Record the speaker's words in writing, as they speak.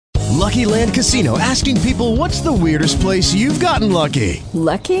Lucky Land Casino, asking people, what's the weirdest place you've gotten lucky?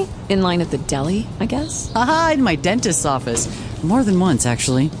 Lucky? In line at the deli, I guess? Aha, in my dentist's office. More than once,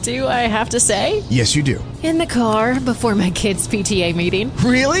 actually. Do I have to say? Yes, you do. In the car before my kids' PTA meeting.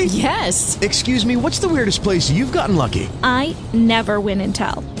 Really? Yes. Excuse me, what's the weirdest place you've gotten lucky? I never win and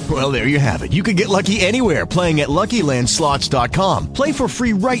tell. Well, there you have it. You can get lucky anywhere, playing at LuckyLandSlots.com. Play for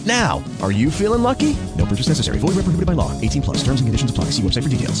free right now. Are you feeling lucky? No purchase necessary. Void where prohibited by law. 18 plus. Terms and conditions apply. See website for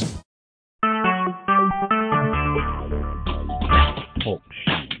details. Talk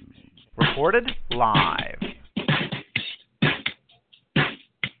shoes. Recorded live.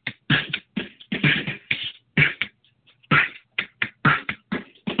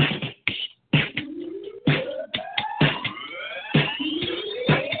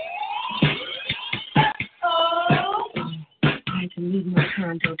 Leave my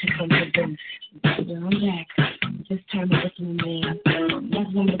condo to come to this. Well, I'm back. This time I'm looking at man.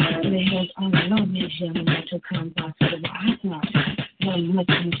 That's one of the people that has all along me, Jim, and I took on back to the I thought. One much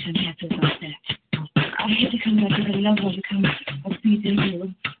happy about that. I had to come back because I love how to come a beat in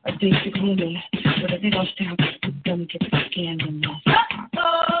you, a basic woman. But if they don't stop, it's going to get the scandal.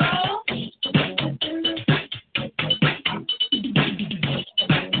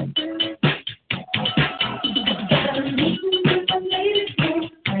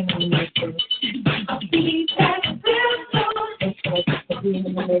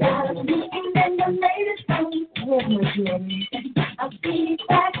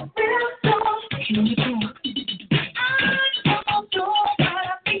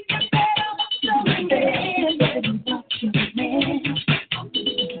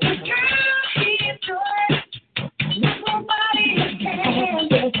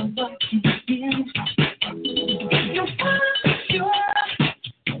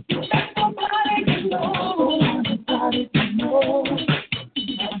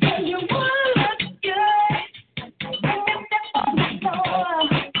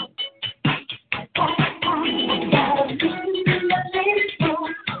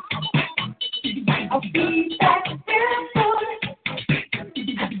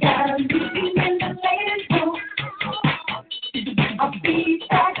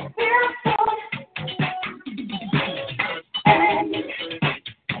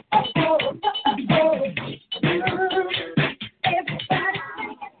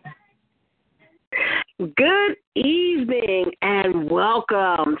 Good evening and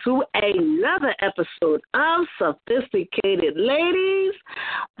welcome to another episode of Sophisticated Ladies,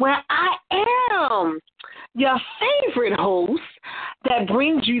 where I am your favorite host that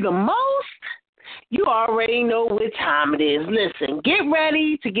brings you the most. You already know what time it is. Listen, get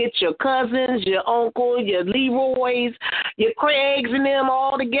ready to get your cousins, your uncle, your Leroys, your Craigs and them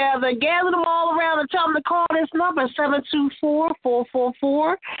all together. Gather them all around and tell them to call this number,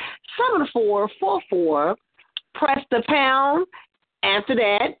 724-444-7444. Press the pound after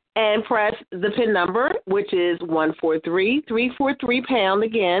that and press the PIN number, which is 143343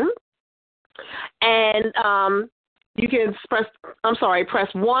 again. And you can press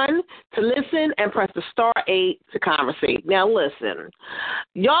 1 to listen and press the *8 to conversate. Now, listen,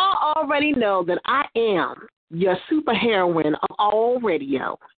 y'all already know that I am your superheroine of all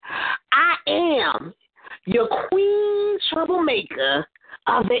radio. I am your queen troublemaker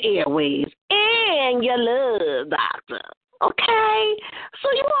of the airwaves and your love doctor. Okay? So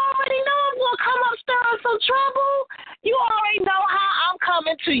you already know I'm going to come up stirring some trouble. You already know how I'm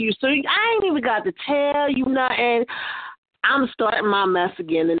coming to you. So I ain't even got to tell you nothing. I'm starting my mess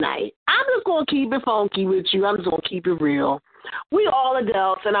again tonight. I'm just going to keep it funky with you. I'm just going to keep it real. We all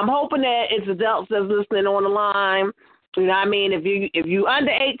adults, and I'm hoping that it's adults that's listening on the line. You know what I mean? If you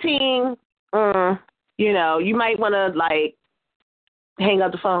under 18, you might want to, hang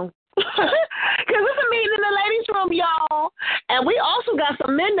up the phone. Because it's a meeting in the ladies' room, y'all. And we also got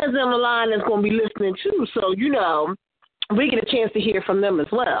some men that's on the line that's going to be listening, too. So, we get a chance to hear from them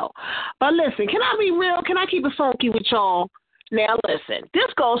as well. But listen, can I be real? Can I keep it funky with y'all? Now, listen,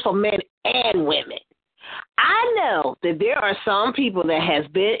 this goes for men and women. I know that there are some people that has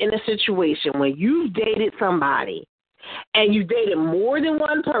been in a situation where you've dated somebody and you dated more than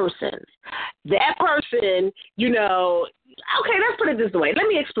one person. That person, okay, let's put it this way. Let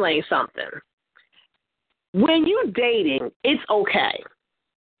me explain something. When you're dating, it's okay.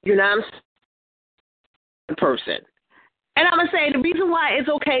 You know what I'm saying? Person. And I'm going to say the reason why it's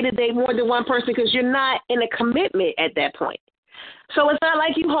okay to date more than one person because you're not in a commitment at that point. So it's not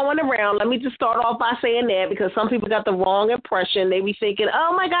like you hoeing around. Let me just start off by saying that because some people got the wrong impression. They be thinking,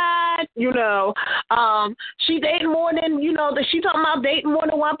 oh, my God, she dating more than, that she talking about dating more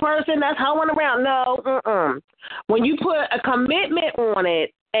than one person. That's hoeing around. No, When you put a commitment on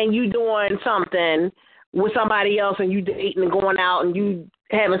it, and you doing something with somebody else and you dating and going out and you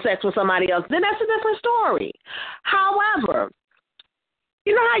having sex with somebody else, then that's a different story. However,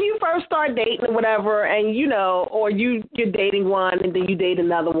 you know how you first start dating or whatever, and or you're dating one and then you date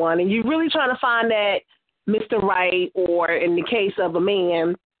another one, and you're really trying to find that Mr. Right, or in the case of a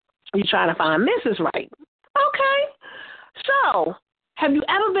man, you're trying to find Mrs. Right. Okay. So, have you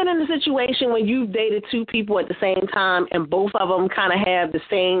ever been in a situation where you've dated two people at the same time and both of them kind of have the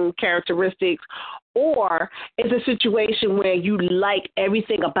same characteristics? Or is a situation where you like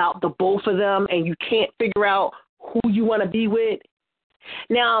everything about the both of them and you can't figure out who you want to be with?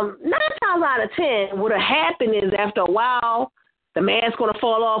 Now, 9 times out of 10, what'll happen is after a while, the mask's going to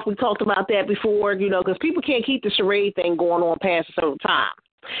fall off. We talked about that before, because people can't keep the charade thing going on past a certain time.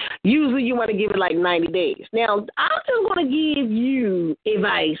 Usually you want to give it like 90 days. Now, I'm just going to give you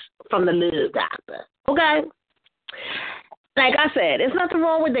advice from the love doctor, okay? Like I said, there's nothing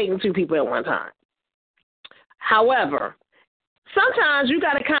wrong with dating two people at one time. However, sometimes you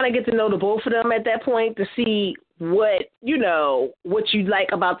got to kind of get to know the both of them at that point to see what you like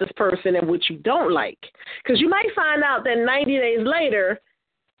about this person and what you don't like. Because you might find out that 90 days later,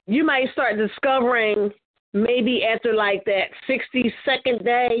 you might start discovering, maybe after like that 62nd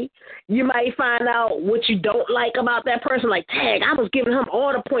day, you might find out what you don't like about that person. Like, dang, I was giving him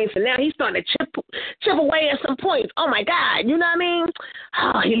all the points, and now he's starting to chip away at some points. Oh, my God. You know what I mean?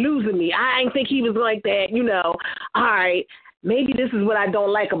 Oh, you're losing me. I didn't think he was like that. All right, maybe this is what I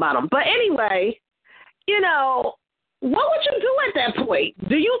don't like about him. But anyway, what would you do at that point?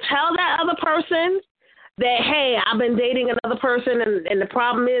 Do you tell that other person that, hey, I've been dating another person, and the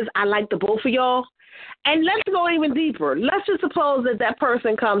problem is I like the both of y'all? And let's go even deeper. Let's just suppose that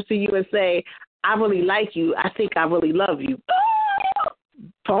person comes to you and say, I really like you. I think I really love you.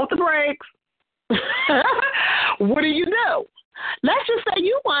 Pump the brakes. What do you do? Let's just say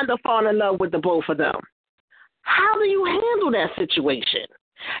you wind up falling in love with the both of them. How do you handle that situation?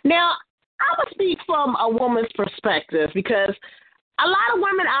 Now, I would speak from a woman's perspective, because a lot of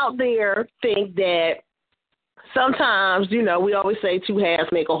women out there think that sometimes, we always say 2 halves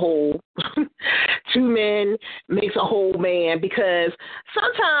make a whole. 2 men makes a whole man, because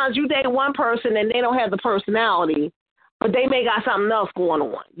sometimes you date one person and they don't have the personality, but they may got something else going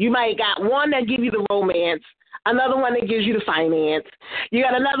on. You might got one that give you the romance, another one that gives you the finance. You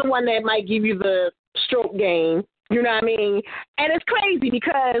got another one that might give you the stroke game. You know what I mean? And it's crazy,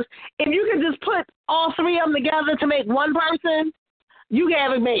 because if you can just put all 3 of them together to make one person, you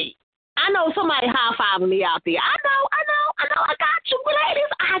have it made. I know somebody high-fiving me out there. I know. I got you,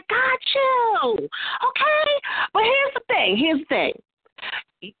 ladies. I got you. Okay? But here's the thing.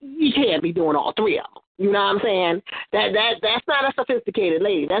 You can't be doing all 3 of them. You know what I'm saying? That's not a sophisticated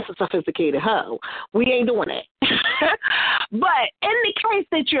lady. That's a sophisticated hoe. We ain't doing that. But in the case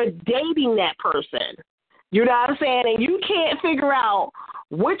that you're dating that person, you know what I'm saying, and you can't figure out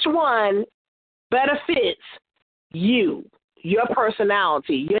which one better fits you, your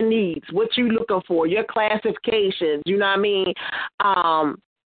personality, your needs, what you looking for, your classifications, you know what I mean?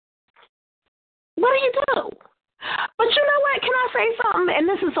 What do you do? But you know what? Can I say something? And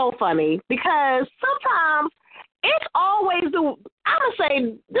this is so funny, because sometimes it's always I'm going to say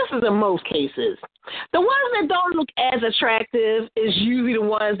this is in most cases. The ones that don't look as attractive is usually the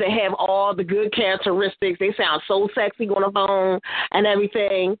ones that have all the good characteristics. They sound so sexy on the phone and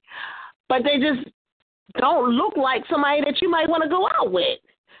everything, but they just don't look like somebody that you might want to go out with.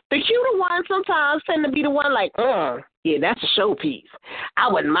 The cuter ones sometimes tend to be the one like, yeah, that's a showpiece. I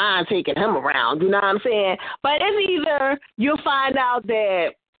wouldn't mind taking him around, you know what I'm saying? But it's either you'll find out that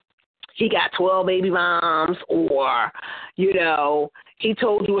he got 12 baby moms, or, he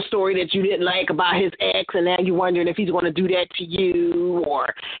told you a story that you didn't like about his ex, and now you're wondering if he's going to do that to you,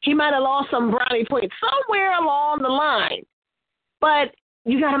 or he might have lost some brownie points somewhere along the line. But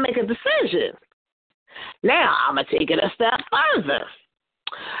you got to make a decision. Now, I'm going to take it a step further.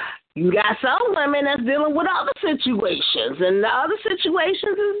 You got some women that's dealing with other situations, and the other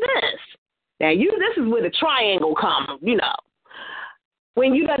situations is this. Now, this is where the triangle comes,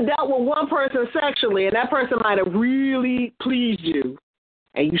 When you done dealt with one person sexually, and that person might have really pleased you,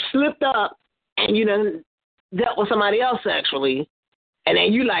 and you slipped up, and you done dealt with somebody else sexually, and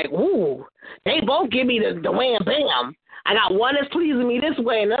then you like, ooh, they both give me the wham bam. I got one that's pleasing me this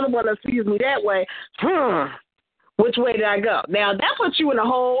way, another one that's pleasing me that way. Which way did I go? Now, that puts you in a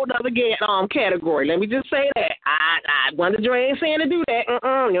whole other category. Let me just say that. I Wonder Drea ain't saying to do that.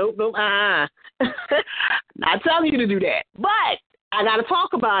 Nope. Not telling you to do that. But I got to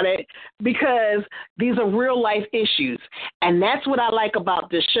talk about it, because these are real life issues. And that's what I like about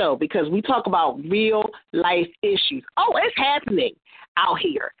this show, because we talk about real life issues. Oh, it's happening. out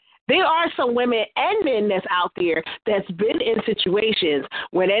here. There are some women and men that's out there that's been in situations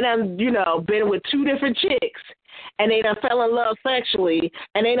where they done, been with two different chicks and they done fell in love sexually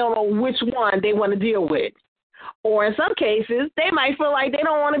and they don't know which one they want to deal with. Or in some cases, they might feel like they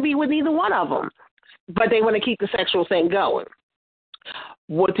don't want to be with either one of them, but they want to keep the sexual thing going.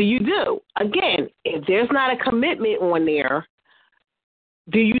 What do you do? Again, if there's not a commitment on there,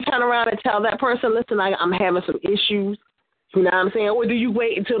 do you turn around and tell that person, listen, I'm having some issues? You know what I'm saying? Or do you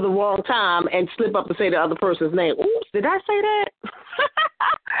wait until the wrong time and slip up and say the other person's name? Oops, did I say that?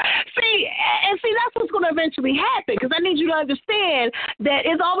 See, that's what's going to eventually happen, because I need you to understand that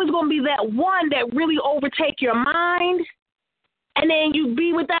it's always going to be that one that really overtake your mind, and then you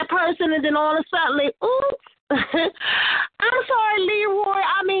be with that person, and then all of a sudden, like, oops, I'm sorry,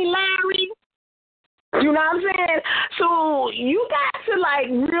 Larry. You know what I'm saying? So you got to,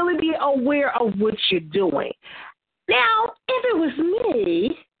 really be aware of what you're doing. Now, if it was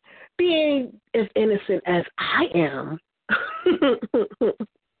me, being as innocent as I am,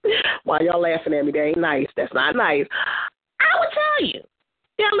 why y'all laughing at me? That ain't nice. That's not nice. I would tell you,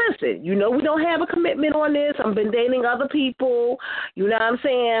 listen, we don't have a commitment on this. I've been dating other people. You know what I'm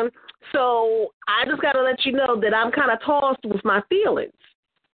saying? So I just got to let you know that I'm kind of tossed with my feelings.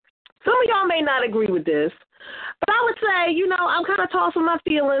 Some of y'all may not agree with this, but I would say, I'm kind of tossed with my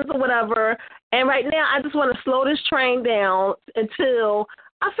feelings or whatever. And right now, I just want to slow this train down until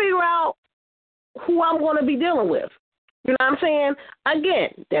I figure out who I'm going to be dealing with. You know what I'm saying?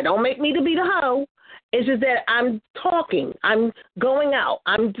 Again, that don't make me to be the hoe. It's just that I'm talking. I'm going out.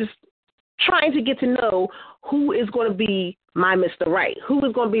 I'm just trying to get to know who is going to be my Mr. Right, who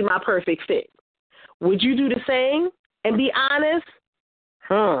is going to be my perfect fit. Would you do the same and be honest?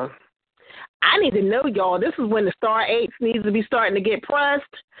 I need to know, y'all. This is when the star 8s needs to be starting to get pressed,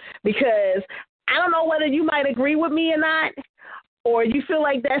 because I don't know whether you might agree with me or not, or you feel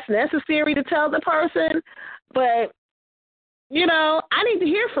like that's necessary to tell the person. But, I need to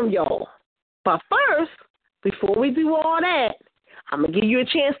hear from y'all. But first, before we do all that, I'm going to give you a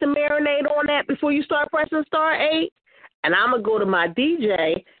chance to marinate on that before you start pressing star 8. And I'm going to go to my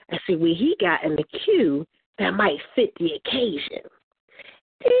DJ and see what he got in the queue that might fit the occasion.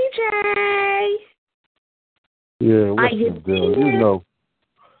 DJ. Yeah, what's the deal?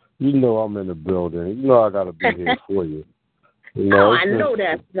 You know I'm in the building. You know I gotta be here for you. I know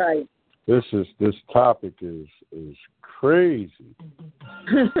that's right. This topic is crazy,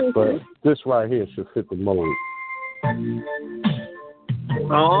 but this right here should fit the mold.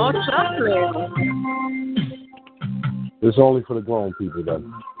 Oh, chocolate. It's only for the grown people, though.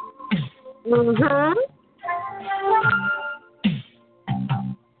 Mhm.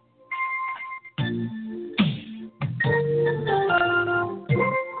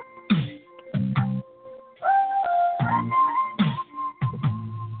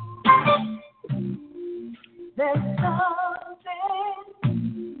 There's something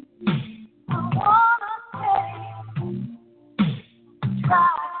I wanna say. Try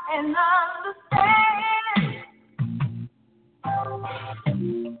and understand.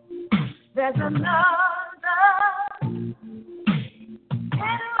 There's another in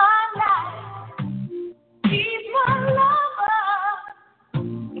my life. He's my lover,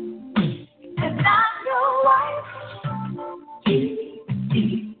 and I'm your wife. He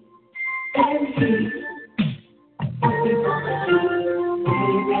and he.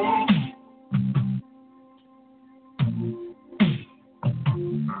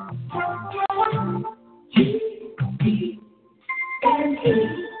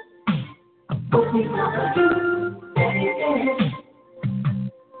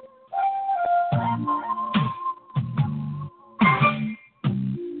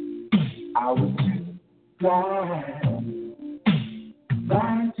 I was too blind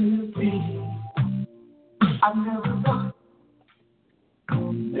to see. I never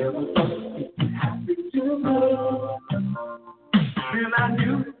thought it could happen to me. Then I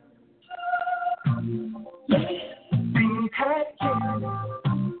knew things had changed.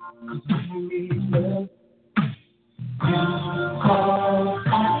 'Cause when we love, cause I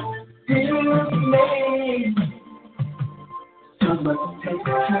didn't make so much take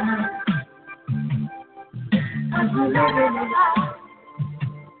time. 'Cause we're living a life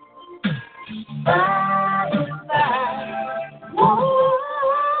by and by. Whoa,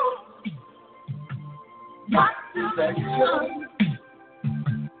 not direction.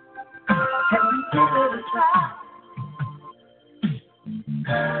 Can we give it a try?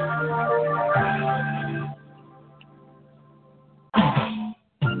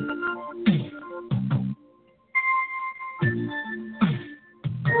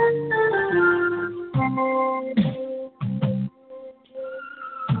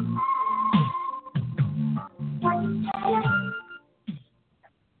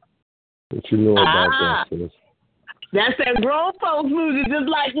 you know about that, sis? That's that grown folks music, just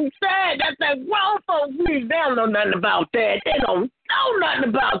like you said. That's that grown folks music. They don't know nothing about that. They don't know nothing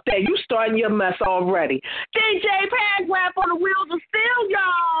about that. You starting your mess already. DJ Paragraph on the wheels of steel,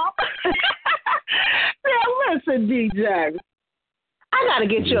 y'all. Now listen, DJ. I got to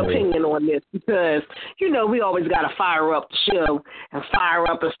get your opinion on this because, you know, we always got to fire up the show and fire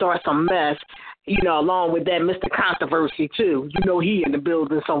up and start some mess, you know, along with that Mr. Controversy, too. You know, he in the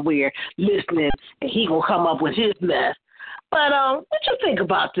building somewhere listening, and he going to come up with his mess. But what you think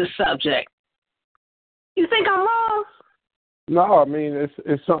about this subject? You think I'm wrong? No, I mean,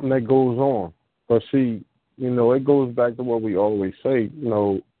 it's something that goes on. But, see, you know, it goes back to what we always say, you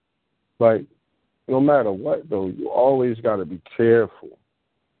know, like, no matter what, though, you always got to be careful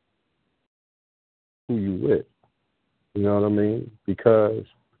who you with. You know what I mean? Because,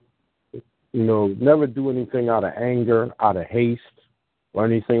 you know, never do anything out of anger, out of haste, or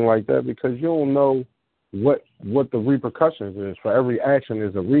anything like that, because you don't know what the repercussions is. For every action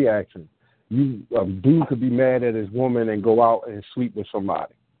is a reaction. A dude could be mad at his woman and go out and sleep with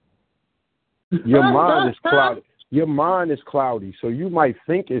somebody. Your mind is cloudy. Your mind is cloudy, so you might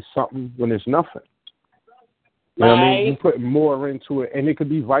think it's something when it's nothing. You know what I mean? You put more into it, and it could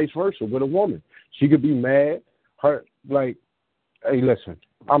be vice versa with a woman. She could be mad. Her like, hey, listen,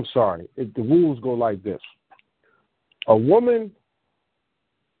 I'm sorry. The rules go like this. A woman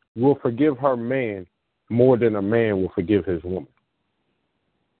will forgive her man more than a man will forgive his woman.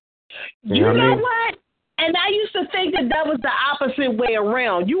 You know what? And I used to think that was the opposite way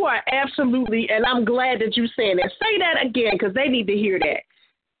around. You are absolutely, and I'm glad that you're saying that. Say that again, because they need to hear that.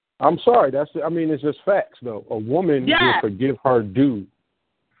 I'm sorry. It's just facts, though. A woman will forgive her dude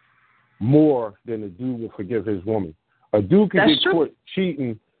more than a dude will forgive his woman. A dude can get caught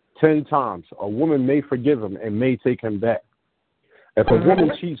cheating 10 times. A woman may forgive him and may take him back. If a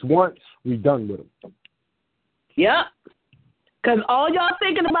woman cheats once, we done with him. Yep. Because all y'all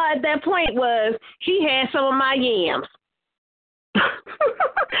thinking about at that point was, he had some of my yams.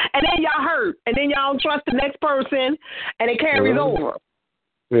 And then y'all hurt. And then y'all don't trust the next person, and it carries over.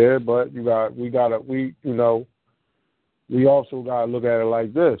 Yeah, but we also got to look at it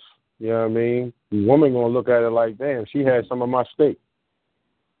like this. You know what I mean? The woman going to look at it like, damn, she had some of my steak.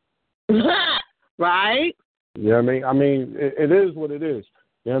 Right? You know what I mean? I mean, it is what it is.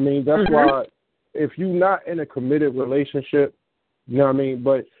 You know what I mean? That's why if you're not in a committed relationship, you know what I mean?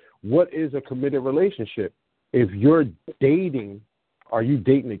 But what is a committed relationship? If you're dating, are you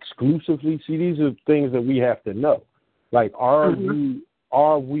dating exclusively? See, these are things that we have to know. Like, are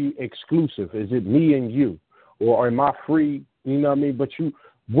we exclusive? Is it me and you? Or am I free? You know what I mean? But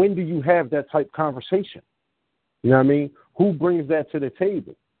when do you have that type of conversation? You know what I mean? Who brings that to the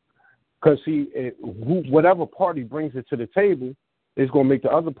table? Because, see, whatever party brings it to the table is going to make the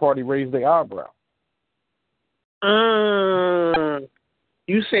other party raise their eyebrow.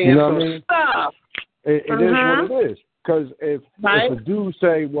 You saying some stuff. It is what it is. Because if a dude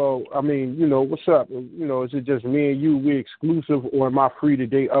say, well, I mean, you know, what's up? You know, is it just me and you, we exclusive, or am I free to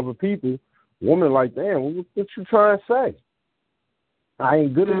date other people? Woman like, damn, what you trying to say? I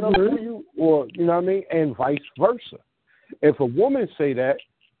ain't good enough for you, or, you know what I mean? And vice versa. If a woman say that,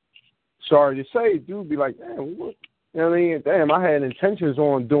 sorry to say, dude be like, damn, what? You know what I mean? Damn, I had intentions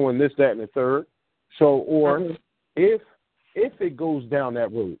on doing this, that, and the third. So, or if it goes down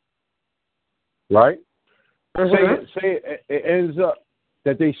that road, right? Say it ends up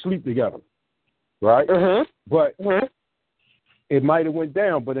that they sleep together, right? But it might have went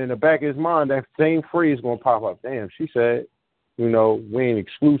down, but in the back of his mind, that same phrase is going to pop up. Damn, she said, you know, we ain't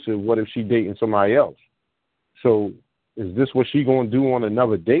exclusive. What if she dating somebody else? So is this what she going to do on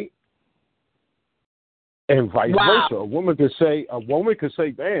another date? And vice versa. A woman could say,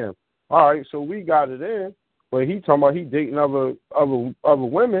 damn, all right, so we got it in, but he talking about he dating other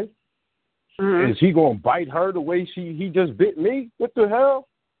women. Is he going to bite her the way he just bit me? What the hell?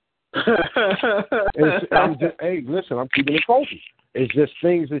 Hey, listen, I'm keeping it focused. It's just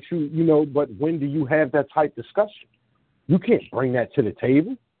things that you know, but when do you have that type of discussion? You can't bring that to the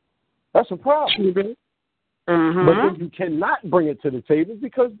table. That's a problem. But then you cannot bring it to the table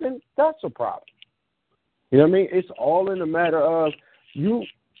because then that's a problem. You know what I mean? It's all in a matter of you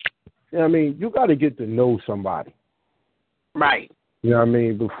know what I mean? You got to get to know somebody. Right. You know what I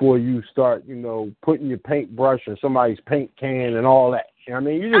mean? Before you start, you know, putting your paintbrush in somebody's paint can and all that. You know what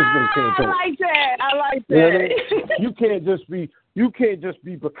I mean? You just can't do it. I like that. You know what I mean? You can't just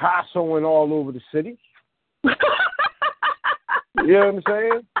be Picassoing all over the city. You know what I'm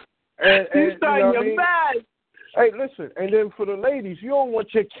saying? And you starting your best. Hey, listen, and then for the ladies, you don't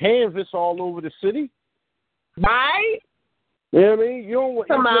want your canvas all over the city. Right? You know what I mean? You don't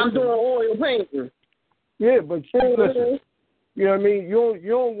want. I'm doing oil painting. Yeah, but listen. You know what I mean? You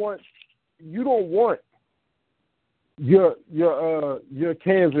don't want your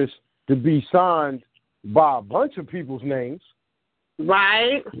canvas to be signed by a bunch of people's names.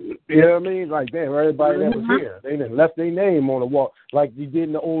 Right. You know what I mean? Like, damn, everybody that was here, they done left their name on the wall, like you did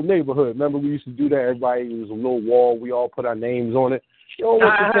in the old neighborhood. Remember, we used to do that. Everybody, it was a little wall. We all put our names on it. You don't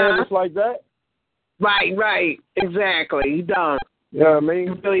want your canvas like that. Right. Exactly. You don't. You know what I mean?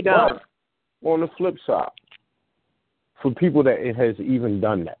 You really don't. But on the flip side, for people that it has even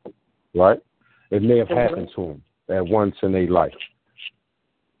done that, right? It may have happened to them at once in their life.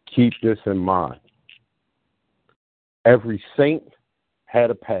 Keep this in mind. Every saint had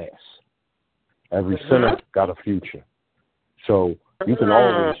a past. Every sinner got a future. So you can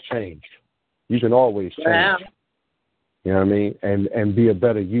always change. You can always change. Yeah. You know what I mean? And be a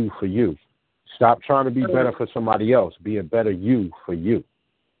better you for you. Stop trying to be better for somebody else. Be a better you for you.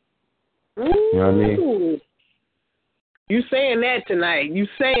 You know what I mean? You saying that tonight. You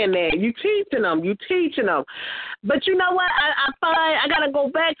saying that. You teaching them. But you know what? I find I got to go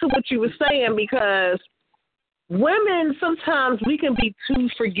back to what you were saying, because women, sometimes we can be too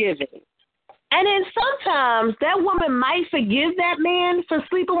forgiving. And then sometimes that woman might forgive that man for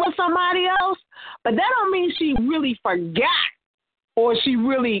sleeping with somebody else, but that don't mean she really forgot or she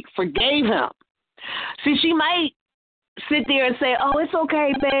really forgave him. See, she might sit there and say, "Oh, it's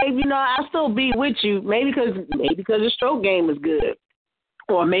okay, babe. You know, I'll still be with you." Maybe because the stroke game is good,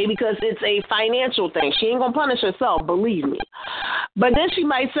 or maybe because it's a financial thing. She ain't gonna punish herself, believe me. But then she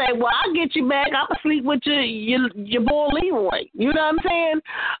might say, "Well, I'll get you back. I'm gonna sleep with your boy Leroy." You know what I'm saying?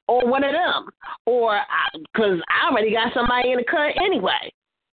 Or one of them, or because I already got somebody in the cut anyway.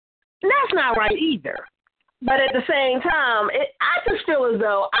 And that's not right either. But at the same time, I just feel as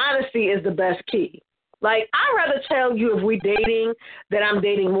though honesty is the best key. Like, I'd rather tell you if we're dating that I'm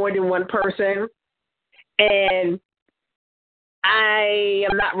dating more than one person and I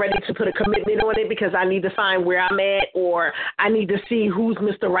am not ready to put a commitment on it because I need to find where I'm at, or I need to see who's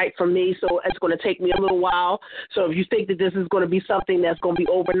Mr. Right for me, so it's going to take me a little while. So if you think that this is going to be something that's going to be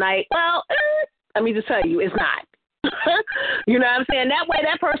overnight, well, let me just tell you, it's not. You know what I'm saying? That way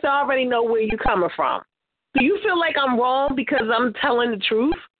that person already know where you're coming from. Do you feel like I'm wrong because I'm telling the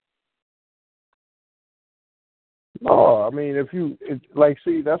truth? Oh, I mean,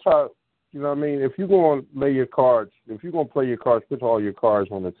 see, that's how, you know what I mean? If you're going to lay your cards, if you're going to play your cards, put all your cards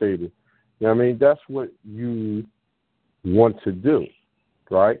on the table. You know what I mean? That's what you want to do,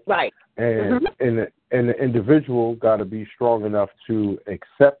 right? Right. And and the individual got to be strong enough to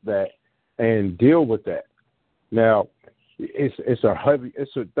accept that and deal with that. Now, that's a heavy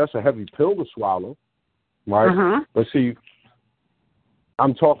pill to swallow, right? But see,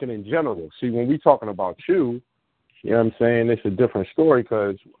 I'm talking in general. See, when we're talking about you, you know what I'm saying, it's a different story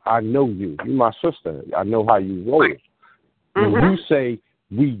because I know you. You're my sister. I know how you roll. When you say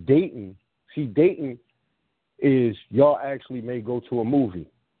we dating, see, dating is y'all actually may go to a movie.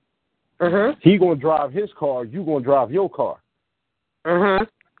 He going to drive his car. You going to drive your car. Right.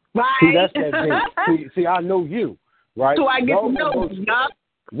 See, that's that date. See, I know you, right? So I get to know you.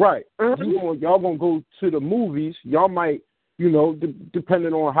 Right. Y'all going to go to the movies. Y'all might, you know,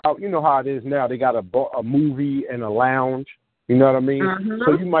 depending on how, you know how it is now, they got a movie and a lounge, you know what I mean?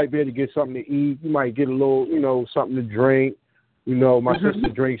 So you might be able to get something to eat. You might get a little, you know, something to drink. You know, my sister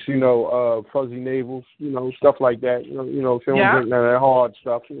drinks, you know, fuzzy navels, you know, stuff like that. You know, she don't drink none of that hard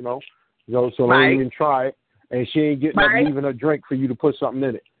stuff, you know. So don't even try it. And she ain't getting up leaving her drink for you to put something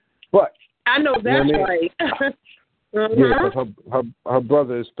in it. But I know that's you know right. Yeah, because her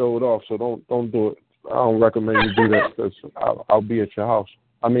brother is throwed off, so don't do it. I don't recommend you do that because I'll be at your house.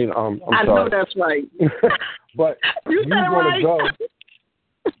 I mean, I'm sorry. I know that's right. But you're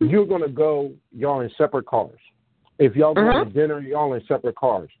gonna go. Y'all in separate cars. If y'all go to dinner, y'all in separate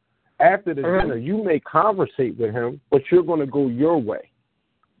cars. After the dinner, you may conversate with him, but you're gonna go your way.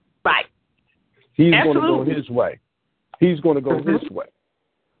 Right. He's gonna go his way. He's gonna go his way.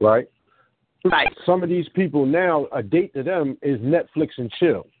 Right. Right. Some of these people now, a date to them is Netflix and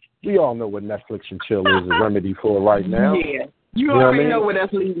chill. We all know what Netflix and chill is a remedy for right now. Yeah. You already know what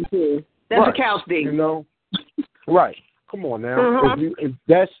that's leading to. That's a couch date. You know? Right. Come on now. If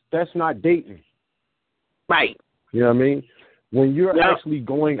that's not dating. Right. You know what I mean? When you're actually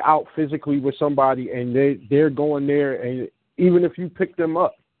going out physically with somebody and they're going there, and even if you pick them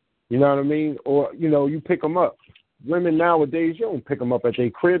up, you know what I mean? Or, you know, you pick them up. Women nowadays, you don't pick them up at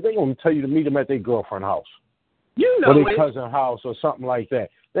their crib. They're going to tell you to meet them at their girlfriend's house. You know or their cousin's house or something like that.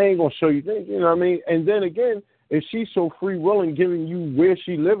 They ain't going to show you, you know what I mean? And then again, if she's so free willing giving you where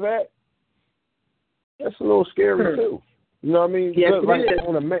she live at, that's a little scary too. You know what I mean? Yes, like it is.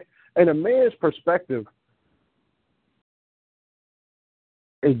 In a man's perspective,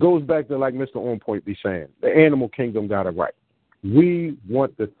 it goes back to like Mr. On Point be saying, the animal kingdom got it right. We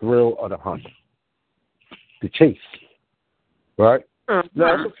want the thrill of the hunt, the chase, right? Now,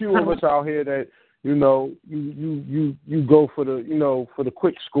 there's a few of us out here that you go for the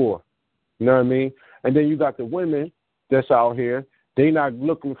quick score. You know what I mean? And then you got the women that's out here. They not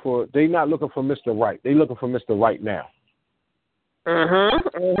looking for Mr. Right. They looking for Mr. Right now. Right.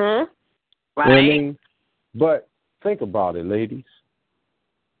 You know what I mean? But think about it, ladies.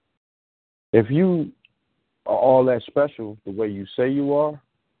 If you are all that special the way you say you are,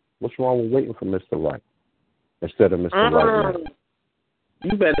 what's wrong with waiting for Mr. Right instead of Mr. Right now?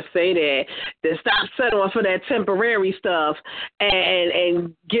 You better say that. Then stop settling for that temporary stuff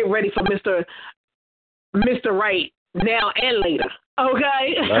and get ready for Mr. Right now and later.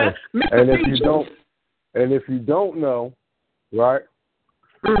 Okay? Right. And if you don't know, right?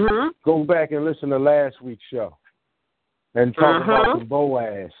 Go back and listen to last week's show and talk about the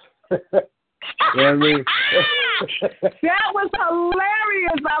Boaz. You know what I mean? That was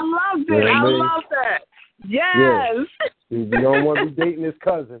hilarious. I loved it. I loved that. Yes. You don't want to be dating his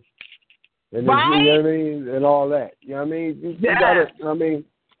cousin. And right? You know what I mean? And all that. You know what I mean? You gotta, I mean,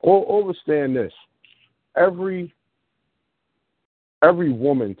 understand this. Every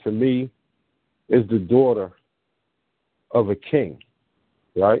woman to me is the daughter of a king,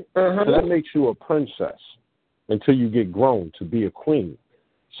 right? So that makes you a princess until you get grown to be a queen.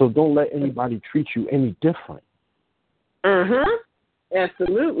 So don't let anybody treat you any different.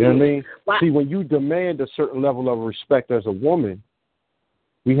 Absolutely. You know what I mean? See, when you demand a certain level of respect as a woman,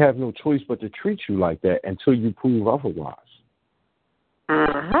 we have no choice but to treat you like that until you prove otherwise.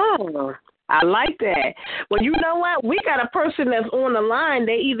 I like that. Well, you know what? We got a person that's on the line.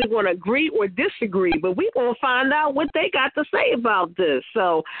 They either going to agree or disagree, but we're going to find out what they got to say about this.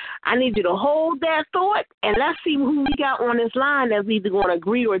 So I need you to hold that thought, and let's see who we got on this line that's either going to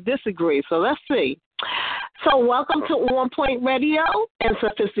agree or disagree. So let's see. So welcome to On Point Radio and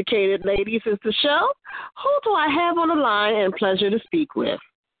Sophisticated Ladies is the show. Who do I have on the line and pleasure to speak with?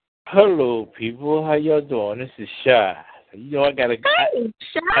 Hello, people. How y'all doing? This is Shy. You know I got a... Hey,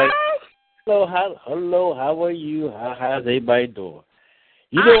 Shy. Hello, how are you? How's everybody doing?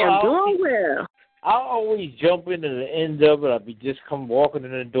 You know, I am doing well. I always jump into the end of it. I be just come walking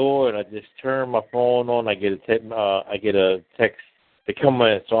in the door, and I just turn my phone on. I get a text to come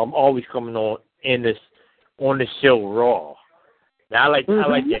in, so I'm always coming on the show raw. Now I like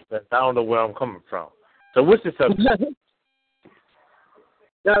that because I don't know where I'm coming from. So what's the subject?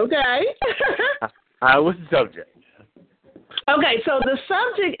 Okay. What's the subject? Okay, so the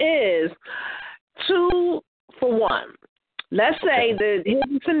subject is 2 for 1. Let's say here's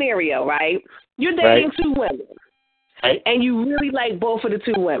the scenario, right? You're dating 2 women, and you really like both of the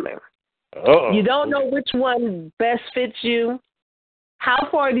 2 women. You don't know which one best fits you. How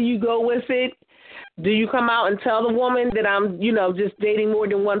far do you go with it? Do you come out and tell the woman that I'm, just dating more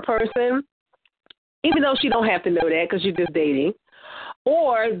than one person, even though she don't have to know that because you're just dating?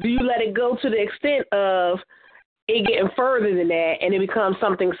 Or do you let it go to the extent of it getting further than that and it becomes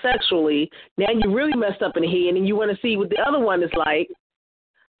something sexually? Now you really messed up in the head and you want to see what the other one is like,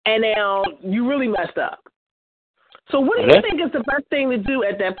 and now you really messed up. So what do you think is the best thing to do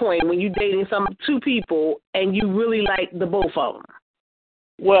at that point when you're dating 2 people and you really like the both of them?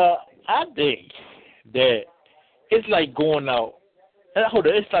 Well, I think that it's like going out.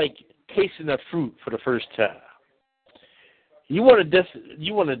 It's like tasting a fruit for the first time. You want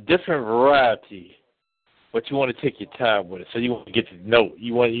a different variety, but you want to take your time with it. So you want to get to know it.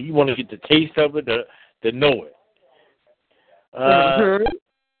 You want to get the taste of it, to know it.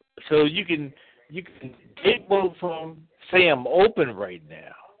 So you can take one from, say, I'm open right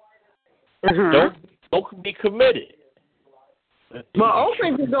now. Don't be committed. Well,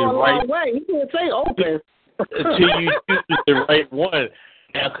 open can go a long way. You can't say open. Until you choose the right one.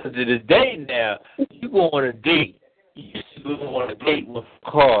 Now, because of the day now, you go on a date. You go on a date with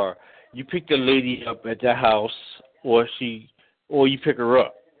a car. You pick the lady up at the house, or you pick her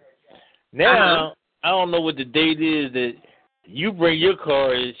up. Now, I don't know what the date is that you bring your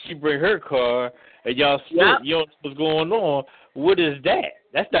car and she bring her car, and y'all split. You don't know what's going on. What is that?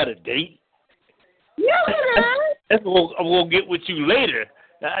 That's not a date. Yes, it is. I'm going to get with you later.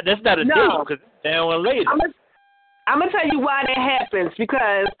 That's not a date because it's down and later. I'm going to tell you why that happens,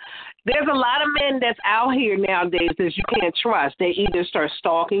 because there's a lot of men that's out here nowadays that you can't trust. They either start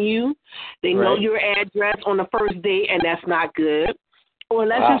stalking you, they know your address on the first date, and that's not good. Or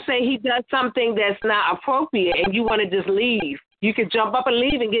let's just say he does something that's not appropriate and you want to just leave. You can jump up and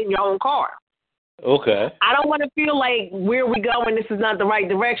leave and get in your own car. Okay. I don't want to feel like where we going, this is not the right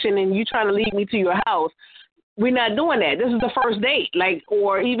direction, and you trying to lead me to your house. We're not doing that. This is the first date, like,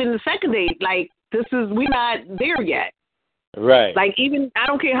 or even the second date. Like, we're not there yet. Right. Like, even, I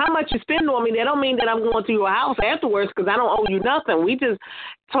don't care how much you spend on me, that don't mean that I'm going to your house afterwards because I don't owe you nothing. We just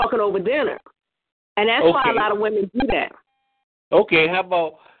talking over dinner. And that's why a lot of women do that. Okay, how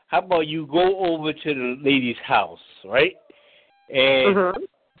about you go over to the lady's house, right? And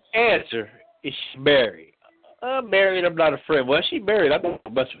answer, is she married? I'm married, I'm not a friend. Well, she married, I'm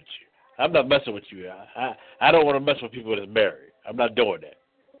not messing with you. I'm not messing with you. I don't want to mess with people that's married. I'm not doing that.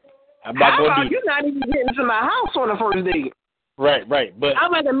 I'm not going to do you're not even getting to my house on the first date? Right. But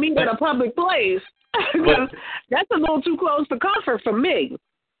I'd rather meet at a public place because that's a little too close to comfort for me.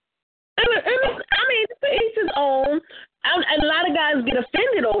 And I mean, it's each his own. And a lot of guys get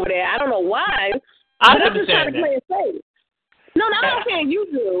offended over there. I don't know why. But I'm just trying to play it safe. No, I'm not saying you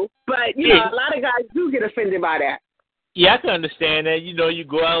do, but you know, a lot of guys do get offended by that. Yeah, I can understand that. You know, you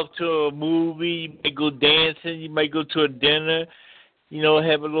go out to a movie, you might go dancing, you might go to a dinner, you know,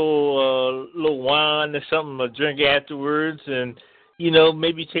 have a little wine or something, a drink afterwards, and you know,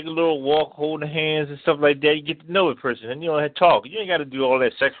 maybe take a little walk, holding hands and stuff like that. You get to know a person, and you know, talk. You ain't got to do all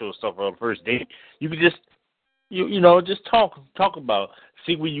that sexual stuff on the first date. You can just, you know, just talk about,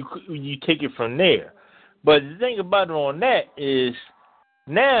 see where you take it from there. But the thing about it on that is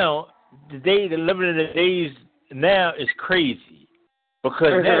now the limited the days now is crazy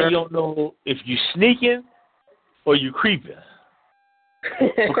because now you don't know if you sneaking or you creeping.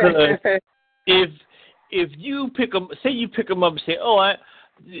 Because if you pick them, say you pick them up and say, "Oh,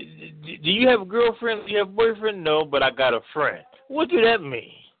 do you have a girlfriend? Do you have a boyfriend?" No, but I got a friend. What do that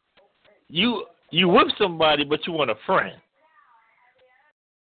mean? You with somebody, but you want a friend.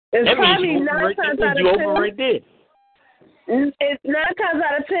 It's that probably means you over right there. It's 9 times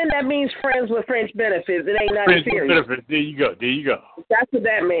out of 10 that means friends with French benefits. It ain't nothing serious. Benefits. There you go. That's what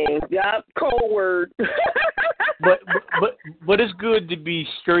that means. Yup, cold word. but it's good to be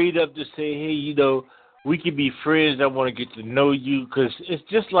straight up to say, hey, you know, we can be friends. I want to get to know you because it's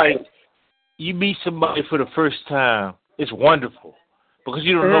just like you meet somebody for the first time. It's wonderful because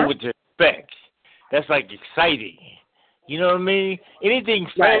you don't know what to expect. That's like exciting. You know what I mean? Anything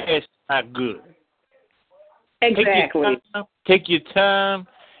fast is not good. Exactly. Take your time,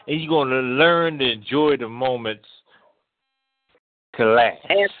 and you're going to learn to enjoy the moments to last.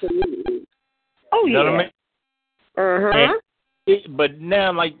 Absolutely. Oh, you know what I mean? But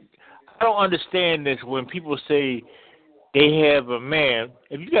now, like, I don't understand this when people say they have a man.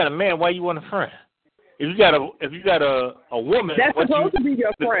 If you got a man, why you want a friend? If you got a woman, that's supposed to be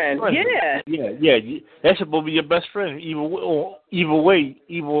your friend. Yeah. That's supposed to be your best friend. Either way,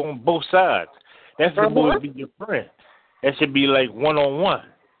 either on both sides. That's supposed to be your friend. That should be like one-on-one.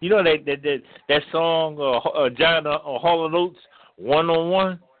 You know that song, John Hall of Notes,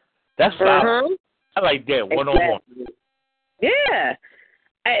 one-on-one? That's what I like that, one-on-one. Yeah.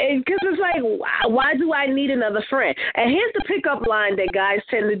 Because it's like, why do I need another friend? And here's the pickup line that guys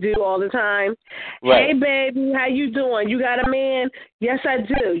tend to do all the time. Right. Hey, baby, how you doing? You got a man? Yes, I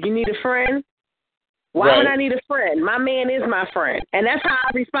do. You need a friend? Why would I need a friend? My man is my friend. And that's how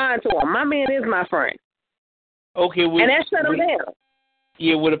I respond to him. My man is my friend. Okay. And that shut him down.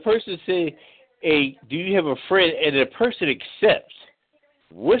 Yeah, when a person say, hey, do you have a friend? And the person accepts,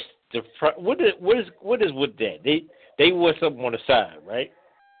 what is with that? They want something on the side, right?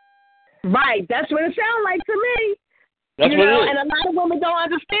 Right. That's what it sounds like to me. That's what it is. And a lot of women don't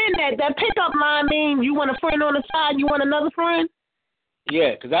understand that. That pickup line means you want a friend on the side, you want another friend?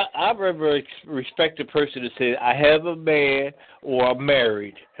 Yeah, because I rather respect the person that says, I have a man or I'm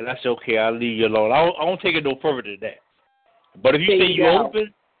married, and I say, okay, I'll leave you alone. I won't take it no further than that. But if you say you're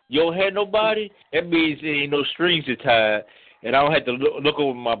open, you don't have nobody, that means there ain't no strings attached, and I don't have to look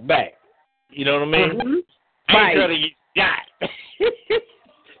over my back. You know what I mean? Mm-hmm. I ain't trying to get shot.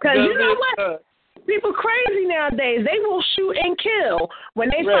 Because you know what? People crazy nowadays. They will shoot and kill when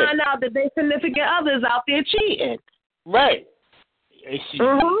they find out that their significant others out there cheating. Right. I'm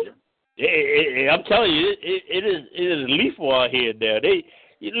telling you, it is lethal out here now.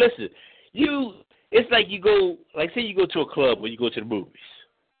 Listen, it's like you go, like say you go to a club or you go to the movies,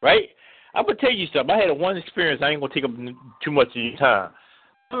 right? I'm gonna tell you something. I had one experience. I ain't gonna take up too much of your time.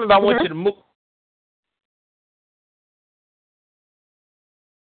 I remember I went to the movie.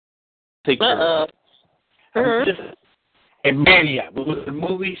 And Maniac, we went to the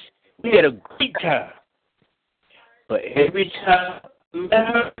movies. We had a great time. But every time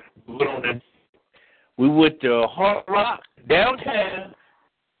we went to Hard Rock downtown.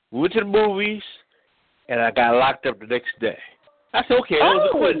 We went to the movies, and I got locked up the next day. I said, okay, that was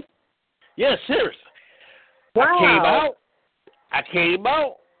a good. Yeah, seriously. Wow. I came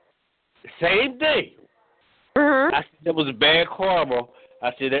out same day. Mm-hmm. I said that was a bad karma.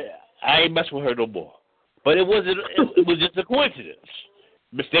 I said I ain't messing with her no more. But it wasn't. It was just a coincidence,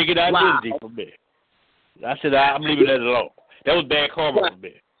 mistaken identity for me. I said I'm leaving that alone. That was bad karma for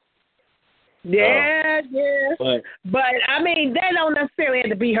me. Yeah. But I mean, that don't necessarily have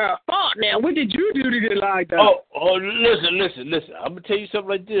to be her fault. Now, what did you do to get like that? Oh, listen. I'm gonna tell you something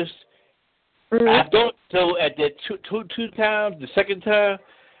like this. Mm-hmm. I thought so. At that two times, the second time,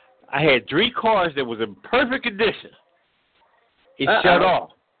 I had 3 cars that was in perfect condition. It shut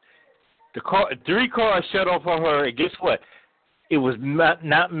off. 3 cars shut off on her, and guess what? It was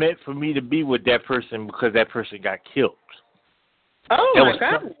not meant for me to be with that person because that person got killed. Oh my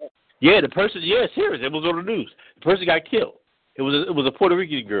God! Yeah, the person. Yeah, serious. It was on the news. The person got killed. It was a Puerto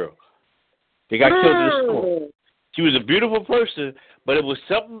Rican girl. They got killed in the storm. She was a beautiful person, but it was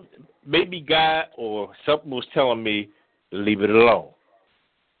something. Maybe God or something was telling me to leave it alone.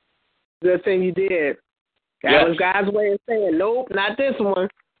 Good thing you did. That was God's way of saying, nope, not this one.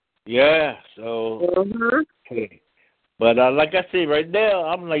 Yeah. So. Okay. But like I said, right now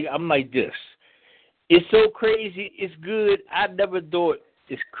I'm like this. It's so crazy. It's good. I never thought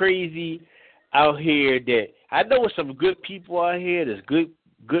it's crazy out here that I know some good people out here. There's good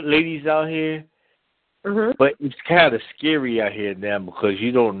ladies out here. Mm-hmm. But it's kind of scary out here now because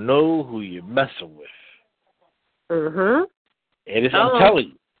you don't know who you're messing with. Mm-hmm. And I'm telling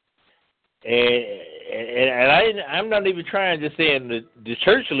you. And I'm not even trying to say the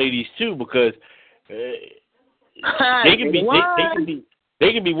church ladies too they can be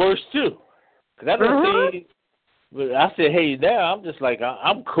worse too. Because I don't say, but I said, hey, now I'm just like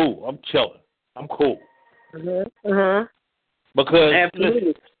I'm cool. I'm chilling. I'm cool. Mm-hmm. Because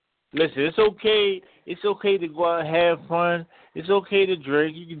listen, it's okay. It's okay to go out and have fun. It's okay to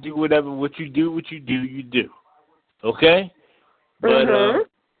drink. You can do whatever. What you do, you do. Okay? But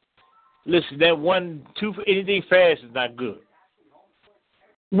listen, anything fast is not good.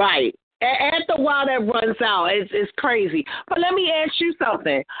 Right. After a while, that runs out. It's crazy. But let me ask you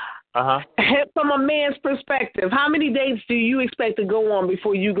something. From a man's perspective, how many dates do you expect to go on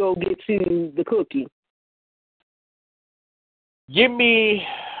before you go get to the cookie? Give me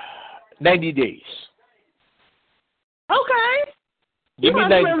 90 days. Okay. Give me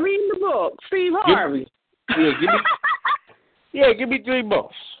must have been reading the book, Steve Harvey. Give me 3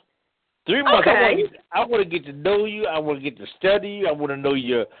 months. 3 months. Okay. I want to get to know you. I want to get to study you. I want to know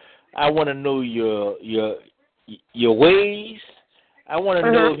your ways. I want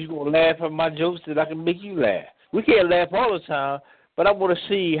to know if you're going to laugh at my jokes that I can make you laugh. We can't laugh all the time, but I want to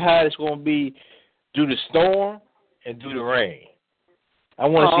see how it's going to be through the storm and through the rain. I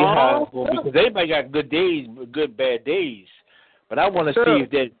want to see how it's going to be, because everybody got good days, good bad days, but I want to see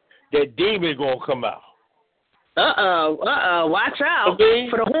if that demon is going to come out. Watch out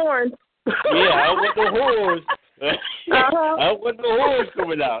for the horns. Yeah, I want the horns. I want the horns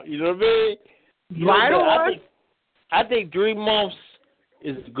coming out. You know what I mean? Right on. I think 3 months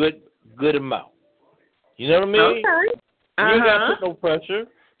is a good amount. You know what I mean? Okay. You ain't got to put no pressure,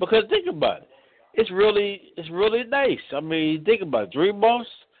 because think about it. It's really nice. I mean, think about it. 3 months,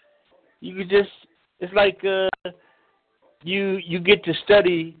 you could just, it's like you get to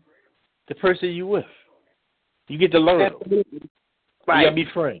study the person you with. You get to learn them. Right. You got to be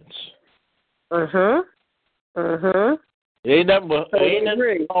friends. There ain't nothing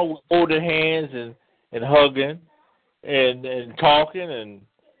wrong with holding hands and hugging and talking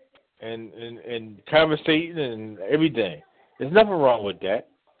and conversating and everything. There's nothing wrong with that.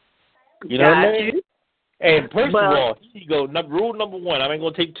 You know what I mean? And first of all, you go rule number 1. I ain't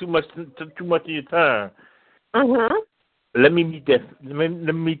gonna take too much of your time. Let me meet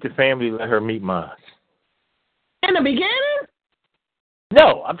the family. Let her meet mine. In the beginning?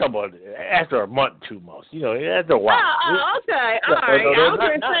 No, I'm talking about after a month, 2 months. You know, after a while. Oh, okay, all right. I was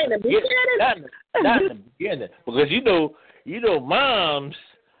going to say the beginning. Not in the beginning, because you know, moms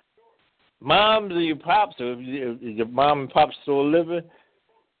and your pops, or if your mom and pops still living,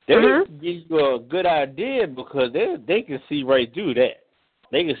 they give you a good idea, because they can see right through that.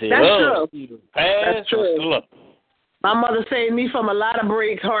 They can say, either past or still up. My mother saved me from a lot of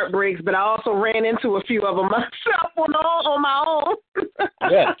heartbreaks, but I also ran into a few of them myself on my own.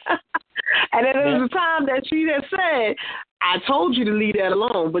 Yes. And then there was a time that she just said, I told you to leave that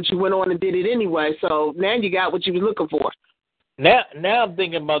alone, but you went on and did it anyway. So now you got what you were looking for. Now I'm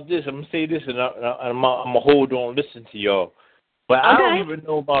thinking about this. I'm going to say this, and I'm going to hold on, listen to y'all. But I don't even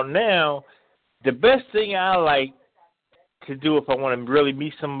know about now. The best thing I like to do if I want to really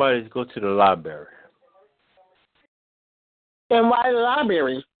meet somebody is go to the library. And why the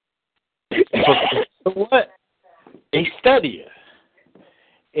library? So what? They study it,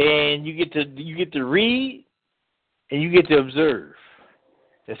 and you get to read, and you get to observe.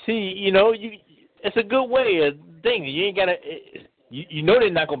 And see, it's a good way of thinking. You ain't gotta. You know they're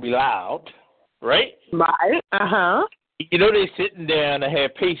not gonna be loud, right? Right. You know they're sitting down and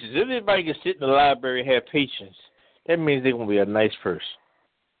have patience. If everybody can sit in the library and have patience, that means they're gonna be a nice person.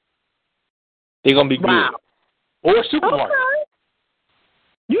 They're gonna be good. Or a supermarket. Okay.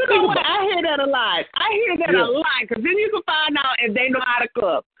 You know what? I hear that a lot. A lot, because then you can find out if they know how to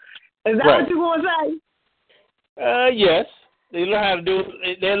cook. Is that what you're going to say? Yes. They learn how to do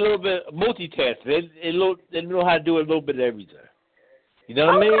it. They're a little bit multitasking. They know how to do a little bit of everything. You know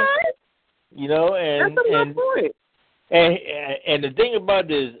what I mean? And that's a good point. And the thing about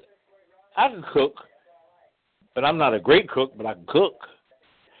it is, I can cook, but I'm not a great cook, but I can cook.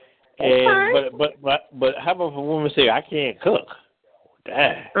 And but how about if a woman say I can't cook?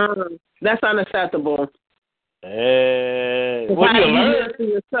 Damn. That's unacceptable. Well, you can learn for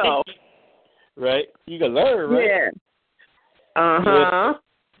yourself, right? You can learn, right? Yeah. Yeah.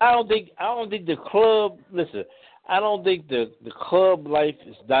 I don't think the club. Listen, I don't think the club life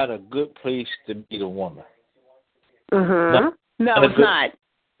is not a good place to meet a woman. No, it's not.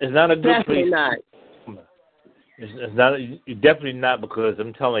 It's not a good Definitely place. Not. It's not. Definitely not, because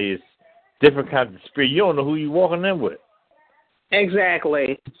I'm telling you, it's different kinds of spirit. You don't know who you're walking in with.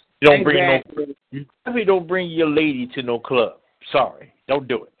 Exactly. You don't you definitely don't bring your lady to no club. Sorry, don't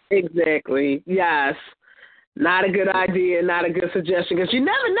do it. Exactly. Yes. Not a good idea, not a good suggestion, because you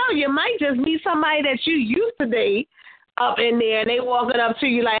never know. You might just meet somebody that you used to date up in there, and they walking up to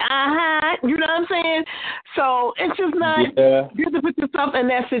you like, you know what I'm saying? So it's just not good to put yourself in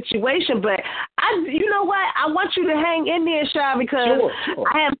that situation. But you know what? I want you to hang in there, Shy, because sure.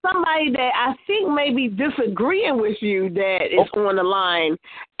 I have somebody that I think may be disagreeing with you that is on the line,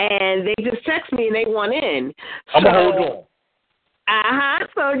 and they just text me and they want in. I'm going to hold on.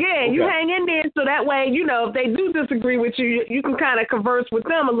 So, you hang in there so that way, if they do disagree with you, you can kind of converse with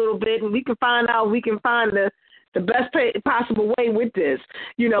them a little bit, and we can find the best possible way with this,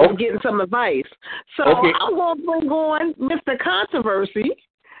 getting some advice. So I'm going to bring on Mr. Controversy.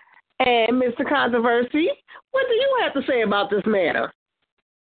 And Mr. Controversy, what do you have to say about this matter?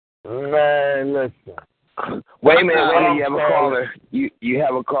 Man, listen. Wait a minute, you have a caller. You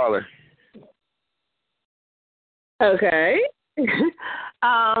have a caller. Okay.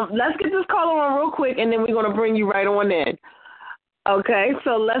 Let's get this caller on real quick, and then we're going to bring you right on in. Okay,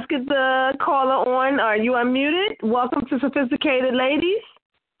 so let's get the caller on. Are you unmuted? Welcome to Sophisticated Ladies.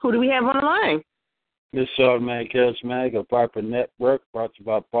 Who do we have on the line? This is Automatic Charismatic, a Piper Network, brought to you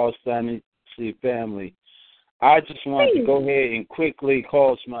by Boss Dynasty Family. I just wanted to go ahead and quickly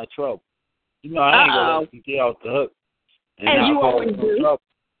cause my trouble. I ain't going to let you get off the hook. As you always do.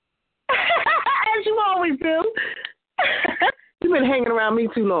 As you always do. You've been hanging around me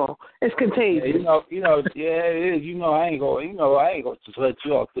too long. It's contagious. It is. I ain't going to just let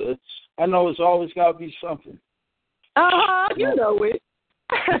you off the hook. I know it's always got to be something. You know it.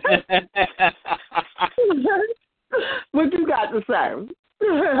 What you got to say?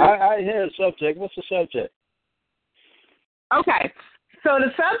 I hear the subject. What's the subject? Okay. So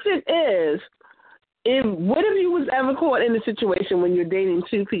the subject is, what if you was ever caught in a situation when you're dating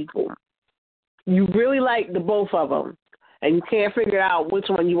two people? You really like the both of them, and you can't figure out which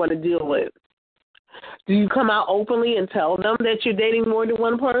one you want to deal with. Do you come out openly and tell them that you're dating more than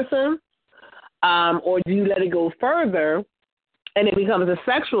one person? Or do you let it go further, and it becomes a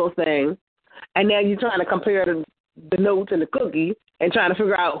sexual thing, and now you're trying to compare the notes and the cookie and trying to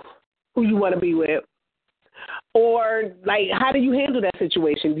figure out who you want to be with? Or, how do you handle that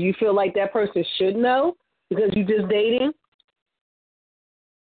situation? Do you feel like that person should know because you're just dating?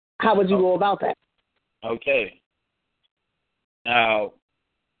 How would you go about that? Okay. Now,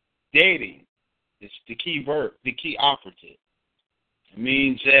 dating is the key verb, the key operative. It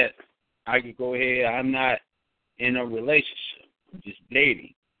means that I could go ahead, I'm not in a relationship, I'm just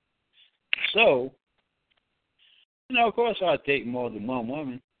dating. So, of course I'll date more than one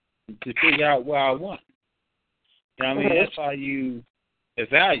woman to figure out what I want. That's how you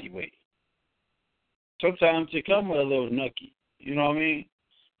evaluate. Sometimes you come with a little nookie. You know what I mean?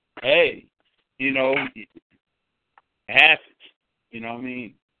 Hey, it happens. You know what I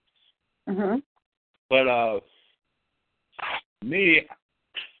mean? But me,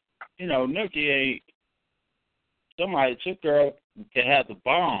 nookie ain't. Somebody took her up to have the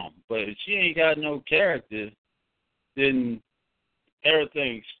bomb, but if she ain't got no character, then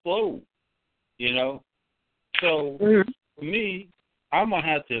everything explodes. So for me, I'm gonna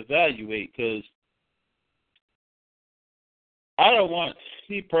have to evaluate, because I don't want,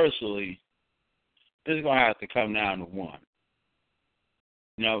 me personally, it's going to have to come down to one.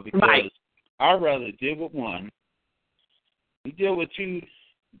 You know, because I'd rather deal with one. You deal with two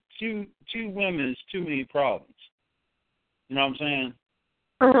women, it's too many problems. You know what I'm saying?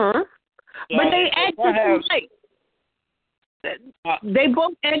 So but they acting like. They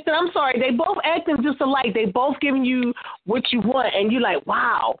both acting. I'm sorry. They both acting just alike. They both giving you what you want, and you like,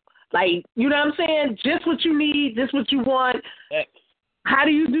 wow, like, you know what I'm saying? Just what you need, just what you want. How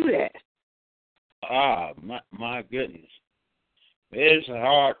do you do that? My goodness, it's a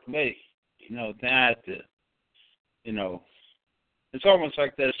hard way. You know, then I have to. You know, it's almost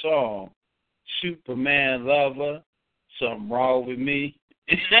like that song, "Superman Lover." Something wrong with me.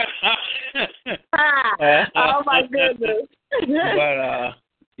 Oh my goodness. But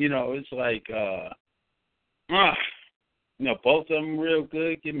you know, it's like you know, both of them real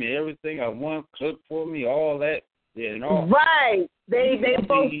good, give me everything I want, cook for me, all that. Yeah, and all. Right. They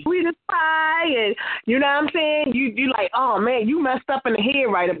both sweet as pie, and you know what I'm saying? You like, oh man, you messed up in the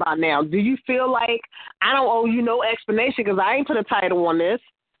head right about now. Do you feel like I don't owe you no explanation because I ain't put a title on this?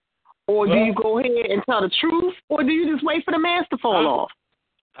 Or do you go ahead and tell the truth, or do you just wait for the mask to fall off?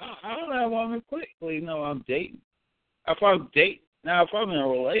 I don't have women quickly. No, I'm dating. If I'm in a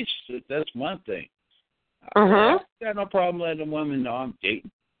relationship, that's one thing. I got no problem letting a woman know I'm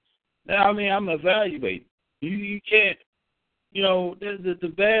dating. Now, I mean, I'm evaluating. You can't, you know,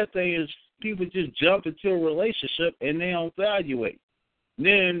 the bad thing is people just jump into a relationship and they don't evaluate.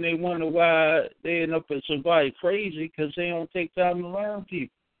 Then they wonder why they end up with somebody crazy because they don't take time to learn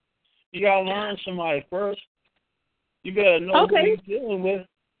people. You got to learn somebody first. You got to know who you're dealing with.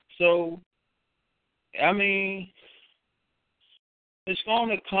 So, I mean, it's going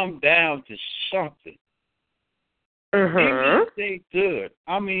to come down to something. Even if they good,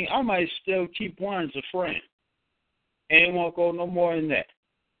 I mean, I might still keep one as a friend. And won't go no more than that.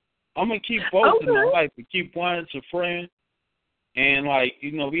 I'm going to keep both in my life, but keep one as a friend. And, like,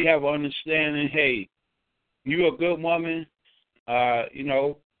 you know, we have understanding, hey, you're a good woman. You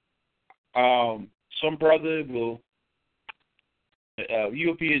know, some brother will,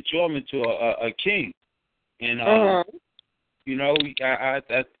 you'll be enjoyment to a king. And, you know,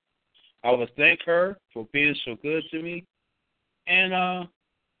 I would thank her for being so good to me. And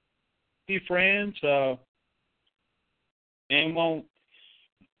be friends. And won't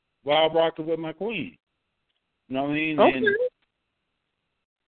wild rocking with my queen. You know what I mean? And,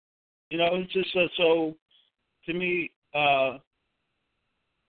 you know, it's just so to me,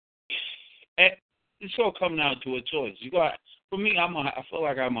 it's all coming down to a choice. You got, for me, I feel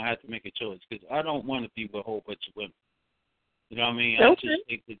like I'm gonna have to make a choice because I don't want to be with a whole bunch of women. You know what I mean? I just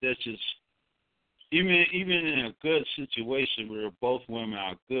think that that's just even in a good situation where both women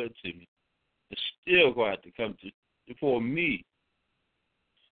are good to me, it's still going to have to come to. For me,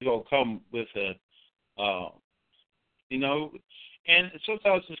 it's going to come with a, you know, and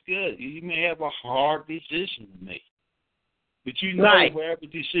sometimes it's good. You may have a hard decision to make, but you know whatever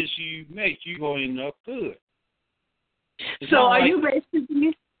decision you make, you're going to end up good. It's so are you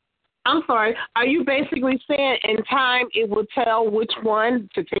basically, I'm sorry, are you basically saying in time it will tell which one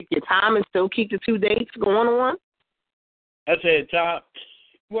to take your time and still keep the 2 dates going on? I said time,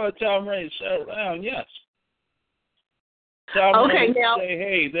 well, time ready to settle down, yes. Now say,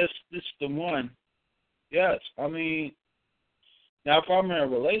 hey, this is the one. Yes, I mean, now if I'm in a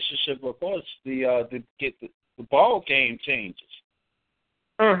relationship, of course, the ball game changes.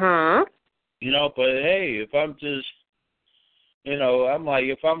 You know, but hey, if I'm just, you know,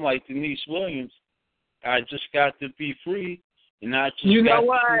 if I'm like Denise Williams, I just got to be free, and I just you know got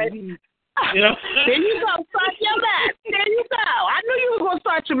what? to be, you know, there you go, start your mess. There you go. I knew you were gonna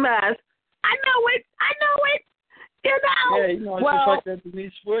start your mess. I know it. You know. Yeah, you know, it's just like that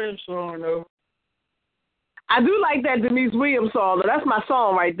Denise Williams song, though. I do like that Denise Williams song, though. That's my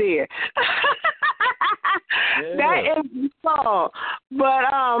song right there. That is the song. But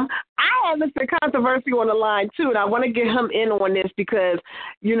I have Mr. Controversy on the line, too, and I want to get him in on this because,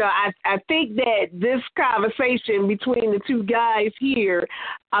 you know, I think that this conversation between the two guys here,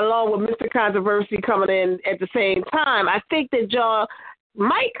 along with Mr. Controversy coming in at the same time, I think that y'all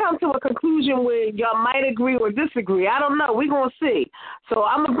might come to a conclusion where y'all might agree or disagree. I don't know. We're going to see. So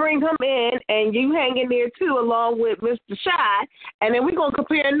I'm going to bring him in, and you hang in there, too, along with Mr. Shy, and then we're going to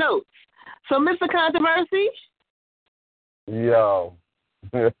compare notes. So, Mr. Controversy? Yo.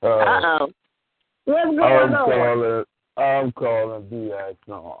 Uh-oh. What's going on? I'm calling BS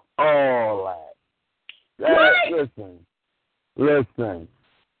on all that. Listen.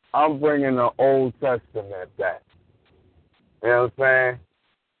 I'm bringing the Old Testament back. You know what I'm saying?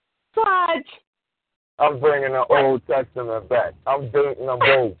 What? I'm bringing the Old Testament back. I'm dating them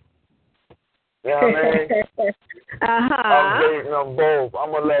both. You know what I mean? I'm dating them both.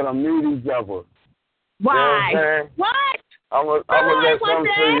 I'm going to let them meet each other. Why? You know what I'm saying? What? I'm going to let them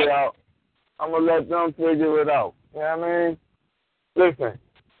figure it out. I'm going to let them figure it out. You know what I mean? Listen,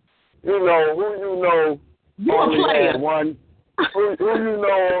 you know, who you know only had one, who you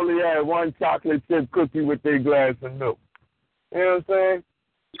know only had one chocolate chip cookie with their glass of milk. You know what I'm saying?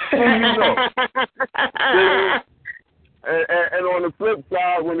 Who you know? And on the flip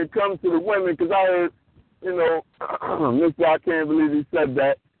side, when it comes to the women, because I heard, you know, Mr. I can't believe he said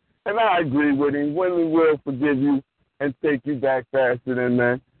that, and I agree with him. Women will forgive you and take you back faster than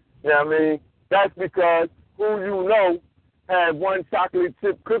men. You know what I mean? That's because who you know had one chocolate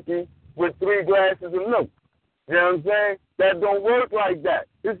chip cookie with 3 glasses of milk. You know what I'm saying? That don't work like that.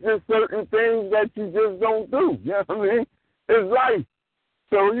 It's just certain things that you just don't do. You know what I mean? It's life.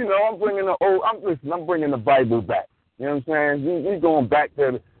 So, you know, I'm bringing the Bible back. You know what I'm saying? We going back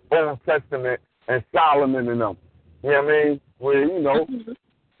to the Old Testament and Solomon and them. You know what I mean? Where, you know,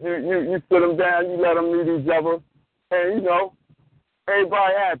 you sit them down, you let them meet each other, and, you know,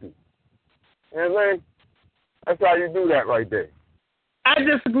 everybody happy. You know what I mean? That's how you do that right there. I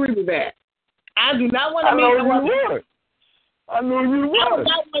disagree with that. I do not want to meet you would. I know you would.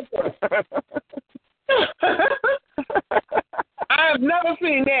 I have never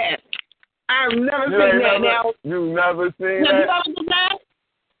seen that. I've never seen that. Now you never seen that?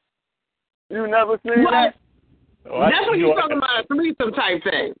 You never seen that? Oh, that's what you're talking about, a threesome type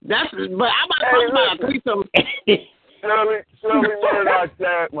thing. But I'm not talking about a threesome. Shirley Murdoch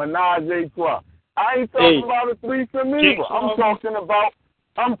said menage a trois. I ain't talking about a threesome either.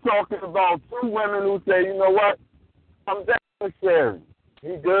 I'm talking about 2 women who say, you know what? I'm down with Sherry.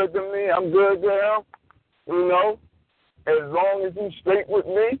 He good to me. I'm good to him. You know, as long as he's straight with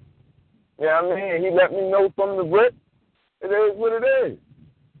me. You know what I mean? And he let me know from the rip. It is what it is.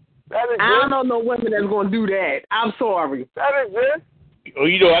 That is I don't know women that's going to do that. I'm sorry. That is it. Oh,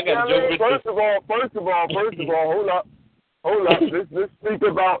 you know, I got to jump in. First of all, hold up. Let's speak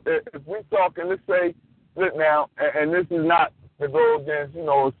about, if we talking, let's say, look now, and this is not to go against, you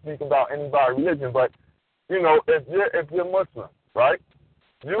know, speak about anybody's religion, but, you know, if you're Muslim, right,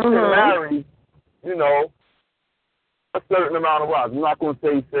 you can marry, you know, a certain amount of wives. I'm not going to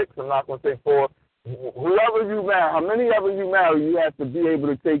say 6. I'm not going to say 4. Whoever you marry, how many ever you marry, you have to be able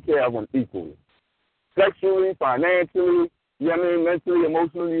to take care of them equally. Sexually, financially, you know what I mean, mentally,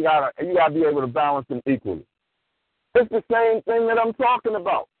 emotionally, you gotta be able to balance them equally. It's the same thing that I'm talking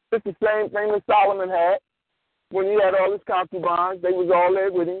about. It's the same thing that Solomon had when he had all his concubines. They was all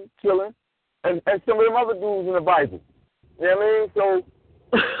there with him, chilling, and some of them other dudes in the Bible. You know what I mean? So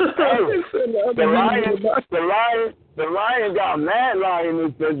the lion got mad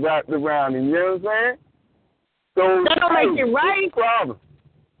lioness that's wrapped around him. You know what I'm saying? So that don't make it right. Problem.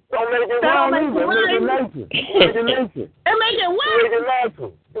 Don't make it wrong either. Make it nature. It make it what? Make it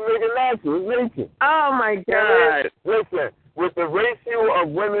natural. It's nature. Oh my God. Listen, with the ratio of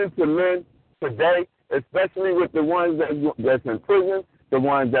women to men today, especially with the ones that's in prison, the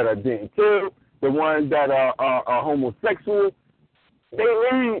ones that are being killed, the ones that are homosexual, they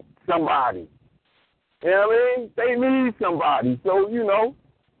need somebody. You know what I mean? They need somebody. So, you know,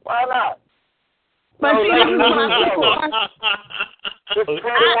 why not? But see, this is what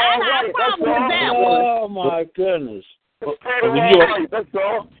I'm Oh, my goodness. That's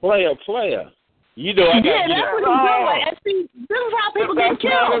all. Player. You know, I got that's what he's doing. And see, this is how people get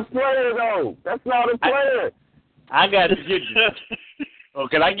killed. That's not a player, though. That's not a player. I got to get you. Oh,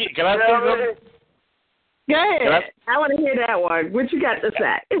 can I say something? Go ahead. I want to hear that one. What you got to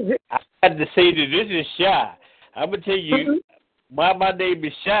say? I had to say that this is Shy. I'm going to tell you why my name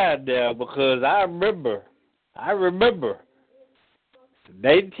is Shy now, because I remember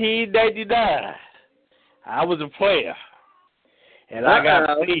 1999, I was a player, and I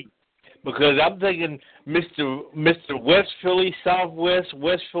got paid because I'm thinking Mr. West Philly, Southwest,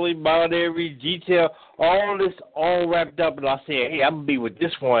 West Philly, Mount Airy, Detail, all this all wrapped up, and I said, hey, I'm going to be with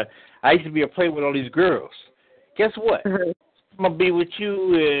this one. I used to be a player with all these girls. Guess what? I'm going to be with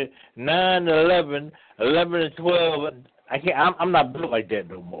you in 9, 11, 11 and 12. I'm not built like that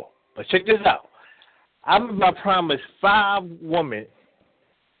no more. But check this out. I promised 5 women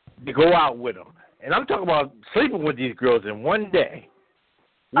to go out with them. And I'm talking about sleeping with these girls in one day.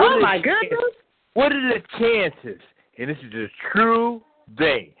 My goodness. What are the chances, and this is a true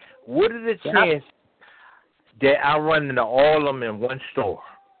thing, what are the chances that I run into all of them in one store?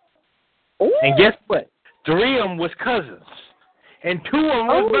 Ooh. And guess what? 3 of them was cousins, and 2 of them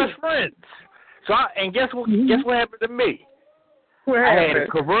was best friends. So, guess what? Guess what happened to me? I had a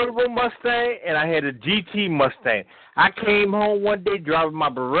convertible Mustang and I had a GT Mustang. I came home one day driving my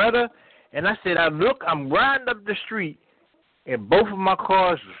Beretta, and I said, I'm riding up the street, and both of my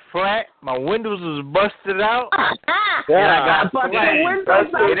cars was flat. My windows was busted out. And I got flat. That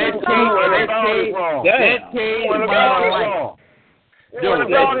changed my life. You went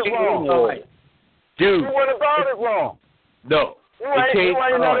about it wrong. Dude. You went about it wrong. No. You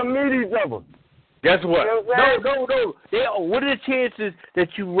ain't never meet each other. Guess what? You know No. What are the chances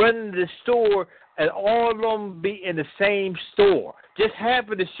that you run into the store and all of them be in the same store? Just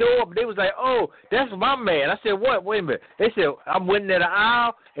happened to show up. They was like, "Oh, that's my man." I said, "What? Wait a minute." They said, "I went in the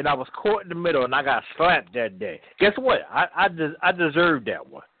aisle and I was caught in the middle and I got slapped that day." Guess what? I deserved that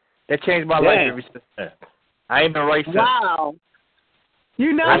one. That changed my life every since then. I ain't been right since. Wow.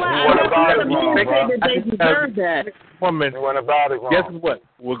 You know what? I know people that they deserve that. Woman, you went about it wrong. Guess what?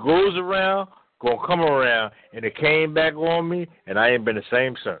 What goes around gonna come around, and it came back on me, and I ain't been the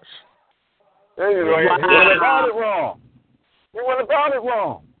same since. You went about it wrong. You went about it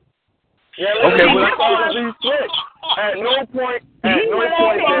wrong. Yeah, okay, at no point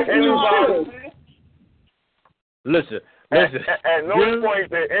did anybody. Listen. At no point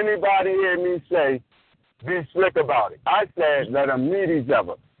did anybody hear me say, "Be slick about it." I said, "Let them meet each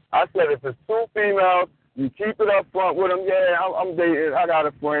other." I said, if it's two females, you keep it up front with them. Yeah, I'm dating. I got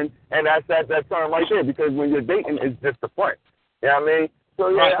a friend, and that's that term right there. Because when you're dating, it's just a friend. You know what I mean? So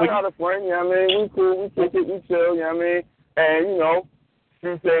yeah, I got a friend. You know what I mean? We cool. We kick it. We chill. You know what I mean? And she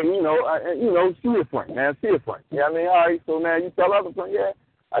said, she a friend. Man, she a friend. You know what I mean? All right. So now you tell other friends, yeah,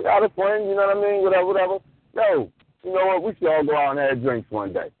 I got a friend. You know what I mean? Whatever. No, you know what? We should all go out and have drinks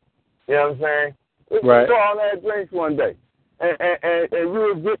one day. You know what I'm saying? We should go out and have drinks one day. And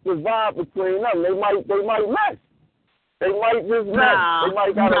you'll get the vibe between them. They might mess. They might just mess. They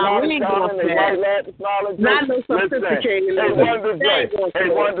might got a lot of time. They might laugh and smile and not no sophisticated. Hey,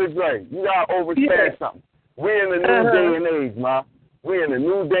 Wonder Dre, you gotta understand something. We in the new day and age, ma. We in the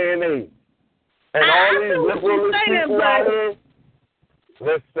new day and age. And all these liberalist people out here,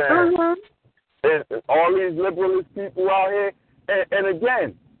 listen, all these liberalist people out here, and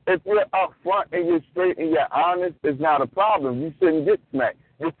again, if you're up front and you're straight and you're honest, it's not a problem. You shouldn't get smacked.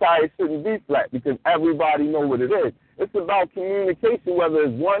 Your tire shouldn't be flat because everybody know what it is. It's about communication, whether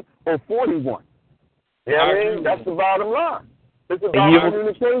it's 1 or 41. You know what I mean? That's the bottom line. It's about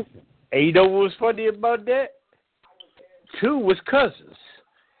communication. And you know what was funny about that? Two was cousins.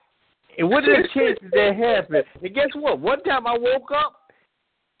 And what are the chances that happened? And guess what? One time I woke up,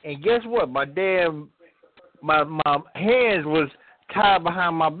 and guess what? My hands was tied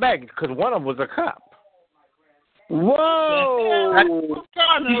behind my back because one of them was a cop. Whoa!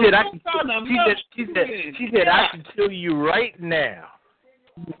 She said, I can kill you right now.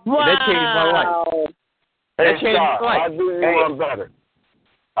 Wow! And that changed my life. That changed my life. I do you one better.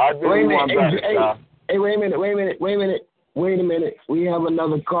 I do you one better. Hey, wait a minute. We have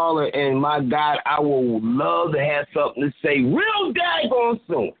another caller, and my God, I would love to have something to say real daggone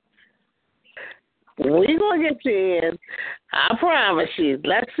soon. We're going to get you in. I promise you.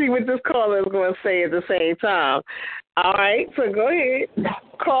 Let's see what this caller is going to say at the same time. All right, so go ahead.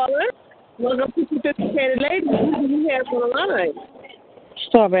 Caller, welcome to Sophisticated Ladies. Who do you have on the line?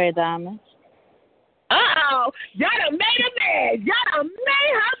 Strawberry Diamond. Uh-oh. Y'all done made her mad. Y'all done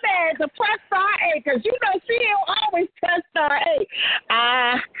made her mad to press star 8 because you know she don't always press star 8.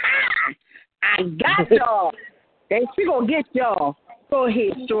 I got y'all. And she going to get y'all. Go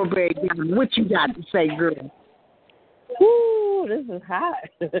ahead, Strawberry Diamond. What you got to say, girl? Woo, this is hot.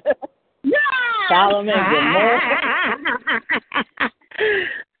 Yeah. Solomon Gomorrah.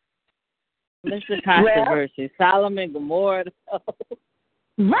 Mr. Controversy. Solomon Gomorrah.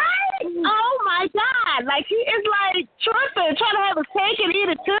 Right? Oh, my God. Like, he is, like, tripping, trying to have a cake and eat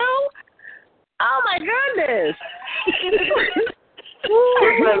it, too? Oh, my goodness.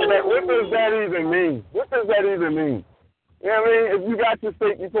 What does that even mean? What does that even mean? You know what I mean? If you got your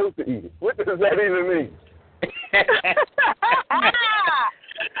steak, you're supposed to eat it. What does that even mean?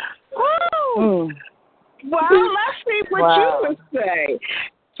 Well, let's see what you would say.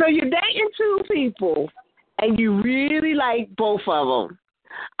 So you're dating two people, and you really like both of them.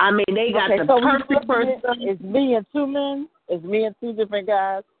 I mean, they got the perfect person. It's me and two men. It's me and two different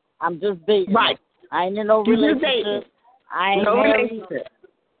guys. I'm just dating. Right. I ain't in no relationship. I ain't married.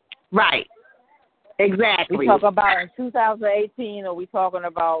 Right. Exactly. We talking about in 2018, or we talking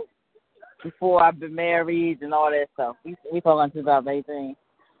about before I've been married and all that stuff? We talking 2018.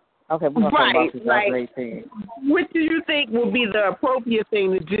 Okay, we're going to talk about 2018. What do you think would be the appropriate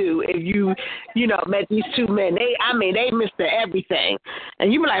thing to do if you met these two men? They Mr. Everything.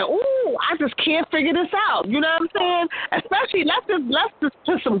 And you be like, ooh, I just can't figure this out. You know what I'm saying? Especially, let's just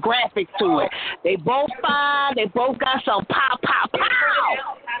put some graphics to it. They both fine. They both got some pow, pow,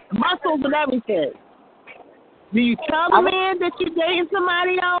 pow, muscles and everything. Do you tell the man that you're dating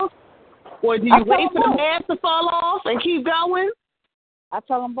somebody else? Or do you wait for the man to fall off and keep going? I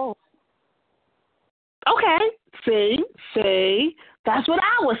tell them both. Okay. See, that's what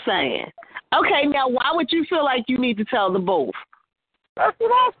I was saying. Okay, now why would you feel like you need to tell them both? That's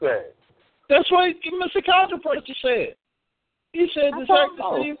what I said. That's what Mr. Counterpuncher said. He said the exact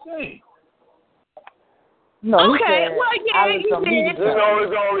same thing. No, okay, well, yeah, you did.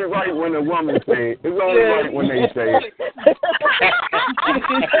 It's only right when a woman say it. It's only right when they say it. I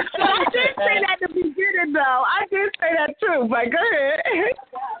did say that at the beginning, though. I did say that, too, but go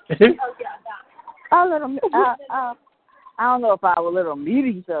ahead. I'll let them, I don't know if I will let them meet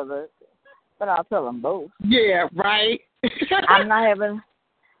each other, but I'll tell them both. Yeah, right.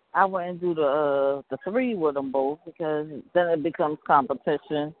 I wouldn't do the three with them both because then it becomes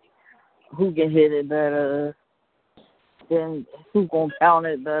competition. Who can hit it better? Then who gonna pound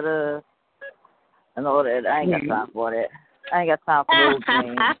it better? And all that. I ain't got time for that. I ain't got time for those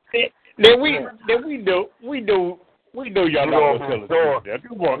things. Then we know y'all know what to tell us.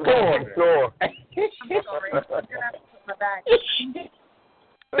 Come on.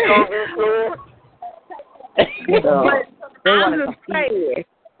 I'm just saying,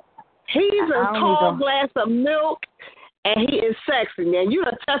 he's a tall glass of milk. And he is sexy. Now, you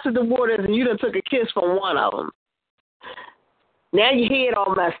done tested the waters and you done took a kiss from one of them. Now your head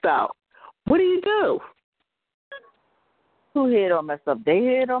all messed up. What do you do? Who head all messed up? They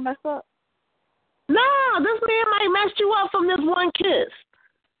head all messed up? No, this man might mess you up from this one kiss.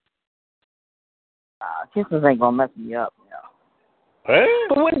 Kisses ain't going to mess me up. Hey?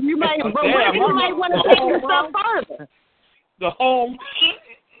 But what if you might want to take it a step further? The home.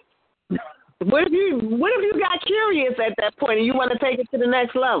 What if you got curious at that point and you want to take it to the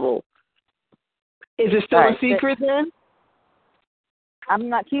next level? Is it still a secret then? I'm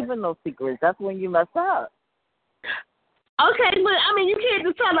not keeping those secrets. That's when you mess up. Okay, but I mean, you can't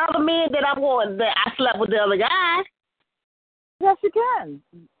just tell the other man that I slept with the other guy. Yes, you can.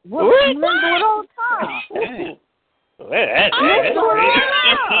 Men do it all the time.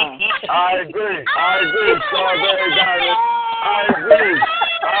 I agree, Strawberry Diamond. I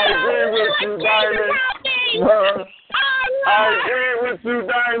agree with you, Diamond. I agree with you,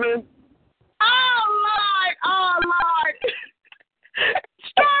 Diamond. Oh, Lord.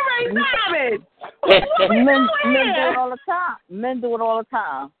 Strawberry Diamond. Men do it all the time. Men do it all the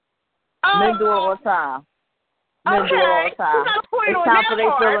time.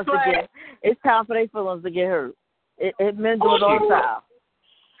 It's time for their feelings to get hurt. Men do it all the time.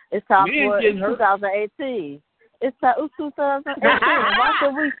 It's time for 2018. It's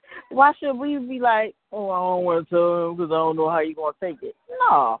 2018. Why should we be like, oh, I don't want to tell him because I don't know how you're going to take it?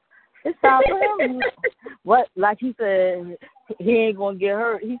 No. It's time for him. What? Like he said, he ain't going to get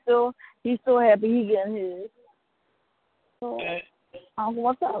hurt. He's still happy he getting his. So, I don't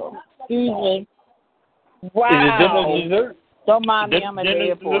want to tell him. Excuse me. Wow. Don't mind me, I'm at the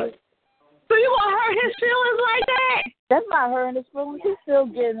airport. So you going to hurt his feelings like that? That's not hurting his feelings. He's still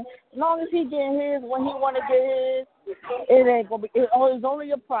getting, as long as he getting his when he want to get his, it ain't going to be, it's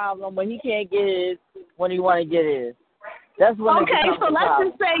only a problem when he can't get his when he want to get his. That's when okay, so let's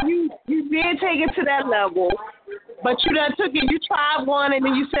just say you did take it to that level, but you done took it, you tried one, and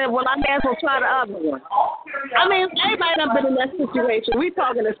then you said, well, I may as well try the other one. I mean, everybody done been in that situation. We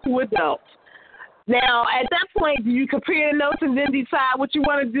talking as two adults. Now, at that point, do you compare the notes and then decide what you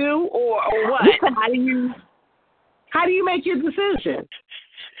want to do, or what? How do you make your decision?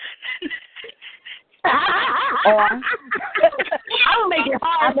 I'm gonna make it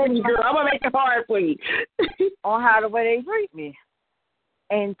hard for you, girl. I'm gonna make it hard for you. On how the way they treat me,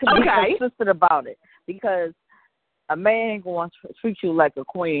 and to be consistent about it, because a man ain't going to treat you like a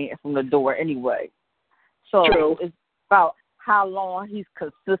queen from the door anyway. So True. It's about how long he's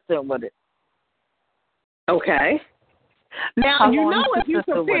consistent with it. Okay. Now, you know, if you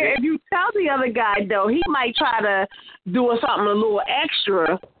tell the other guy, though, he might try to do something a little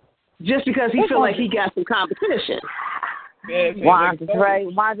extra just because he feel like he got some competition. Why is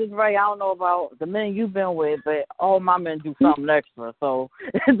Ray? I don't know about the men you've been with, but all my men do something extra. So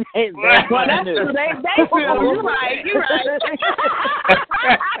well, that's true. They feel you're right.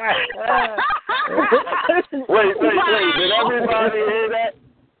 Wait. Did everybody hear that?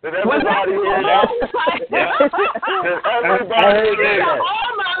 Did everybody hear that? Did everybody hear that?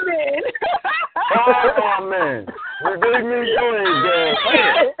 All my men.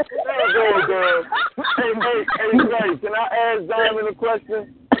 good. Hey, Ray, can I ask Diamond a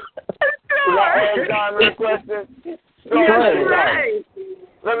question? Can I ask Diamond a question? So, right.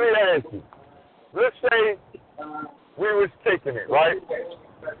 Let me ask you. Let's say we was kicking it, right?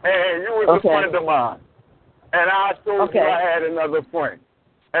 And you was a friend of mine. And I told you I had another friend.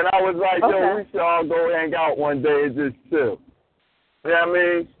 And I was like, yo, we should all go hang out one day and just chill. You know what I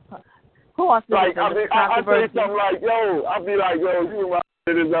mean? Who wants to like, I say something like, yo, I'll be like, yo, you remind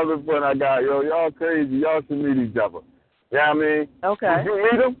me of this other friend I got. Yo, y'all crazy. Y'all should meet each other. You know what I mean? Okay. Did you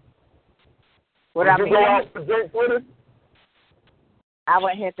meet him? Would you go out for drinks with him? I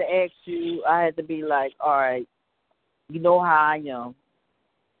would have to ask you. I had to be like, all right, you know how I am.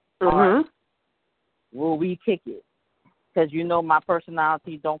 Right, will we kick it? Because you know my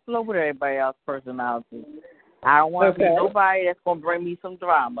personality don't flow with everybody else's personality. I don't want to be nobody that's going to bring me some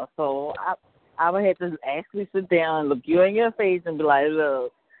drama. So I would have to actually sit down and look you in your face and be like,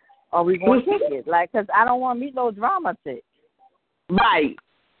 look, are we going to kick it? Like, because I don't want to meet no drama chick. Right.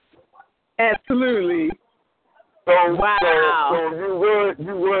 Absolutely. So you would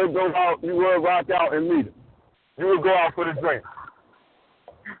go out, you would rock out and meet him. You would go out for the drink.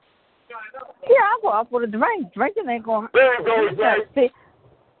 Yeah, I'll go out for the drink. Drinking ain't going to... There you go, Jay.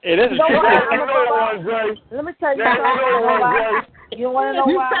 It is. Let me tell you something. You want to know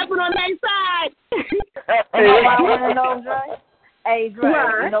why? You stepping on that side. You know why I want to know, Dre? Hey,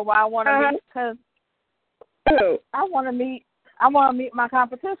 Dre, you know why I want to meet? Because I want to meet my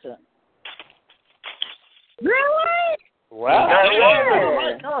competition. Really? Wow.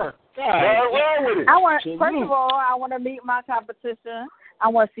 First of all, I want to meet my competition. I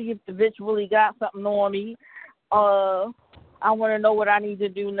want to see if the bitch really got something on me. I want to know what I need to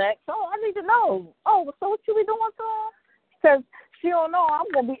do next. So I need to know. Oh, so what you be doing to her? Because she don't know I'm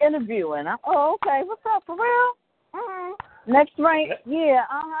going to be interviewing. Okay, what's up, for real? Mm-hmm. Next rank? Yeah,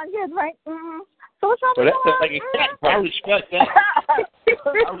 yes, rank. Mm-hmm. So what y'all be doing? That's like a cat. I respect that.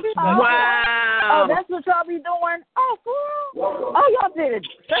 Wow. Oh, that's what y'all be doing? Oh, for real? Oh, y'all did it.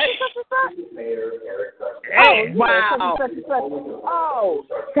 Such and such. Hey, wow. Such and such. Oh,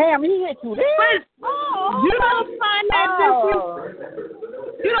 damn, he hit you there. Oh, you don't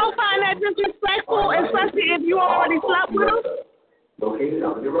find that disrespectful, especially if you already slept with him?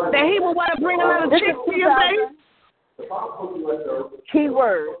 That he would want to bring another chick to your face?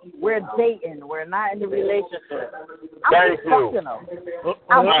 Keyword, we're dating. We're not in a relationship. Thank you.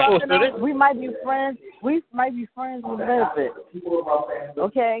 I'm fucking them. We might be friends. We might be friends with benefits.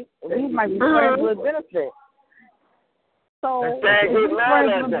 Okay? We might be friends with benefits. So, friends with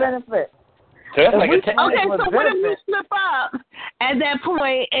benefits. So that's like so what if you slip up at that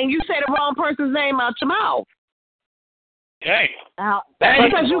point and you say the wrong person's name out your mouth? Hey.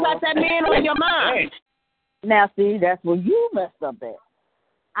 Because you got that man on your mind. Now, see, that's where you messed up at.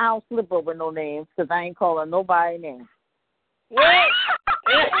 I don't slip over no names because I ain't calling nobody names.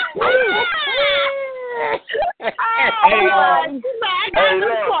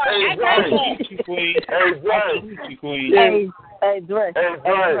 Hey, Dre.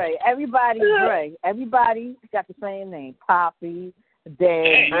 Everybody got the same name. Poppy,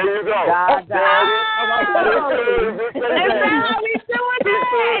 Daddy, Dada. That's how we doing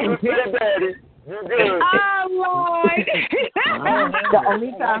it. Oh, Lord. The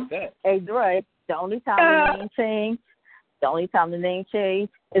only time, hey, Dre, the only time the name change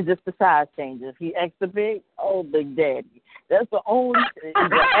is just the size changes. He extra big, Big Daddy. That's the only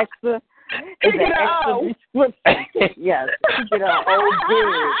extra description. Yes, keep it up, big.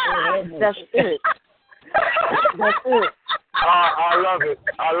 That's it. That's it. I love it,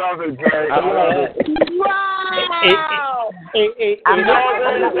 Jay. I love it. Wow.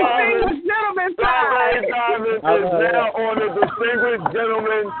 Gentleman side. Diamond is now on the distinguished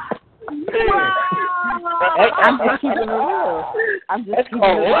gentleman page. I'm just keeping it real. I'm just keeping it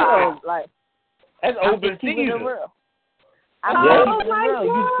real. Like, that's open season.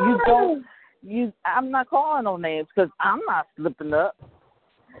 I'm not calling no names because I'm not slipping up.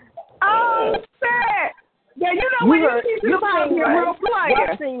 Oh, shit. Yeah, you know when you see somebody a real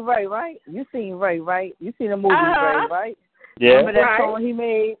player. You seen Ray, right? You seen Ray, right? You seen the movie Ray, right? Yeah. Remember that song he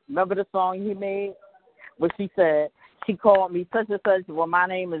made? Remember the song he made? Where she said, she called me such and such, well, my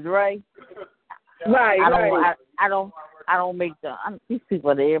name is Ray. Right, I don't make these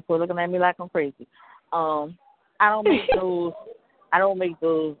people at the airport looking at me like I'm crazy. I don't make those,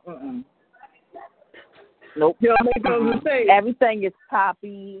 Nope. You don't make those mistakes. Everything is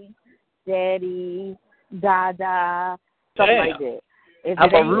Poppy, Daddy, Dada, something like that.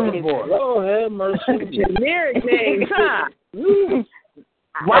 I'm a rude boy. Oh, have mercy. Generic names, huh?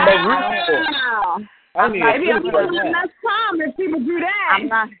 Wow. I'm a rude boy. Maybe I'm going to enough time if people do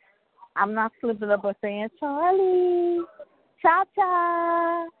that. I'm not slipping up and saying Charlie,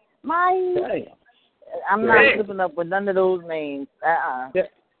 Cha-Cha, Mike. I'm not slipping up with none of those names.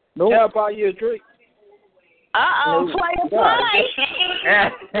 Nope. How about you, Drake? Play.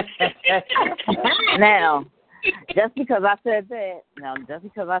 Now, just because I said that,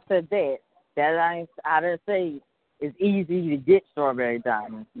 I didn't say it's easy to get strawberry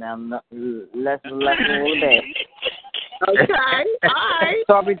diamonds. Now, let's roll that. Okay, all right.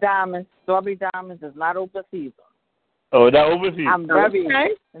 Strawberry diamonds is not open season. Oh, not open season. I'm very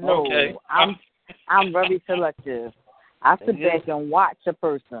Okay. I'm very selective. I sit back and watch a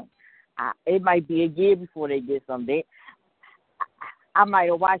person. It might be a year before they get something. I might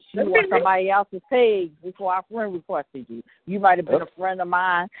have watched you on somebody else's page before I friend requested you. You might have been a friend of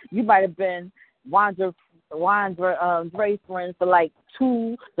mine. You might have been Dre's friend for like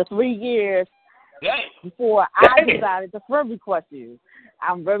 2 to 3 years before I decided to friend request you.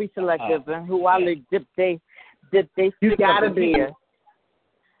 I'm very selective in who I dip they you gotta be here.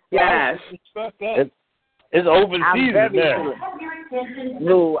 Yes. It's open season now.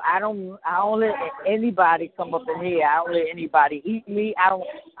 No, I don't let anybody come up in here. I don't let anybody eat me.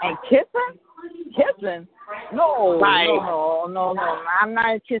 And kissing? No, right. no. I'm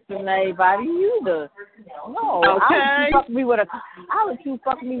not kissing anybody either. No, okay. I'll let you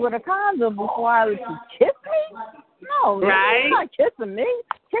fuck me with a condom before I let you kiss me. No, right. You're not kissing me.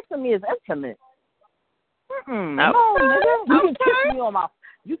 Kissing me is intimate. No, nigga.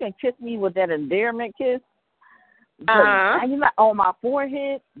 You can kiss me with that endearment kiss. And you're not on my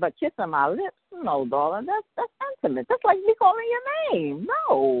forehead, but kissing my lips, no, darling, that's intimate. That's like me calling your name.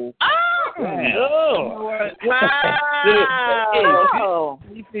 No. No. Wow.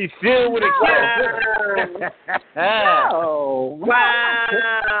 You be filled with a kiss. No.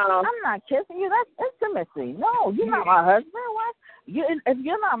 Wow. I'm not kissing you. That's intimacy. No, you're not my husband. What? If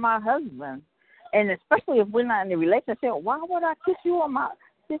you're not my husband, and especially if we're not in a relationship, why would I kiss you on my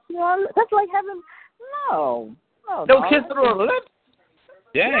lips? That's like having No kissing on the lips?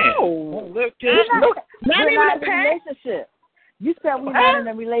 Damn. No. We're not in a relationship. You said we're not in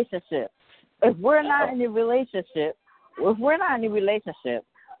a relationship. If we're not in a relationship,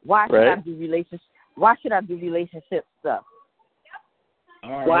 why should I do relationship? Why should I do relationship stuff?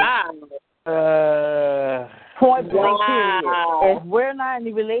 Wow. Point blank period. If we're not in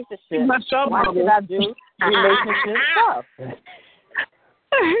a relationship, why should I do relationship stuff?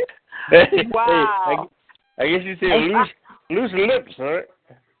 Wow. I guess you say loose lips, right?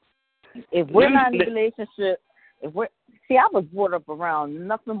 If we're not in a relationship, I was brought up around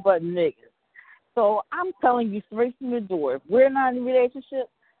nothing but niggas. So I'm telling you straight from the door, if we're not in a relationship,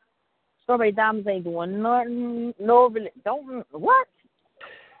 strawberry diamonds ain't doing nothing. What?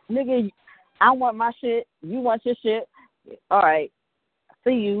 Nigga, I want my shit. You want your shit. All right.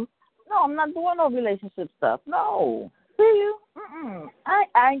 See you. No, I'm not doing no relationship stuff. No. See you. I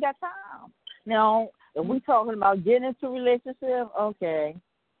ain't got time. Now, if we talking about getting into a relationship, okay.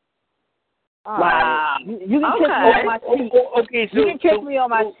 All wow. Right. You can kiss me on my cheek. Okay, so, you can kiss me on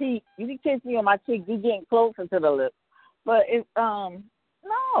my cheek. You can kiss me on my cheek. You getting closer to the lips. But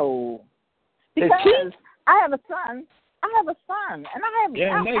no. Because I have a son. And I have.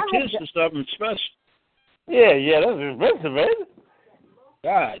 Yeah, they kiss or something special. Yeah, that's expensive, man.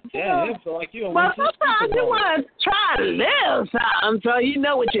 God damn, it feel like you don't want to. Well, sometimes you want to try to live something so you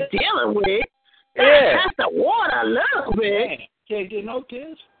know what you're dealing with. Yeah. Test the water a little bit. Man, can't get no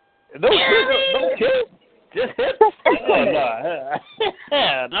kiss. No kiss. Just hit.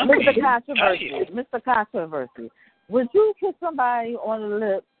 Mr. Controversy. Would you kiss somebody on the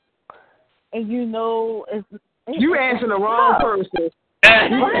lips and you know it's you answering the wrong person.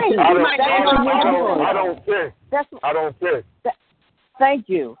 Right. I don't kiss. Thank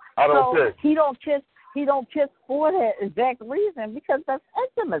you. I don't kiss. He don't kiss for that exact reason because that's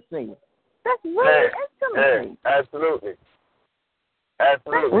intimacy. That's really intimacy. Absolutely. That's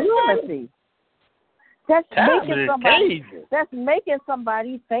intimacy. That's making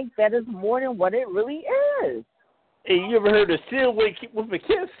somebody think that is more than what it really is. Hey, you ever heard of seal with a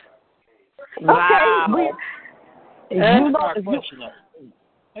kiss? Wow. Okay. I got a question.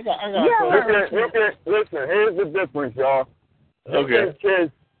 Listen, here's the difference, y'all. Okay.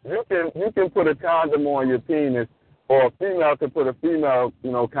 You can put a condom on your penis, or a female can put a female,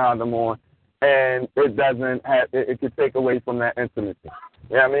 condom on, and it doesn't have. It can take away from that intimacy.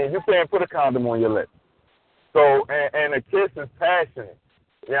 Yeah, I mean, you can't put a condom on your lips. So, and a kiss is passionate.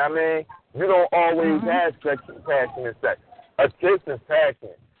 Yeah, I mean, you don't always have passionate sex. A kiss is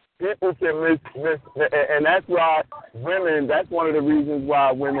passionate. People can miss, and that's why women. That's one of the reasons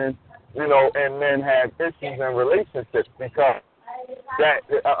why women, and men have issues in relationships because that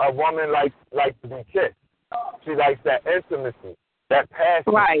a woman likes to be kissed. She likes that intimacy, that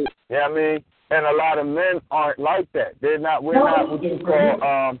passion. Right. You know what I mean? And a lot of men aren't like that. We're not what you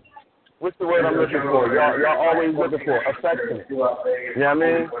call, what's the word I'm looking for? Y'all always looking for affectionate. You know what I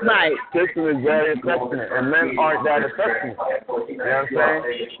mean? Right. Kissing is very affectionate, and men aren't that affectionate. You know what I'm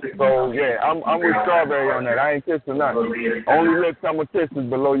saying? So, yeah, I'm with Strawberry on that. I ain't kissing nothing. Only lips I'm going to kiss is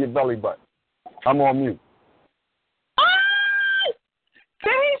below your belly button. I'm on mute.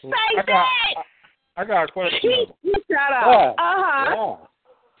 Did he say that? I got a question. Shut up. Yeah.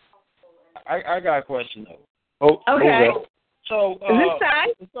 I got a question though. Oh, okay. So, is this time?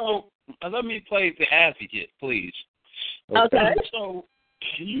 So let me play the advocate, please. Okay. So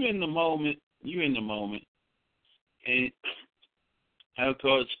you in the moment, and of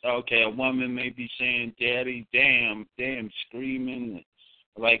course, okay, a woman may be saying, "Daddy, damn," screaming,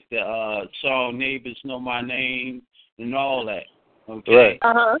 like the song "Neighbors Know My Name" and all that. Okay.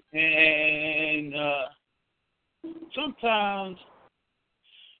 Right. And sometimes,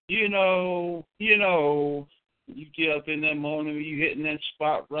 you get up in that morning when you hitting that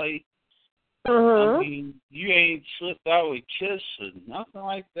spot right. I mean, you ain't slipped out a kiss or nothing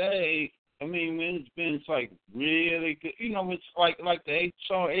like that. I mean, when it's like really good. It's like the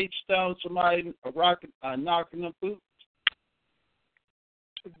song H down somebody knocking the boot.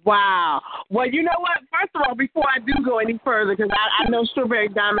 Wow. Well, you know what? First of all, before I do go any further, because I know Strawberry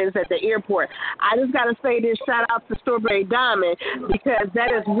Diamond is at the airport, I just got to say this shout out to Strawberry Diamond because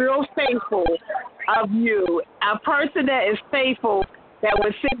that is real faithful of you. A person that is faithful that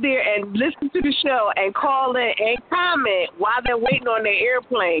would sit there and listen to the show and call in and comment while they're waiting on their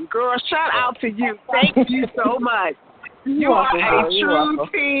airplane. Girl, shout out to you. Thank you so much. You are a true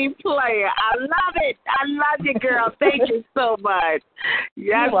team player. I love it. I love you, girl. Thank you so much.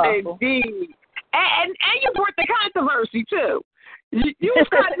 Yes, indeed. And you brought the controversy, too. You was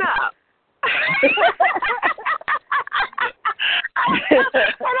cutting up. And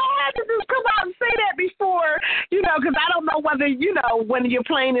I had to just come out and say that before, because I don't know whether, when your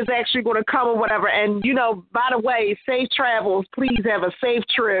plane is actually going to come or whatever. And, by the way, safe travels. Please have a safe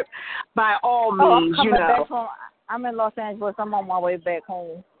trip by all means, I'm coming back home. I'm in Los Angeles. I'm on my way back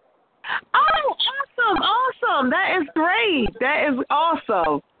home. Oh, awesome. That is great. That is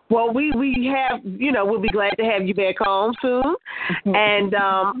awesome. Well, we have, we'll be glad to have you back home soon. And,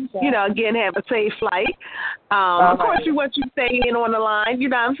 again, have a safe flight. Of course, we want you to stay in on the line, you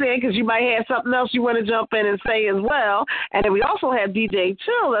know what I'm saying, because you might have something else you want to jump in and say as well. And then we also have DJ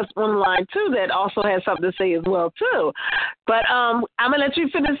Chill that's on the line, too, that also has something to say as well, too. But I'm going to let you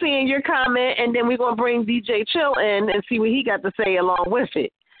finish saying your comment, and then we're going to bring DJ Chill in and see what he got to say along with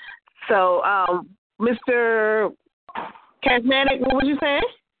it. So, Mr. Charismatic, what was you saying?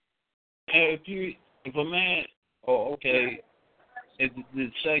 If a man, if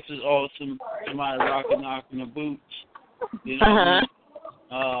the sex is awesome, somebody knocking the boots, ain't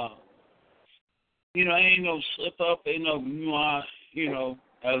no slip up, ain't no nuance, a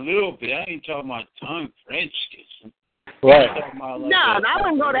little bit. I ain't talking about tongue French kissing. Right. No, I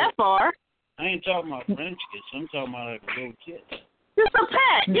wouldn't go that far. I ain't talking about French kiss. I'm talking about like a little kiss. Just a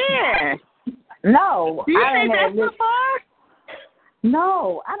pat, yeah. No, you think that's so far?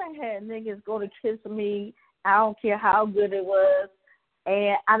 No, I done had niggas go to kiss me. I don't care how good it was,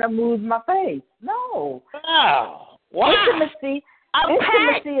 and I done moved my face. No. Wow. Intimacy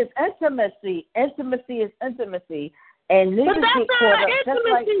is intimacy. Intimacy is intimacy. And niggas get caught up just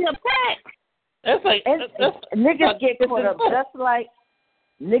like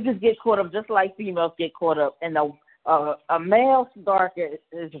niggas get caught up just like females get caught up. And a male stalker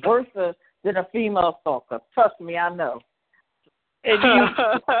is worse than a female stalker. Trust me, I know. You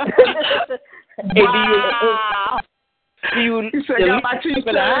got my teeth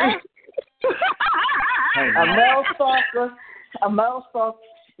there. A male stalker,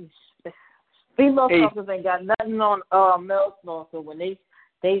 female stalkers ain't got nothing on male stalker when they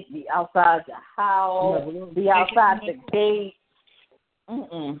be outside the house, be outside the gate.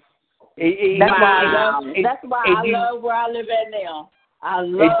 That's why I love where I live at now. I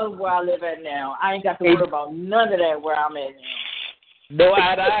love where I live at now. I ain't got to worry about none of that where I'm at now. No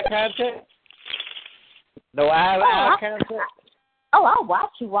eye-to-eye contact? No eye-to-eye contact? Oh, I'll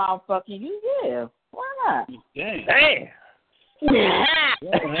watch you while I'm fucking you, yeah. Why not? Damn.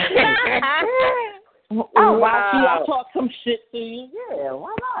 I'll watch you, I'll talk some shit to you, yeah,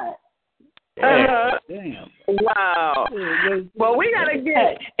 why not? Damn. Wow. Well, we got to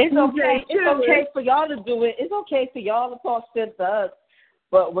get... It's okay for y'all to do it. It's okay for y'all to talk shit to us,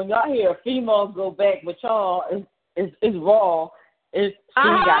 but when y'all hear females go back with y'all, it's raw. She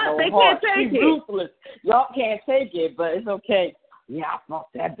got no they heart. Can't take She's ruthless. Y'all can't take it, but it's okay. yeah, I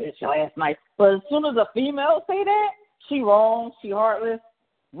fucked that bitch last night. But as soon as a female say that, she wrong, she heartless.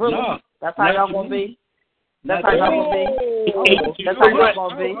 Really? No, that's how y'all gonna be? That's how y'all gonna be? Oh, that's how y'all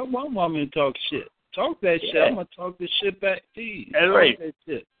gonna be? I want woman to talk shit. Talk that shit. I'm going to talk this shit back to you. That's right. That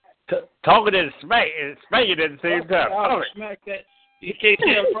shit. Talking and smacking at the same time. Oh, smack that. You can't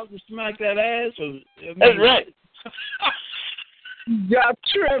tell brother smack that ass. Or, that's right. Y'all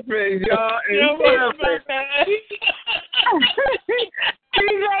tripping, y'all.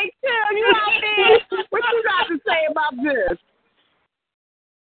 DJ, tell you out there. What you got to say about this?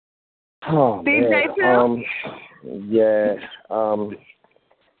 Oh, DJ man. Yeah.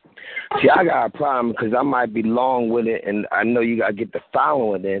 See, I got a problem because I might be long with it, and I know you got to get the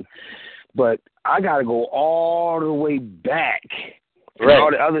following in, but I got to go all the way back. Right. And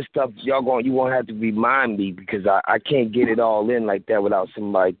all the other stuff, you won't have to remind me because I can't get it all in like that without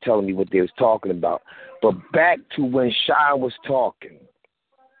somebody telling me what they was talking about. But back to when Shy was talking.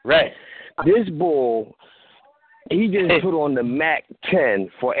 Right. This bull, he just put on the Mac 10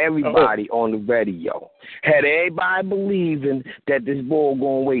 for everybody on the radio. Had everybody believing that this bull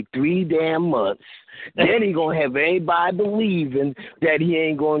going to wait 3 damn months. Then he going to have everybody believing that he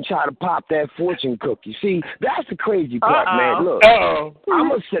ain't going to try to pop that fortune cookie. See, that's the crazy part, man. Look,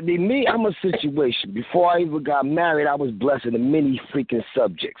 I'm a situation. Before I even got married, I was blessed with many freaking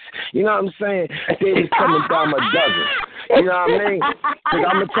subjects. You know what I'm saying? They was coming down a dozen. You know what I mean? Because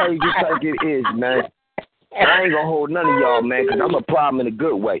I'm going to tell you just like it is, man. I ain't gonna hold none of y'all, man, because I'm a problem in a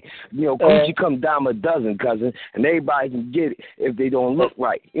good way. You know, coochie come down a dozen, cousin, and everybody can get it if they don't look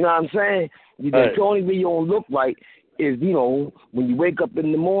right. You know what I'm saying? The only way you don't look right is, you know, when you wake up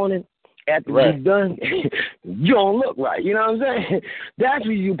in the morning, after you're done, you don't look right. You know what I'm saying? That's what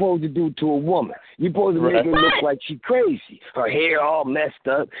you're supposed to do to a woman. You're supposed to make her look like she crazy. Her hair all messed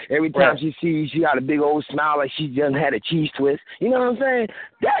up. Every time she sees, she got a big old smile like she just had a cheese twist. You know what I'm saying?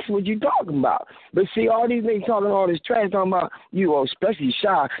 That's what you're talking about. But see, all these niggas talking all this trash, talking about you, especially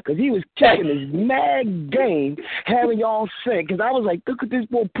Shy, because he was kicking his mad game, having y'all sick. Because I was like, look at this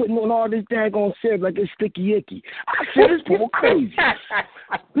boy putting on all this daggone syrup like it's sticky icky. I said, this boy crazy.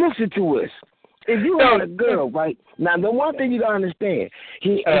 Listen to us. If you had a girl, right? Now, the one thing you gotta understand,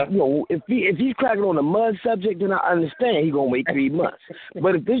 if he's cracking on a mud subject, then I understand he's gonna wait 3 months.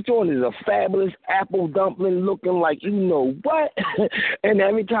 But if this joint is a fabulous apple dumpling looking like you know what, and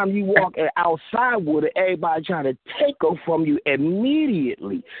every time you walk outside with it, everybody trying to take her from you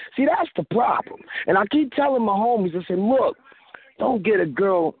immediately. See, that's the problem. And I keep telling my homies, I said, look, don't get a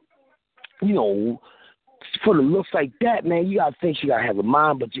girl, you know, for the looks like that, man, you gotta think she gotta have a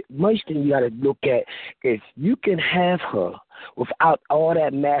mind, but most thing you gotta look at is you can have her without all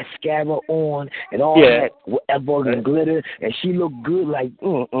that mascara on and all that whatever and glitter, and she look good like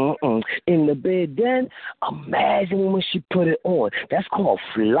in the bed. Then imagine when she put it on. That's called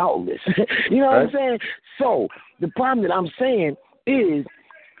flawless. You know what I'm saying? So the problem that I'm saying is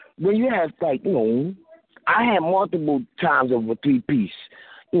when you have like, you know, I had multiple times of a 3-piece.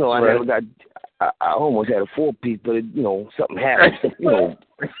 You know, I never got. I almost had a 4-piece, but you know something happened. You know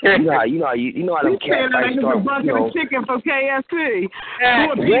how them cats like start. You know, chicken from KFC.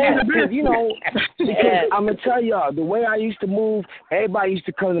 You know, I'm gonna tell y'all the way I used to move. Everybody used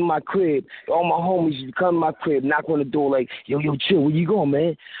to come to my crib. All my homies used to come to my crib, knock on the door like, yo, chill, where you going,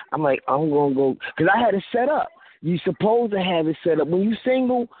 man? I'm like, I'm gonna go, because I had it set up. You supposed to have it set up. When you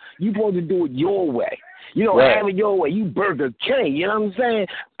single, you supposed to do it your way. You don't have it your way. You Burger King. You know what I'm saying?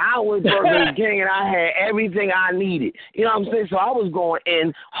 I was Burger King, and I had everything I needed. You know what I'm saying? So I was going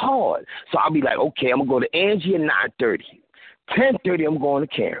in hard. So I'll be like, okay, I'm going to go to Angie at 9:30. 10:30, I'm going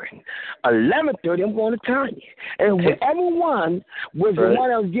to Karen. 11:30, I'm going to Tanya. And whichever one was the one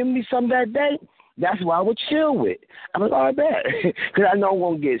that was giving me something that day, that's what I would chill with. I'm like, all right, bet. Because I know I'm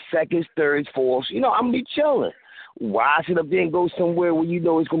going to get seconds, thirds, fourths. You know, I'm going to be chilling. Why sit up there and go somewhere where you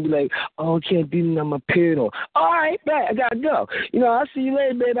know it's going to be like, oh, I can't be on my period on. All right, bet, I got to go. You know, I'll see you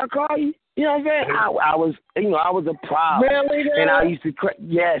later, babe. I'll call you. You know what I'm saying? I was a problem. Really? And I used to,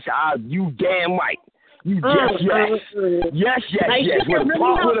 you damn right. Yes.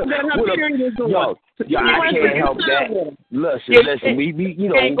 Yo, I can't help that. Listen, we you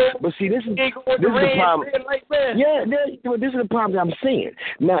know, but see, this is the problem. This is the problem I'm seeing.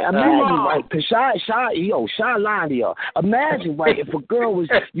 Now, imagine, right, because Shy lying to y'all. Imagine, right, if a girl was,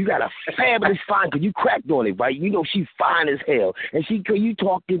 you got a fabulous fine, because you cracked on it, right? You know, she fine as hell. And you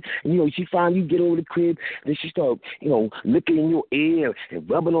talking, and, you know, she fine, you get over the crib, then she start, you know, licking in your ear and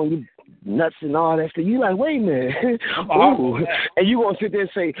rubbing on your nuts and all that stuff. You like, wait a minute. Ooh. And you going to sit there and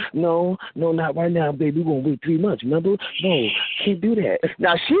say, no, not right now, baby. We're going to wait 3 months, remember? No, can't do that.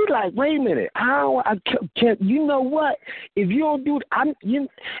 Now, she's like, wait a minute. I can't, you know what? If you don't do it, and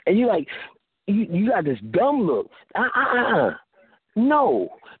you like, you got this dumb look. No.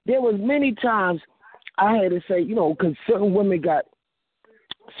 There was many times I had to say, because certain women got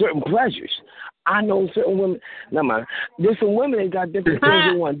certain pleasures. I know certain women. Never mind. There's some women that got different things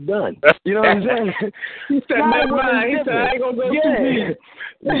they want done. You know what I'm saying? He said, never mind. He said, I ain't going to go through me.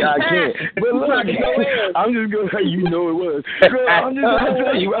 Yeah, I can't. But look, I'm just going to tell you, it was. Girl, I'm just going to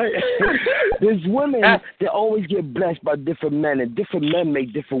tell you, right? There's women that always get blessed by different men, and different men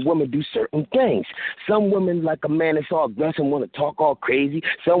make different women do certain things. Some women like a man that's all aggressive and want to talk all crazy.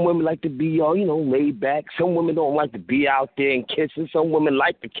 Some women like to be all, laid back. Some women don't like to be out there and kissing. Some women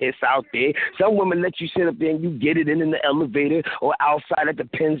like to kiss out there. Some women let you sit up there and you get it in the elevator or outside at the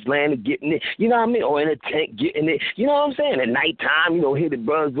Penn's Land and getting it, you know what I mean? Or in a tent getting it, you know what I'm saying? At nighttime, hear the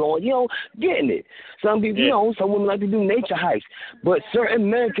buzz on, getting it. Some people, some women like to do nature hikes. But certain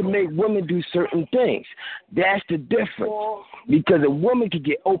men can make women do certain things. That's the difference. Because a woman can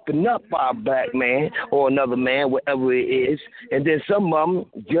get opened up by a black man or another man, whatever it is, and then some of them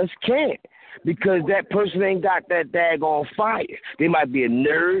just can't. Because that person ain't got that daggone fire. They might be a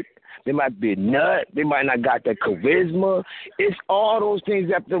nerd. They might be a nut. They might not got that charisma. It's all those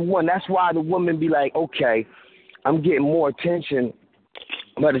things after one. That's why the woman be like, okay, I'm getting more attention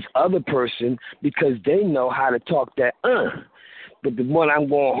by this other person because they know how to talk that But the one I'm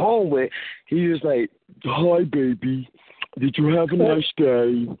going home with, he was like, hi, baby. Did you have a nice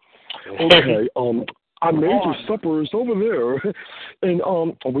day? Okay, I made your supper. It's over there. And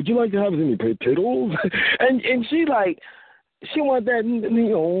would you like to have any potatoes? And she like, she want that,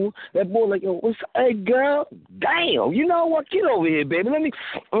 that boy like, what's, hey, girl, damn, you know what? Get over here, baby. Let me,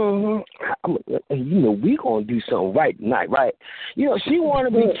 we going to do something right tonight, right? She want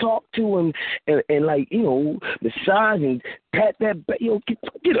to be talked to and like, massage and pat that,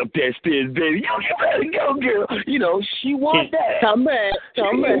 get up that stairs, baby. You better go, girl. She want that. Come back. You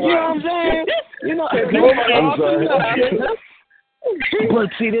know what I'm saying? I'm sorry. But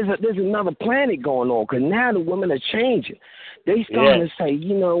see, there's another planet going on because now the women are changing. They starting to say,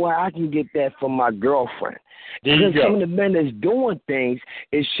 you know what, I can get that from my girlfriend. Because some of the men that's doing things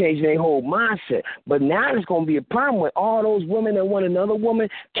is changing their whole mindset. But now there's going to be a problem with all those women that want another woman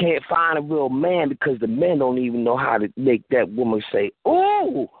can't find a real man because the men don't even know how to make that woman say,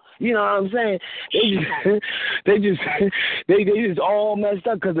 ooh. You know what I'm saying? They just all messed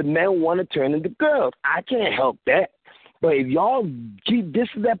up because the men want to turn into girls. I can't help that. But if y'all keep this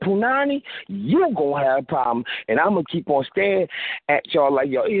is that punani, you're going to have a problem. And I'm going to keep on staring at y'all like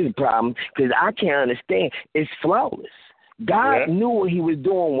y'all is a problem because I can't understand. It's flawless. God knew what he was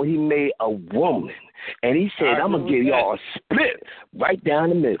doing when he made a woman. And he said, I'm going to give y'all a split right down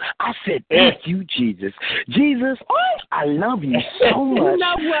the middle. I said, thank you, Jesus. Jesus, I love you so much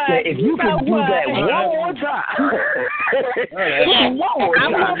that if you can do that one more time. I'm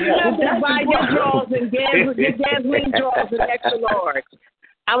going to buy your drawers and your dazzling drawers and extra large.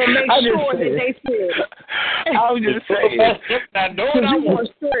 I'm going to make sure that they fit. I was just saying. Because you want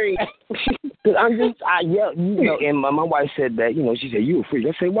straight. And my wife said that, she said, you a freak.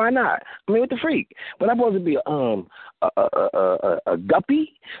 I said, why not? I mean, what the freak? But I'm supposed to be a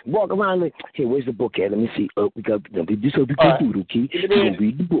guppy? Walk around like, hey, where's the book at? Let me see. We got this will be doodle key. We're going to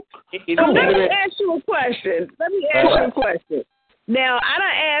read the book. So let me ask you a question. Now, I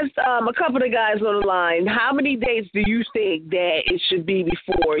done asked a couple of guys on the line, how many dates do you think that it should be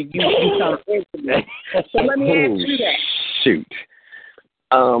before you become intimate? So let me ask you that. Shoot.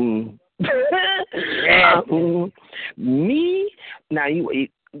 Me, now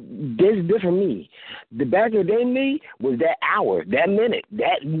this is different me. The back of the day me was that hour, that minute.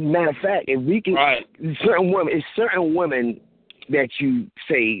 That matter of fact, if we can, certain women that you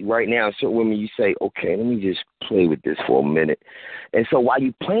say right now, certain women you say, okay, let me just play with this for a minute. And so while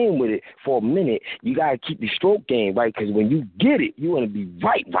you're playing with it for a minute, you got to keep your stroke game right because when you get it, you want to be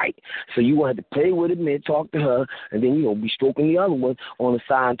right. So you want to play with it, man, talk to her, and then be stroking the other one on the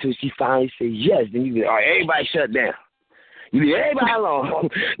side until she finally says yes. Then you be, all right, everybody shut down. You leave everybody alone.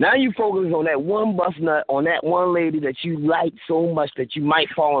 Now you focus on that one bust nut, on that one lady that you like so much that you might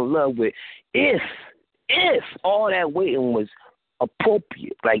fall in love with. If all that waiting was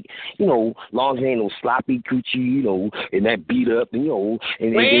appropriate, like, long as ain't no sloppy coochie, and that beat up, and, and we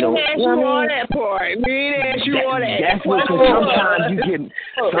didn't ask you all that part. We didn't ask you all that. That's what,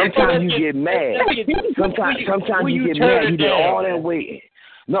 sometimes you get mad. Sometimes you get mad. You did all that waiting.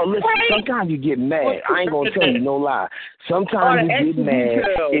 No, listen. Sometimes you get mad. I ain't gonna tell you no lie. Sometimes you get mad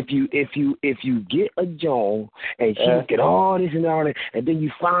if you get a Joan and she get all this and all that, and then you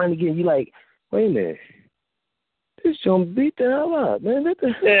finally get you like, wait a minute. This Joan beat the hell up, man.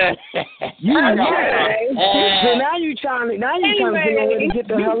 You mad? So now you trying to figure out where to get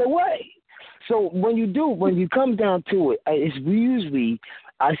the hell away. So when you come down to it, it's usually,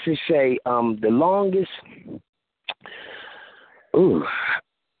 I should say, the longest. Ooh.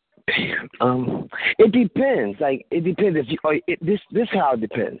 It depends. Like it depends if you. This how it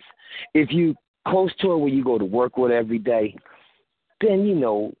depends. If you close to her where you go to work with every day, then you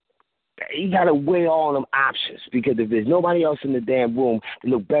gotta weigh all them options, because if there's nobody else in the damn room to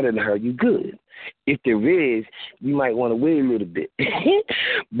look better than her, you good. If there is, you might want to wait a little bit.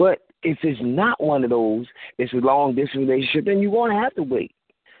 But if it's not one of those, it's a long distance relationship, then you're gonna have to wait.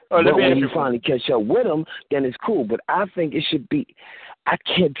 But when you finally catch up with them, then it's cool. But I think it should be. I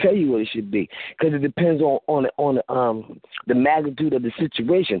can't tell you what it should be, because it depends on the magnitude of the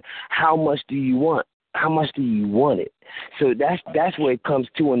situation. How much do you want? How much do you want it? So that's where it comes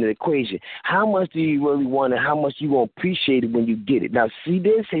to in the equation. How much do you really want it? How much you gonna appreciate it when you get it? Now, see,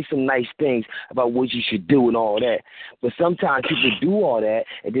 they say some nice things about what you should do and all that, but sometimes people do all that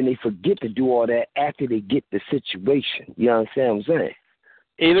and then they forget to do all that after they get the situation. You understand what I'm saying?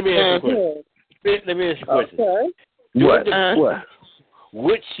 Hey, let me ask you a question. Let me ask you a question. Okay. What?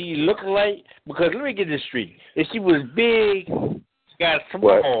 What she look like? Because let me get this straight. If she was big, got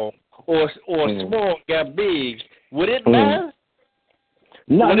small, or small, got big, would it matter?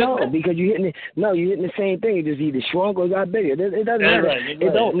 No, because you're hitting the same thing. It just either shrunk or got bigger. It doesn't matter. Right.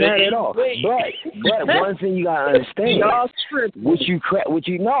 It don't matter at all. But one thing you gotta understand, what you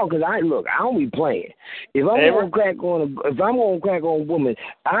know, because I don't be playing. If I'm gonna crack on a woman,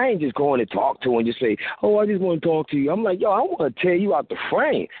 I ain't just going to talk to her and just say, "Oh, I just want to talk to you." I'm like, "Yo, I want to tear you out the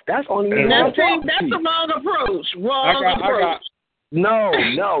frame." That's the only reason. That's the wrong approach. Approach. No,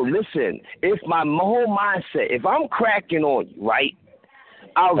 listen. If my whole mindset, if I'm cracking on you, right?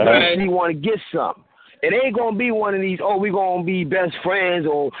 I eventually want to get something. It ain't going to be one of these, we going to be best friends,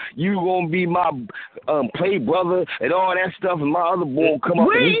 or you going to be my play brother and all that stuff, and my other boy come up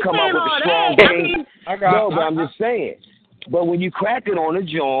and he come up with a strong game. But I'm just saying. But when you crack it on the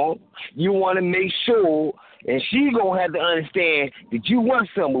joint, you want to make sure, and she going to have to understand that you want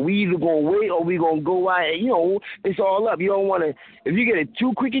something. We either going to wait or we going to go out, and, it's all up. You don't want to, if you get it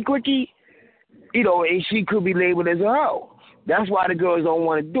too quickie, and she could be labeled as a hoe. That's why the girls don't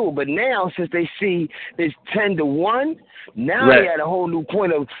want to do it. But now, since they see it's 10-1, now they at a whole new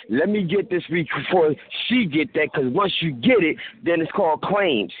point of, let me get this before she get that, because once you get it, then it's called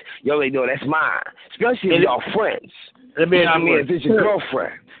claims. Yo, they know that's mine, especially if y'all friends. Let me ask you if it's your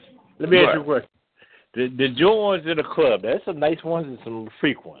girlfriend. Let me ask you a question. The joints in the club, there's some nice ones and some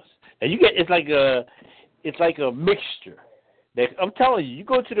freak ones. And you get, it's like a mixture. I'm telling you, you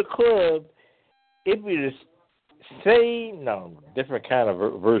go to the club, it be this different kind of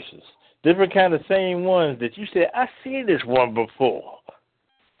verses. Different kind of same ones that you said, I seen this one before.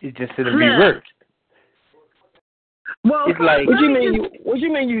 It just didn't be worked. Well, it's like, what you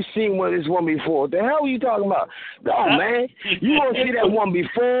mean you seen this one before? The hell are you talking about? No, man. You gonna see that one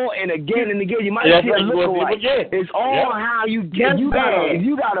before and again and again. You might see it look like. It's all how you get. If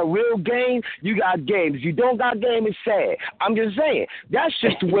you got a real game, you got game. If you don't got game, it's sad. I'm just saying. That's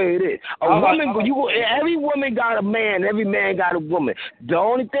just the way it is. Every woman got a man. Every man got a woman. The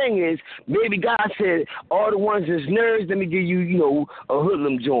only thing is, maybe God said, all the ones that's nerds, let me give you, a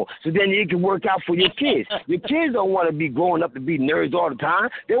hoodlum joint. So then it can work out for your kids. Your kids don't want to be growing up to be nerds all the time.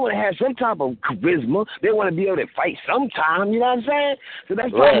 They want to have some type of charisma. They want to be able to fight sometime. You know what I'm saying? So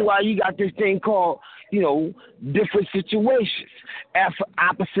that's probably why you got this thing called, different situations.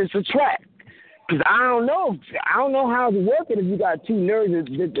 Opposites attract. Because I don't know how it's working if you got two nerds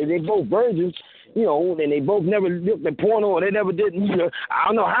that they both virgins, and they both never looked at porno or they never did. I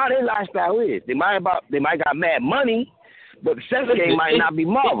don't know how their lifestyle is. They might got mad money, but the sex game might not be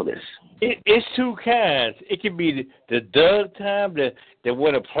marvelous. It's two kinds. It could be the dug time that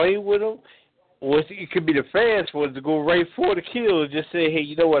want to play with them, or it could be the fast ones to go right for the kill and just say, hey,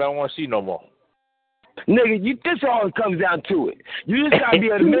 you know what, I don't want to see no more. Nigga, this all comes down to it. You just gotta be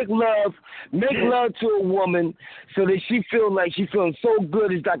able to make love to a woman so that she feel like she feeling so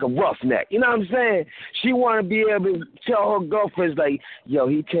good it's like a roughneck. You know what I'm saying? She wanna be able to tell her girlfriends like, yo,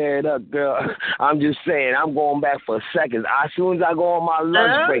 he tearing up, girl. I'm just saying, I'm going back for a second. As soon as I go on my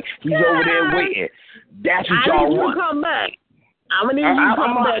lunch break, he's over there waiting. That's what y'all want. I need you to come back. I'm gonna need you to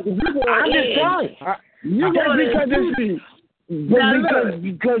come back. I'm just telling you.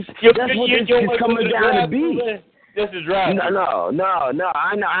 Because that's what this is coming down to be. That's the drive. No.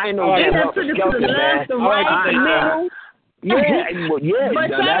 I ain't no They damn just took it to skelter, the man. left, the right, the middle. Yeah, well, yeah, But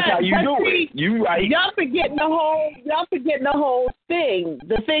that's how you do see, it. You right. Y'all forgetting the whole thing.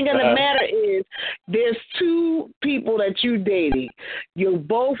 The thing of the matter is, there's two people that you dating. You're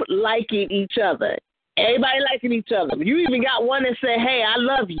both liking each other. Everybody liking each other. You even got one that said, "Hey, I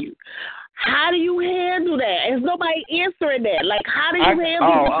love you." How do you handle that? There's nobody answering that. Like, how do you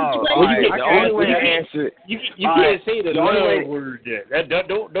handle the situation? The only way to answer it. You can't say the love word there.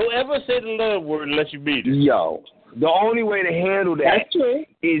 Don't ever say the love word unless you mean it. Yo. The only way to handle that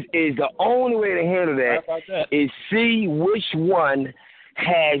is the only way to handle that is see which one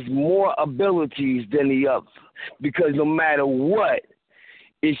has more abilities than the other. Because no matter what,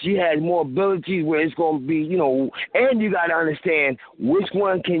 if she has more abilities where it's going to be, and you got to understand which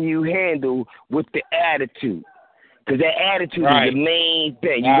one can you handle with the attitude. Because that attitude is the main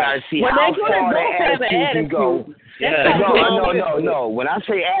thing. You got to see how far that attitude can go. Yeah. No. When I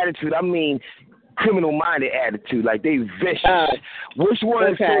say attitude, I mean criminal-minded attitude, like they vicious. Which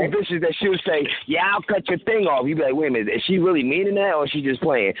one is so vicious that she'll say, "Yeah, I'll cut your thing off"? You be like, "Wait a minute, is she really meaning that, or is she just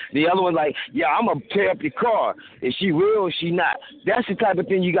playing?" The other one's like, "Yeah, I'm gonna tear up your car." Is she real or is she not? That's the type of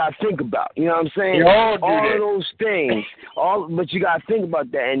thing you gotta think about. You know what I'm saying? All of those things. But you gotta think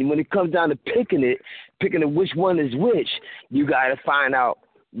about that. And when it comes down to picking it which one is which, you gotta find out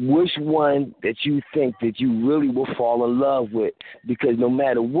which one that you think that you really will fall in love with, because no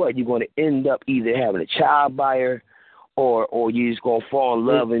matter what, you're going to end up either having a child by her or you're just going to fall in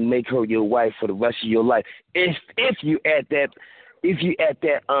love and make her your wife for the rest of your life. If you at that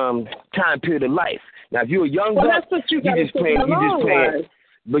time period of life. Now, if you're a young buck, that's what you just playing.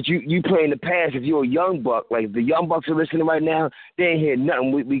 But you play in the past. If you're a young buck, like the young bucks are listening right now, they ain't hear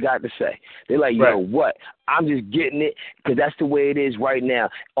nothing we got to say. They're like, you know what? I'm just getting it because that's the way it is right now.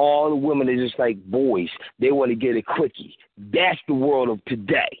 All the women are just like boys. They want to get a quickie. That's the world of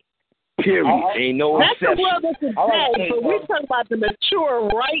today. Period. Ain't no exception. That's the world of today, but we're talking about the mature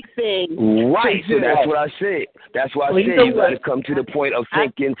right thing. Right, so that's what I said. That's why I said you got to come to the point of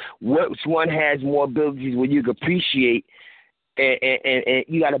thinking which one has more abilities where you can appreciate. And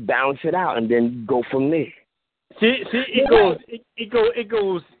you got to balance it out, and then go from there. See, it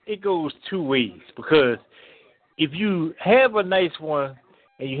goes two ways, because if you have a nice one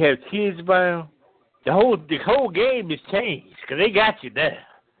and you have kids by them, the whole game is changed because they got you there.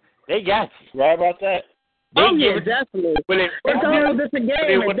 They got you. Right about that? Definitely. But it's a whole different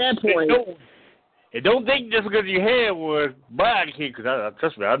game at that point. And don't think just because you have one by the kid, because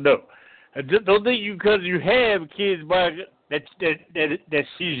trust me, I know. Don't think because you have kids by that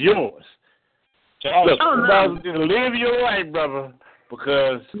she's yours. So live your life, brother,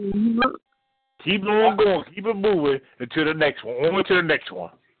 because keep on going, keep it moving until the next one. On to the next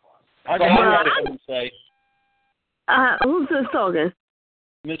one. I got something to say. Who's this talking?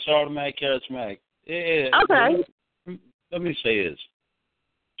 Mr. Automatic Charismatic. Okay. Let me say this.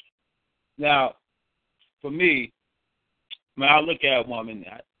 Now, for me, when I look at a woman,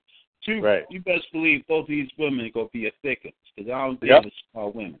 you best believe both of these women are going to be a thicker, because I don't deal with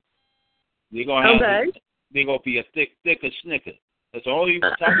small women. They're going to they're going to be a thicker snicker. That's the only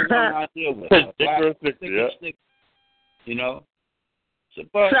type of woman I deal with. Thicker snicker. You know? So,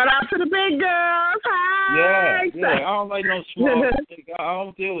 shout out to the big girls. Hi. Yeah. I don't like no small chicks. I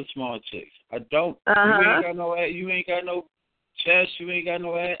don't deal with small chicks. I don't. You ain't got no chest. You ain't got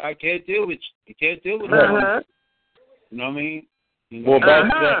no ass. I can't deal with you. I can't deal with that. You know what I mean? You know,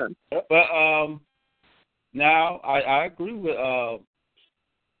 but now I agree with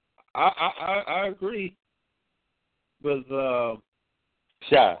I agree with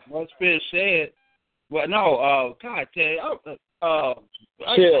what's been said. Well, no, God damn.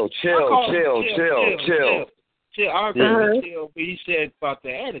 Chill. I agree with Chill, but he said about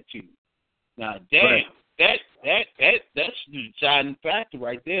the attitude. Now, damn, that's the deciding factor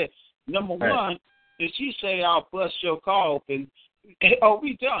right there. Number one, if she say I'll bust your car open,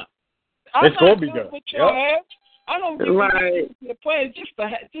 we done. It's gonna be done. I don't think the plan just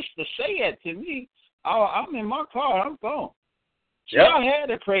to say that to me. I'm in my car. I'm gone. See, I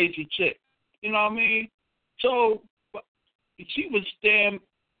had a crazy chick. You know what I mean? So she was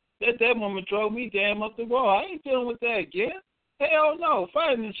that woman drove me damn up the wall. I ain't dealing with that again. Hell no. If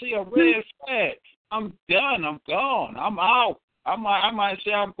I didn't see a red flag, I'm done. I'm gone. I'm out. I might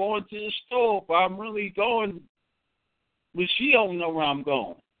say I'm going to the store, but I'm really going. But she don't know where I'm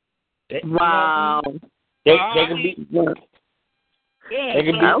going. Wow. They can be. Yeah.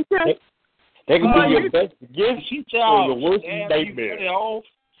 They can be your best gift or your worst nightmare.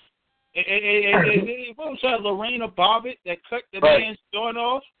 What was that, Lorena Bobbitt that cut the man's joint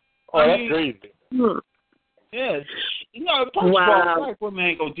off? Oh, that's crazy. Yeah, you know, first of all, black women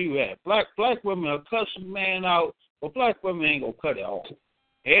ain't gonna do that. Black women will cuss a man out, but black women ain't gonna cut it off.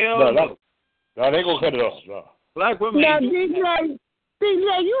 Hell no. No, they gonna cut it off. No. Black women now, ain't DJ,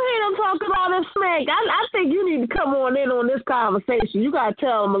 you hear them talking all this smack. I think you need to come on in on this conversation. You gotta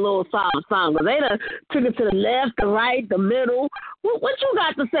tell them a little something. They done took it to the left, the right, the middle. What you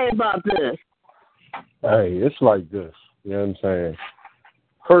got to say about this? Hey, it's like this. You know what I'm saying?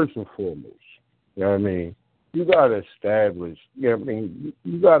 First and foremost, you know what I mean? You got to establish, you know what I mean?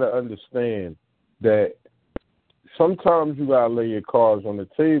 You got to understand that sometimes you got to lay your cards on the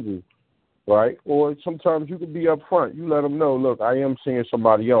table, right? Or sometimes you can be up front. You let them know, look, I am seeing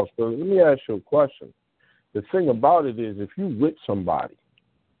somebody else. But let me ask you a question. The thing about it is if you with somebody,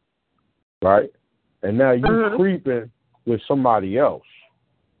 right, and now you creeping with somebody else,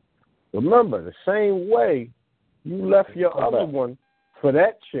 remember, the same way you left your other one for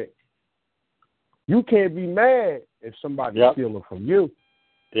that chick, you can't be mad if somebody's stealing from you.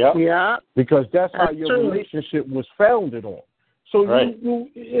 Yeah. Because that's how your relationship was founded on. So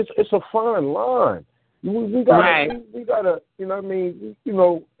it's a fine line. We gotta, you know what I mean? You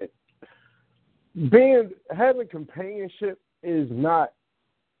know, having companionship is not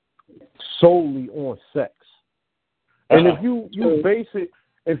solely on sex. And if you base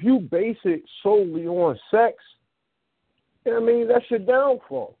it solely on sex, you know what I mean, that's your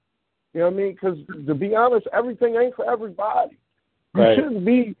downfall. You know what I mean? Because to be honest, everything ain't for everybody.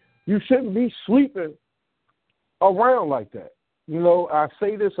 You shouldn't be sleeping around like that. You know, I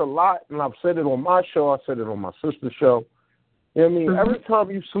say this a lot, and I've said it on my show. I said it on my sister's show. You know what I mean? Every time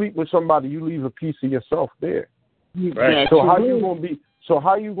you sleep with somebody, you leave a piece of yourself there. Right. So how you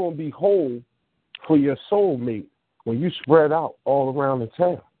gonna be whole for your soulmate when you spread out all around the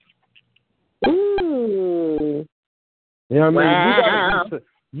town? Ooh. You know what I mean?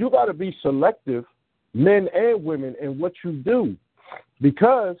 You got to be selective, men and women, in what you do,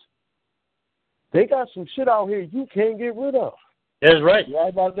 because they got some shit out here you can't get rid of. That's right. You're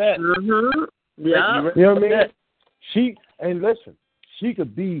right about that. Yeah. You know what I mean? She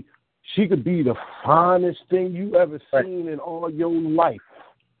could be the finest thing you ever seen in all your life.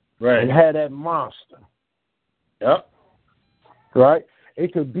 Right. And had that monster. Yep. Right?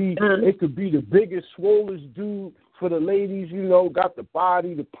 It could be the biggest, swollest dude for the ladies, you know, got the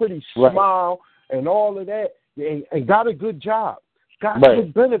body, the pretty smile, and all of that, and got a good job, got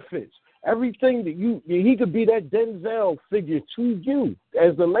good benefits. Everything that he could be that Denzel figure to you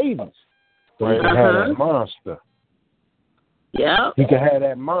as the ladies. So he can have that monster. Yeah. He can have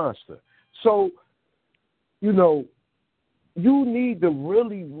that monster. So, you know, you need to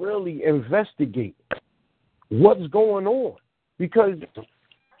really, really investigate what's going on. Because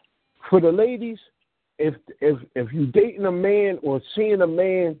for the ladies, if you dating a man or seeing a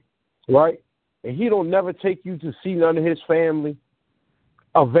man, right, and he don't never take you to see none of his family,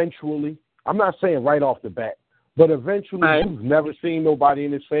 eventually, I'm not saying right off the bat, but eventually you've never seen nobody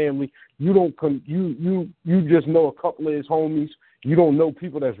in his family. You don't you just know a couple of his homies. You don't know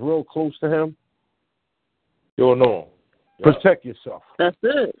people that's real close to him. You don't know him. Yep. Protect yourself. That's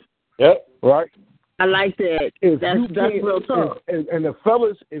it. Yep. Right. I like that. That's real talk. And the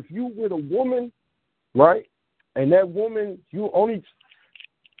fellas, if you with a woman, right, and that woman, y'all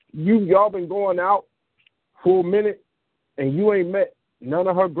been going out for a minute, and you ain't met none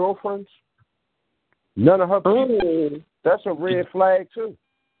of her girlfriends, none of her people, that's a red flag too.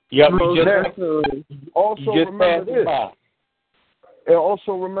 Yep. Also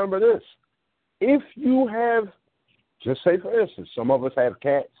remember this. If you have, just say for instance, some of us have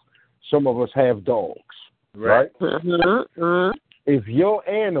cats, some of us have dogs, right? If your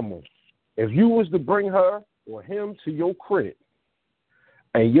animal, if you was to bring her or him to your crib,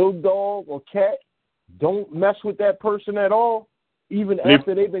 and your dog or cat don't mess with that person at all, even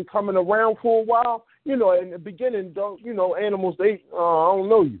after they've been coming around for a while, you know, in the beginning, animals, I don't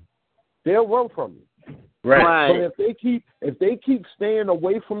know you. They'll run from you. Right. But if they keep staying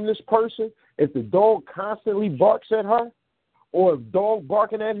away from this person, if the dog constantly barks at her, or if dog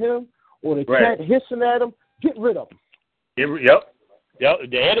barking at him, or the cat hissing at him, get rid of them. Yep.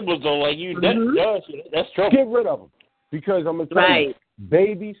 The animals don't like you. That's trouble. Get rid of them. Because I'm going to tell you,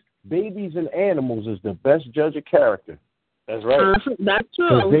 babies and animals is the best judge of character. That's right. That's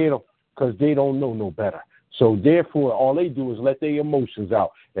true. Because they don't know no better. So therefore, all they do is let their emotions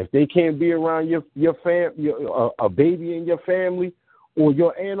out. If they can't be around a baby in your family or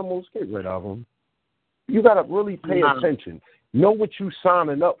your animals, get rid of them. You got to really pay attention. Know what you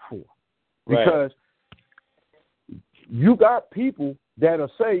signing up for. Because you got people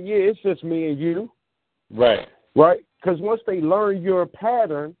that'll say, yeah, it's just me and you. Right? Because once they learn your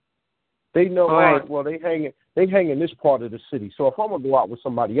pattern, they know, all right, well, they they hang in this part of the city. So if I'm going to go out with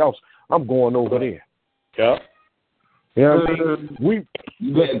somebody else, I'm going over there. Yeah. You know what I mean?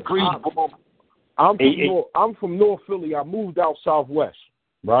 I'm from North Philly. I moved out Southwest,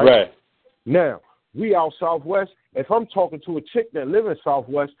 right? Right. Now, we out Southwest. If I'm talking to a chick that live in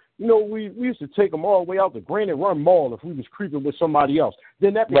Southwest, you know, we used to take them all the way out to Granite Run Mall if we was creeping with somebody else.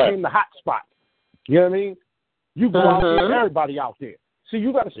 Then that became the hot spot. You know what I mean? You go out there, everybody out there. See,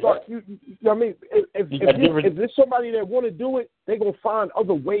 you got to start. You know what I mean? If there's somebody that want to do it, they're going to find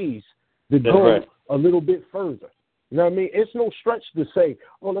other ways to go a little bit further. You know what I mean? It's no stretch to say,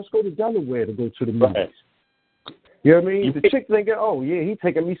 oh, let's go to Delaware to go to the movies. You know what I mean? The chick thinking, oh, yeah, he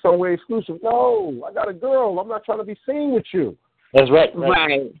taking me somewhere exclusive. No, I got a girl. I'm not trying to be seen with you. That's right.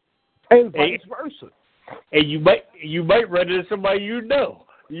 Right. And vice versa. And you might run into somebody you know.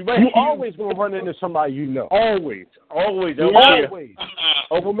 You always going to run into somebody you know. Always. Always. No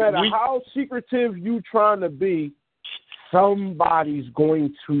matter how secretive you trying to be, somebody's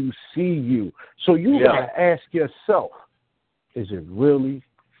going to see you. So you got to ask yourself, is it really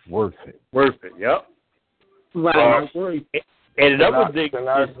worth it? Worth it, yep. Right. And another thing. Can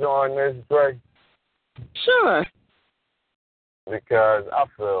I join this, Dre? Sure. Because I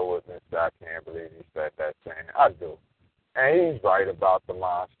feel with Mr. I can't believe he said that thing. I do. And he's right about the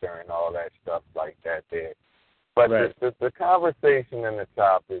monster and all that stuff like that there. But the conversation and the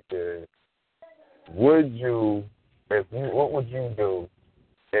topic is, what would you do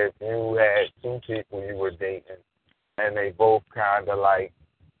if you had two people you were dating and they both kind of like,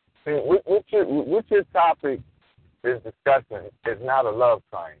 see, what your topic is discussing is not a love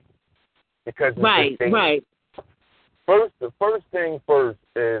triangle. Because it's the first thing first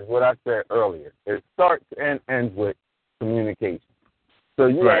is what I said earlier. It starts and ends with communication. So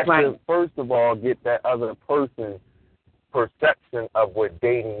you have to, first of all, get that other person's perception of what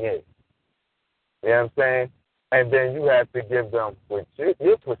dating is. You know what I'm saying? And then you have to give them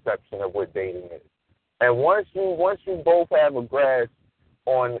your perception of what dating is. And once you both have a grasp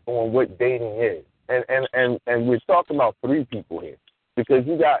on what dating is, and we're talking about three people here, because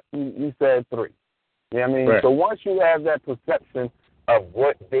you said three. You know what I mean? So once you have that perception of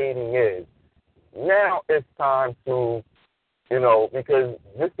what dating is, now it's time to, because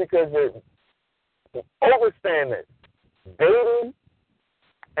understand this, dating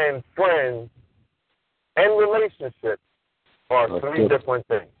and friends and relationships are three different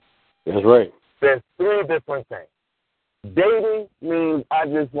things. That's right. There's three different things. Dating means I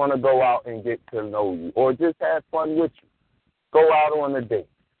just want to go out and get to know you or just have fun with you. Go out on a date.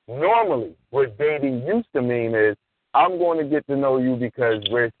 Normally, what dating used to mean is I'm going to get to know you because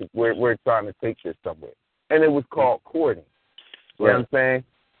we're trying to take this somewhere. And it was called courting. You know what I'm saying?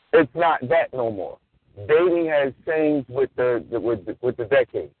 It's not that no more. Dating has changed with the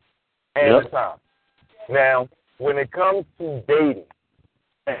decades and the time. Now, when it comes to dating,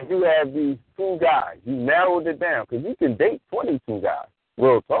 and you have these two guys, you narrowed it down, because you can date 22 guys,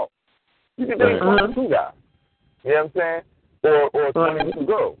 real talk. You can date 22 guys, you know what I'm saying? Or 22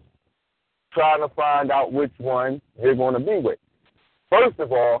 girls, trying to find out which one you're going to be with. First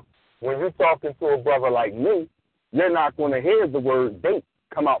of all, when you're talking to a brother like me, you're not going to hear the word date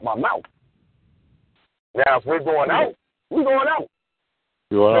come out my mouth. Now, if we're going out, we're going out.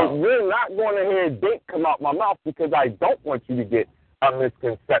 So you're not going to hear date come out my mouth because I don't want you to get a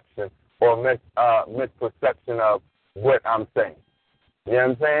misconception or misperception of what I'm saying. You know what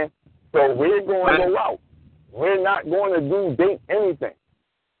I'm saying? So we're going to go out. We're not going to date anything.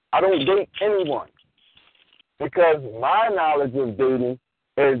 I don't date anyone because my knowledge of dating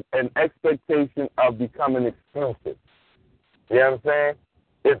is an expectation of becoming exclusive. You know what I'm saying?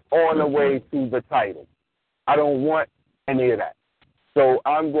 It's on the way to the title. I don't want any of that. So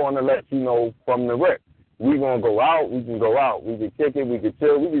I'm going to let you know from the rip. We're going to go out. We can go out. We can kick it. We can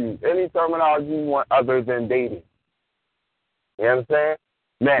chill. We can use any terminology you want other than dating. You know what I'm saying?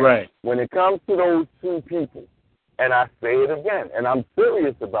 Now, when it comes to those two people, and I say it again, and I'm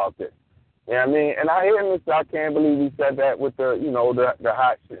serious about this. You know what I mean? And I hear Mr. I can't believe he said that with the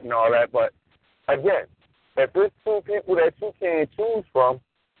hot shit and all that. But, again, if there's two people that you can't choose from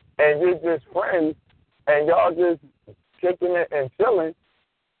and you're just friends and y'all just kicking it and chilling,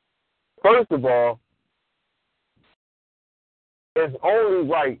 first of all, it's only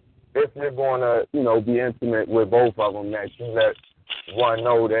right if you're going to, be intimate with both of them that you let one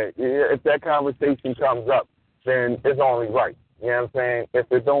know that if that conversation comes up, then it's only right. You know what I'm saying?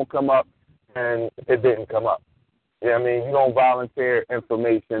 If it don't come up, then it didn't come up. You know what I mean? You don't volunteer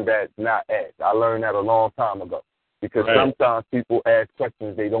information that's not asked. I learned that a long time ago because sometimes people ask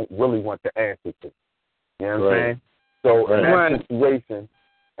questions they don't really want the answer to. You know what I'm saying? So in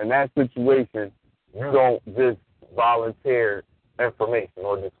that situation, you don't just volunteer information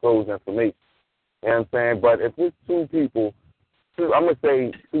or disclose information. You know what I'm saying? But if it's two people, I'm going to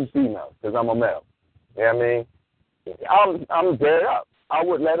say two females because I'm a male. You know what I mean? I'm dead up. I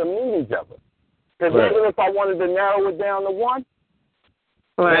would let them meet each other. Because even if I wanted to narrow it down to one,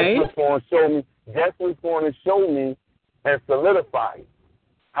 that's what's going to show me and solidify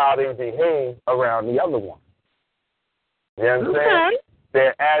how they behave around the other one. You know what I'm saying?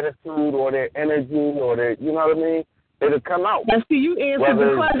 Their attitude or their energy or their, you know what I mean? It'll come out. Now, see, you answered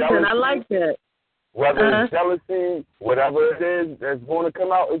the question. Jealousy, I like that. Whether it's jealousy, whatever it is that's going to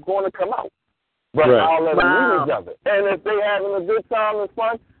come out, it's going to come out. But I'll let them meet each other. And if they having a good time and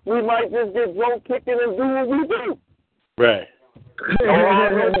fun, we might just get drunk, kicking, and do what we do. Right. No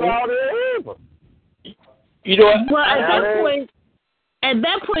harm, no foul there either. You know what? Well, at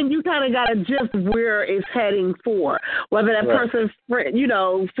that point, you kind of got to just where it's heading for. Whether that person,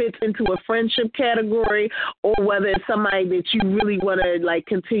 fits into a friendship category or whether it's somebody that you really want to, like,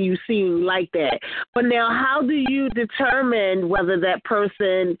 continue seeing like that. But now, how do you determine whether that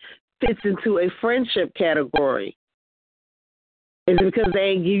person fits into a friendship category? Is it because they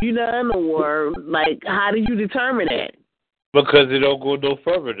ain't give you none, or, like, how do you determine that? Because it don't go no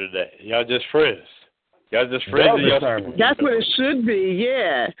further than that. Y'all just friends. Y'all just friends. That's what it should be,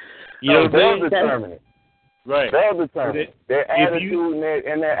 yeah. You know, they'll determine it. Right. They'll determine it. Their attitude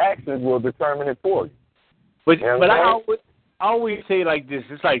and their actions will determine it for you. But I always say like this.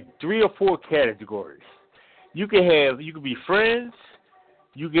 It's like 3 or 4 categories. You can be friends.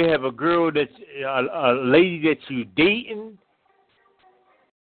 You can have a girl that's a lady that you dating.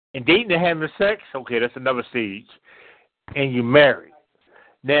 And dating and having sex, okay, that's another stage. And you married.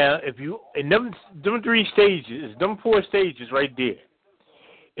 Now, if you in them 3 stages, them 4 stages right there,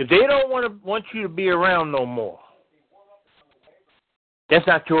 if they don't want you to be around no more, that's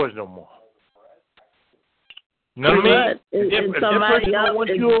not yours no more. You know what I mean? If that person don't want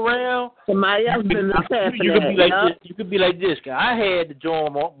you around, somebody else been the path you could be like this. You could be like this. I had to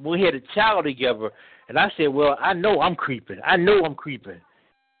join. We had a child together, and I said, "Well, I know I'm creeping. And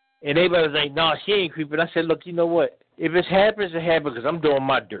everybody was like, "No, she ain't creeping." I said, "Look, you know what? If it happens, it happens because I'm doing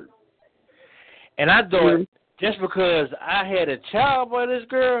my dirt." And I thought, just because I had a child by this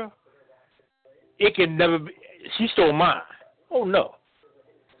girl, it can never be. She stole mine. Oh, no.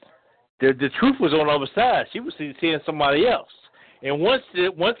 The truth was on the other side. She was seeing somebody else. And once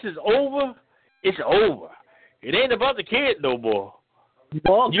it's over, it's over. It ain't about the kid no more. You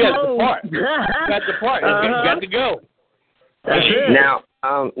got to depart. You got to go. Now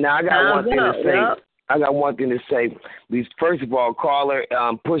I got one thing to say. I got one thing to say. First of all, caller,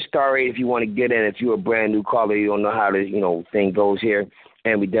 push star 8 if you want to get in. If you're a brand new caller, you don't know how this thing goes here,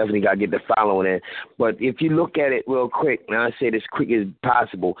 and we definitely got to get the following in. But if you look at it real quick, and I say it as quick as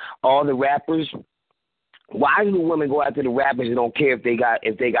possible, all the rappers. Why do the women go after the rappers and don't care if they got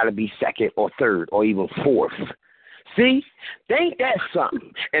to be second or third or even fourth? See, ain't that something?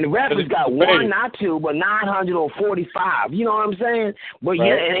 And the rappers got 1, not 2, but 945. You know what I'm saying? But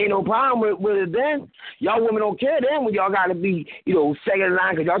yeah, it ain't no problem with it then. Y'all women don't care then when y'all got to be, second in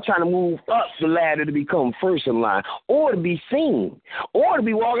line because y'all trying to move up the ladder to become first in line or to be seen or to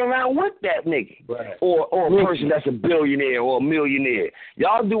be walking around with that nigga or a person that's a billionaire or a millionaire.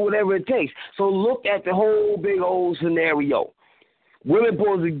 Y'all do whatever it takes. So look at the whole big old scenario. Women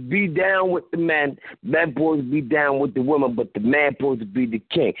supposed to be down with the men supposed to be down with the women, but the man supposed to be the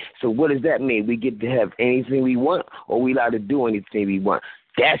king. So what does that mean? We get to have anything we want, or we allowed to do anything we want?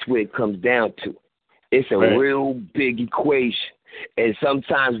 That's what it comes down to. It's a real big equation. And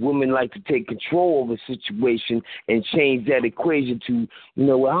sometimes women like to take control of a situation and change that equation to, I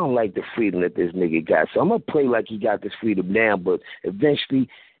don't like the freedom that this nigga got, so I'm going to play like he got this freedom now, but eventually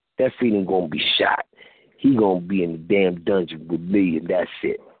that freedom going to be shot. He going to be in the damn dungeon with me, and that's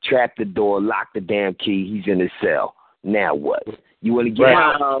it. Trap the door, lock the damn key, he's in his cell. Now what? You want to get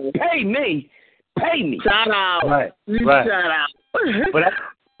out? Pay me. Shout out. Right. Shout out. But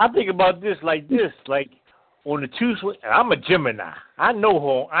I think about this, like on the two, I'm a Gemini. I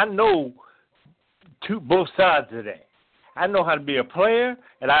know both sides of that. I know how to be a player,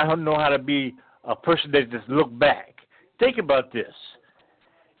 and I know how to be a person that just look back. Think about this.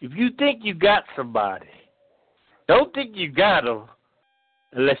 If you think you got somebody, don't think you got them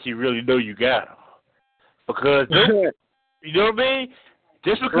unless you really know you got them. Because, you know what I mean?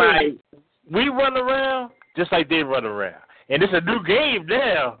 Just because we run around, just like they run around. And it's a new game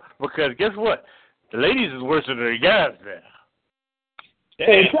now because guess what? The ladies is worse than the guys now.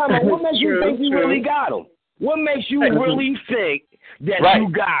 Hey, tell me, what makes you think you really got them? What makes you really think that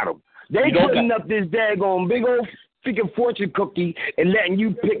you got them? They putting up this daggone big old freaking fortune cookie and letting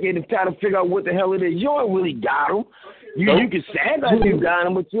you pick it and try to figure out what the hell it is. You ain't really got them. You can say that you got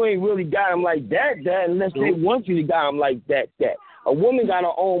them, but you ain't really got them like that, unless they want you to got them like that. A woman got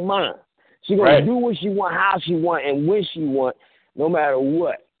her own mind. She gonna do what she want, how she want, and when she want, no matter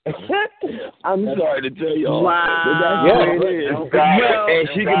what. I'm sorry to tell y'all. Wow. But that's what it is. And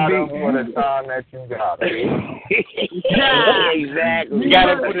she can be for the time that you got it. Exactly. You got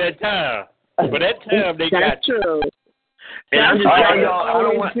it for that time. For that time, they got That's true. And I'm just telling y'all,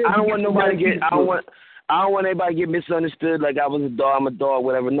 I don't want nobody to get. I don't want anybody to get misunderstood like I was a dog, I'm a dog,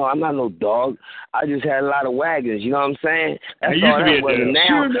 whatever. No, I'm not no dog. I just had a lot of wagons, you know what I'm saying? That's all that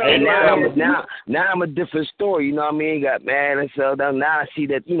was. Now I'm a different story, you know what I mean? Got mad and so now I see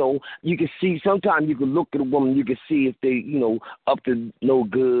that, you can see, sometimes you can look at a woman, you can see if they, up to no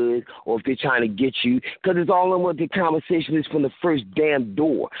good or if they're trying to get you, because it's all in what the conversation is from the first damn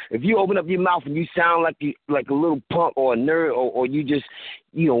door. If you open up your mouth and you sound like a little punk or a nerd or you just,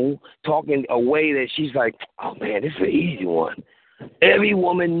 talking a way that she's like, oh, man, this is an easy one. Every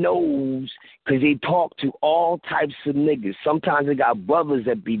woman knows because they talk to all types of niggas. Sometimes they got brothers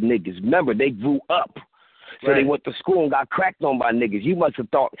that be niggas. Remember, they grew up. So they went to school and got cracked on by niggas. You must have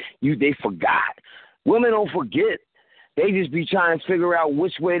thought they forgot. Women don't forget. They just be trying to figure out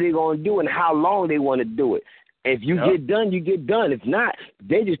which way they're going to do it and how long they want to do it. If you get done, you get done. If not,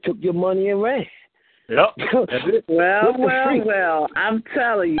 they just took your money and ran. Yep. Well, I'm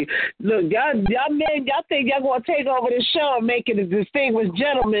telling you. Look, y'all think y'all gonna take over the show and make it a distinguished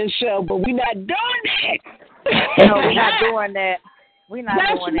gentleman show, but we're not doing that. No, we're not doing that. We're not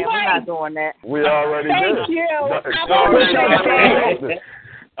doing that. We're not doing that. We already did. Thank you.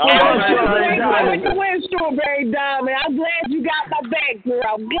 Win, Strawberry Diamond. I'm glad you got my back, girl.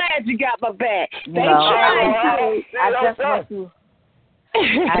 I'm glad you got my back.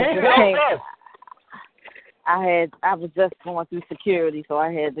 I was just going through security, so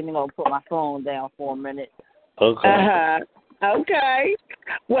I had to, put my phone down for a minute. Okay. Okay.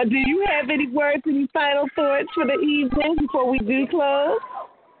 Well, do you have any words, any final thoughts for the evening before we do close?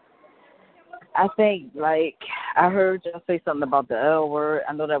 I think, I heard y'all say something about the L word.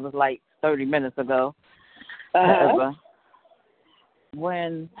 I know that was 30 minutes ago. However,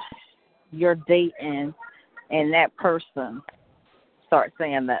 when you're dating and that person starts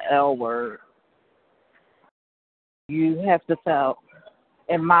saying the L word, you have to tell,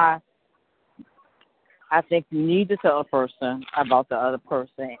 I think you need to tell a person about the other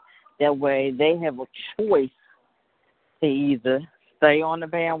person. That way they have a choice to either stay on the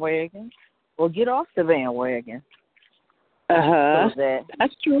bandwagon or get off the bandwagon. So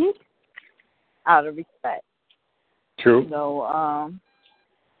that's true. Out of respect. True.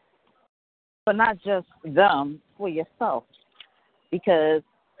 But not just them, for yourself. Because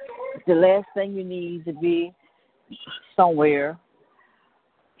the last thing you need to be somewhere,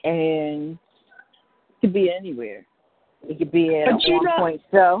 and it could be anywhere. It could be at an on-point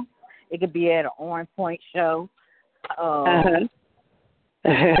show. It could be at an on-point show. Right.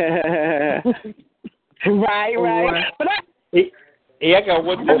 But I got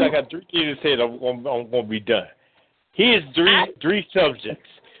one thing. I got 3 things to say. I'm gonna be done. Here's three subjects.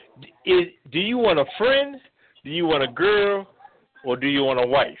 Do you want a friend? Do you want a girl? Or do you want a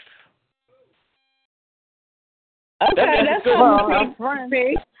wife? Okay, that's a friend.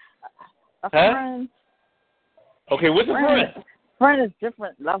 A friend. Okay, what's a friend? Friend is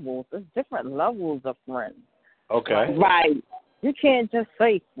different levels. There's different levels of friends. Okay. Right. You can't just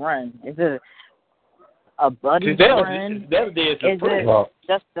say friend. Is it a buddy friend? Is it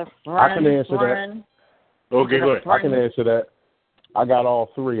just a friend? I can answer friend? that. Okay, go ahead. I can answer that. I got all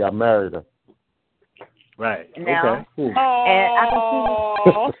 3. I married her. Right. Now, okay. Cool. And I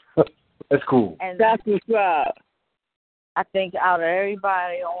can see. That's cool. And that's what's up. I think out of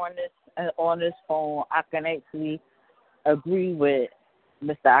everybody on this phone, I can actually agree with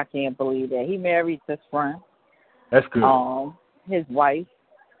Mr. I can't believe that he married his friend. That's good. His wife,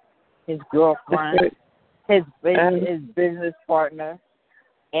 his girlfriend, his business partner,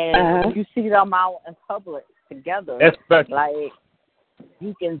 and you see them out in public together. That's special.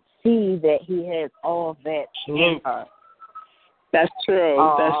 You can see that he has all that in her. That's true.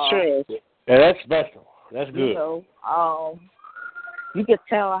 That's true. Yeah, that's special. That's good. You could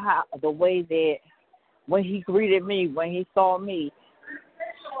tell how the way that when he greeted me, when he saw me,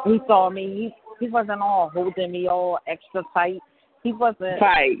 he wasn't all holding me all extra tight. He wasn't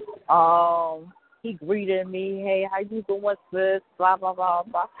right. He greeted me, hey, how you doing, sis? Blah blah blah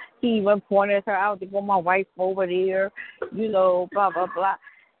blah. He even pointed her out to go my wife over there, blah blah blah.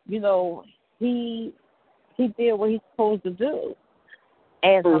 He did what he's supposed to do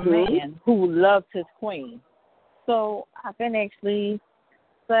as a man who loves his queen. So I can actually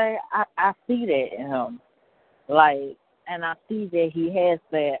say I see that in him. Like, and I see that he has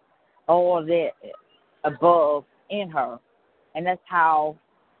that, all that above in her. And that's how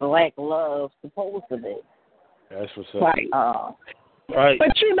black love's supposed to be. That's what's up. Right. Right.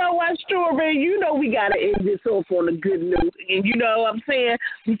 But you know what, Strawberry? You know we got to end this off on a good note. And you know what I'm saying?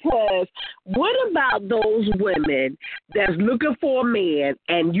 Because what about those women that's looking for a man,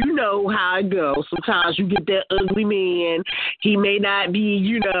 and you know how it goes. Sometimes you get that ugly man. He may not be,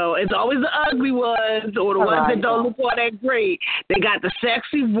 you know, it's always the ugly ones or the ones that don't look all that great. They got the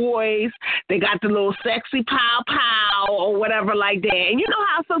sexy voice. They got the little sexy pow or whatever like that. And you know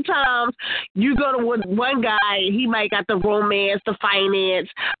how sometimes you go to one guy, he might got the romance, the finance,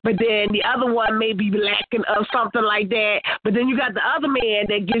 but then the other one may be lacking of something like that. But then you got the other man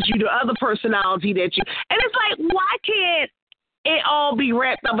that gives you the other personality that you. And it's like, why can't it all be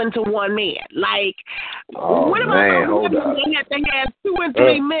wrapped up into one man? Like, what about those women that have to have 2 and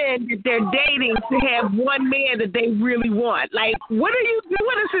 3 men that they're dating to have one man that they really want? Like, what do you do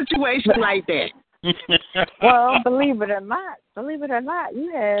in a situation like that? Well, believe it or not,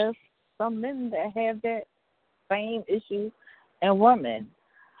 you have some men that have that same issue and women.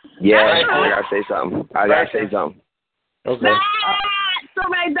 Yeah, I gotta say something. Okay. So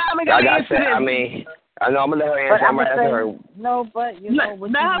many diamond I gotta say, I mean, I know I'm gonna let her answer. I'm gonna answer her. No, but you know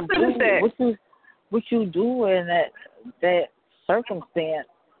what you do in that circumstance,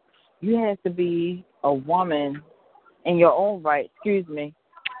 you have to be a woman in your own right. Excuse me.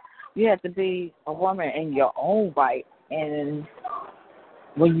 You have to be a woman in your own right, and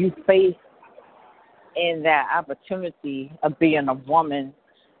when you face in that opportunity of being a woman,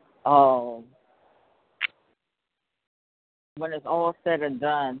 when it's all said and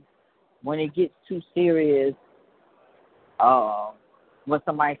done, when it gets too serious, when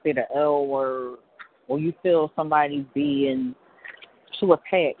somebody say the L word, or you feel somebody being too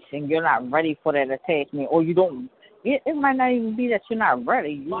attached and you're not ready for that attachment, or you don't, it might not even be that you're not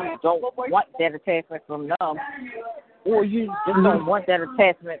ready. You don't want that attachment from them, or you just don't want that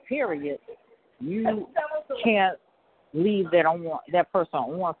attachment, period. You can't leave that person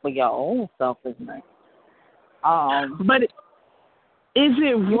on for your own selfishness. But is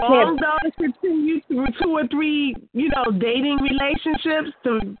it wrong though to continue through 2 or 3, you know, dating relationships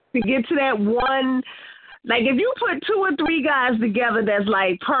to get to that one? Like, if you put 2 or 3 guys together that's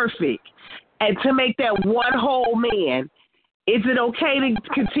like perfect, and to make that one whole man, is it okay to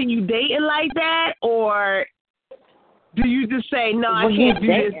continue dating like that, or do you just say no? I can't do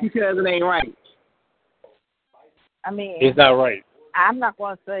this because it ain't right. I mean, it's not right. I'm not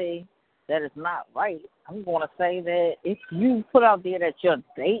going to say that it's not right. I'm going to say that if you put out there that you're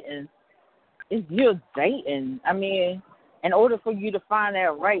dating, you're dating. I mean, in order for you to find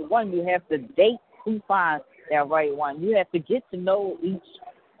that right one, you have to date to find that right one. You have to get to know each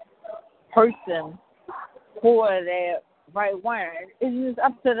person for that right one. It's just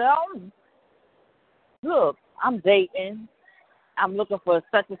up to them. Look, I'm dating. I'm looking for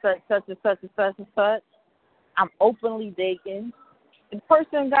such and such, such and such and such and such. I'm openly dating. The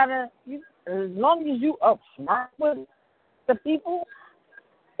person gotta, as long as you upfront with the people,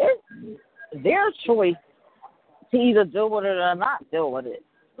 it's their choice to either deal with it or not deal with it.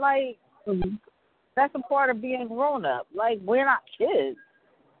 Like, that's a part of being grown up. Like, we're not kids.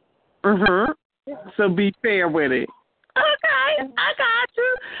 So be fair with it. Okay, I got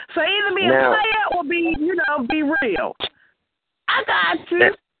you. So either be a player or be real. I got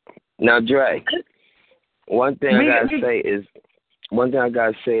you. Now, Dre, one thing I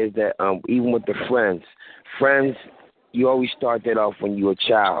gotta say is that even with the friends, you always start that off when you're a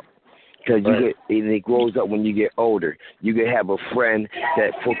child. Because it grows up when you get older. You can have a friend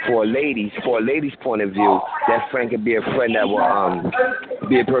that, for a lady's point of view, that friend can be a friend that will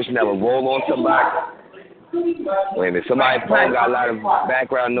be a person that will roll on somebody. Wait a minute, somebody's phone got a lot of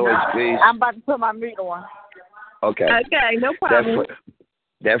background noise, please. I'm about to put my meat on. Okay. Okay, no problem.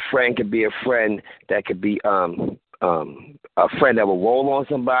 That friend could be a friend that could be a friend that will roll on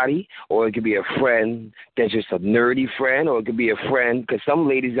somebody, or it could be a friend that's just a nerdy friend, or it could be a friend, because some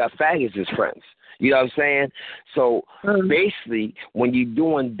ladies got faggots as friends. You know what I'm saying? So basically, when you're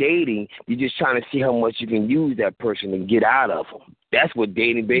doing dating, you're just trying to see how much you can use that person and get out of them. That's what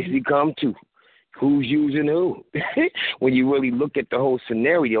dating basically comes to. Who's using who? When you really look at the whole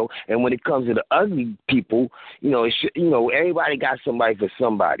scenario, and when it comes to the ugly people, everybody got somebody for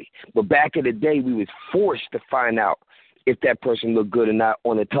somebody. But back in the day, we was forced to find out if that person looked good or not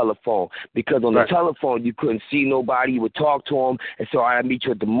on the telephone. Because on the telephone, you couldn't see nobody. You would talk to them, and so I meet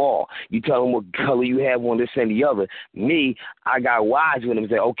you at the mall. You tell them what color you have on, this and the other. Me, I got wise with them and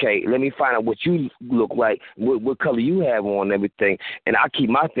say, okay, let me find out what you look like, what color you have on and everything. And I keep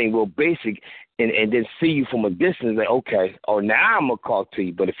my thing real basic. And then see you from a distance, like, okay, now I'm going to talk to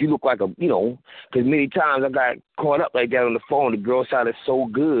you. But if you look like because many times I got caught up like that on the phone. The girl sounded so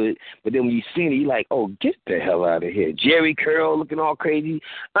good, but then when you see it, you're like, oh, get the hell out of here. Jerry curl looking all crazy.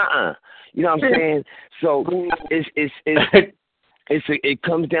 You know what I'm saying? So it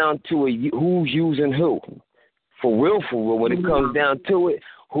comes down to who's using who. For real, when it comes down to it,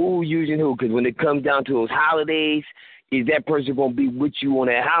 who's using who? Because when it comes down to those holidays, is that person going to be with you on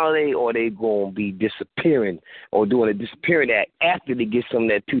that holiday, or are they going to be disappearing or doing a disappearing act after they get some of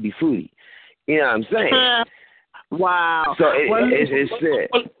that tutti frutti? You know what I'm saying? Wow. So it's sad.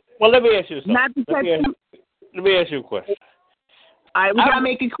 Well, let me ask you something. Not to let me ask you a question. All right, we got to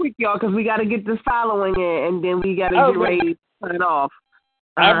make it quick, y'all, because we got to get this following in, and then we got to get ready to turn it off.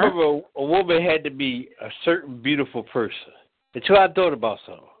 I remember a woman had to be a certain beautiful person. Until I thought about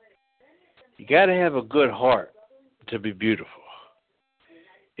something. You got to have a good heart to be beautiful.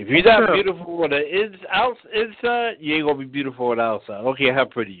 If you're not beautiful on the inside, you ain't gonna be beautiful on the outside. I don't care how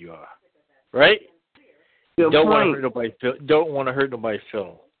pretty you are, right? Don't want to hurt nobody's feelings. Don't want to hurt nobody's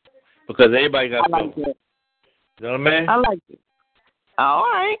feelings because everybody got feelings. You know what I mean? I like it. All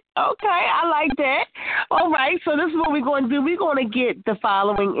right. Okay. I like that. All right. So this is what we're going to do. We're going to get the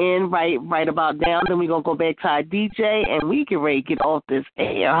following in right about now. Then we're going to go back to our DJ, and we get ready to get off this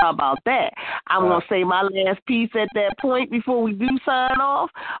air. How about that? I'm going to say my last piece at that point before we do sign off.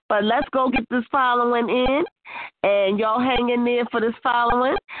 But let's go get this following in. And y'all hang in there for this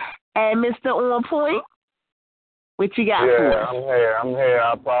following. And Mr. On Point, what you got for us? I'm here.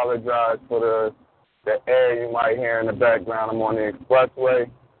 I apologize for the air you might hear in the background. I'm on the expressway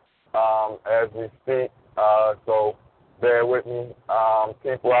as we speak, so bear with me.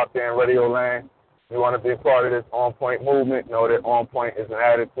 People out there in Radio Land, you want to be a part of this On Point movement, know that On Point is an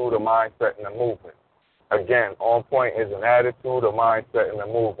attitude, a mindset, and a movement. Again, On Point is an attitude, a mindset, and a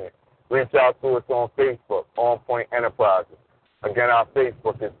movement. Reach out to us on Facebook, On Point Enterprises. Again, our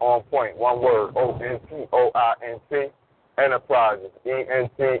Facebook is On Point, one word, ONPOINT. Enterprises,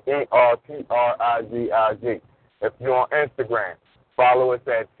 ENTERPRIZIG. If you're on Instagram, follow us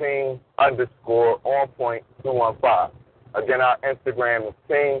at team_onpoint215. Again, our Instagram is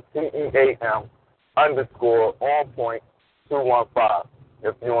team_onpoint215.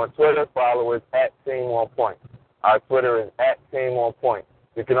 If you're on Twitter, follow us at teamonpoint. Our Twitter is at teamonpoint.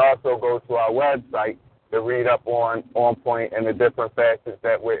 You can also go to our website to read up on Point and the different facets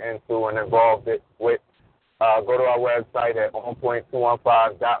that we're into and involved with. Go to our website at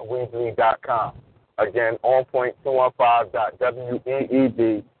onpoint215.weebly.com. Again,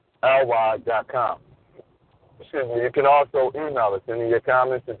 onpoint215.weebly.com. Excuse me. You can also email us. Any of your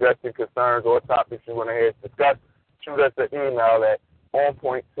comments, suggestions, concerns, or topics you want to hear us discuss, shoot us an email at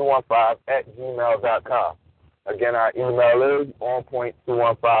onpoint215@gmail.com. Again, our email is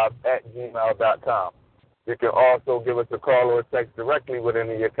onpoint215@gmail.com. You can also give us a call or a text directly with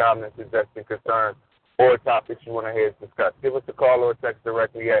any of your comments, suggestions, concerns, or topics you want to hear us discuss. Give us a call or a text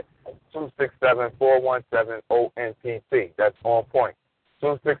directly at 267-417-ONPT. That's On Point.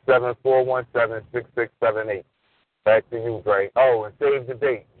 267-417-6678. Back to you, Dre. Oh, and save the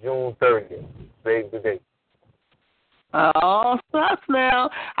date, June 30th. Save the date. Oh, sucks now.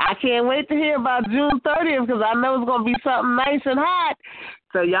 I can't wait to hear about June 30th because I know it's going to be something nice and hot.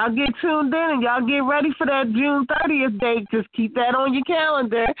 So y'all get tuned in and y'all get ready for that June 30th date. Just keep that on your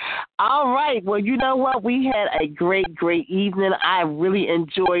calendar. All right. Well, you know what? We had a great evening. I really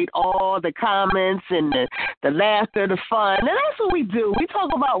enjoyed all the comments and the laughter, the fun. And that's what we do. We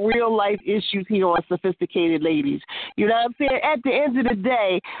talk about real life issues here on Sophisticated Ladies. You know what I'm saying? At the end of the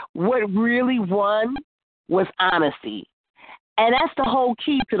day, what really won was honesty. And that's the whole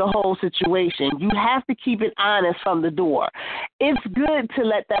key to the whole situation. You have to keep it honest from the door. It's good to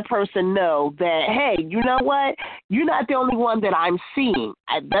let that person know that, hey, you know what? You're not the only one that I'm seeing.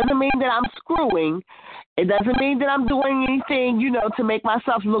 It doesn't mean that I'm screwing. It doesn't mean that I'm doing anything, to make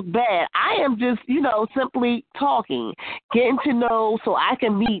myself look bad. I am just, simply talking, getting to know so I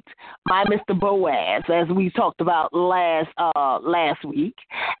can meet my Mr. Boaz, as we talked about last week.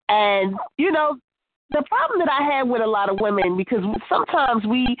 And, the problem that I had with a lot of women, because sometimes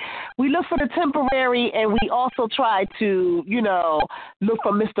we look for the temporary and we also try to, look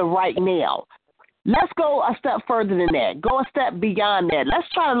for Mr. Right Now. Let's go a step further than that. Go a step beyond that. Let's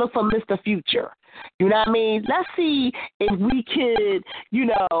try to look for Mr. Future. You know what I mean? Let's see if we could,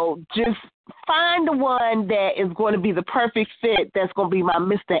 just find the one that is going to be the perfect fit, that's going to be my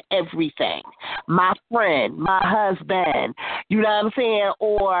Mr. Everything, my friend, my husband, you know what I'm saying?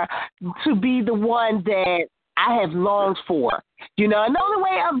 Or to be the one that I have longed for. You know, and the only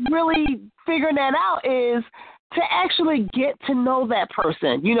way I'm really figuring that out is to actually get to know that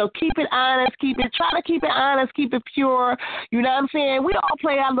person. You know, keep it honest, try to keep it honest, keep it pure. You know what I'm saying? We all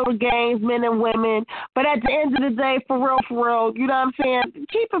play our little games, men and women, but at the end of the day, for real, you know what I'm saying?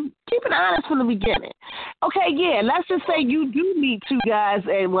 Keep it honest from the beginning. Okay, yeah, let's just say you do meet two guys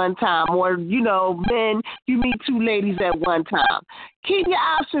at one time, or, you know, men, you meet two ladies at one time. Keep your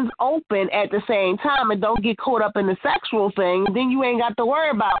options open at the same time and don't get caught up in the sexual thing. Then you ain't got to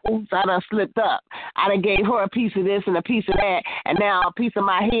worry about, oops, I done slipped up. I done gave her a piece of this and a piece of that, and now a piece of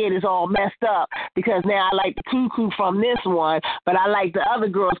my head is all messed up because now I like the cuckoo from this one, but I like the other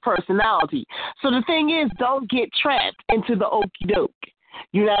girl's personality. So the thing is, don't get trapped into the okie doke.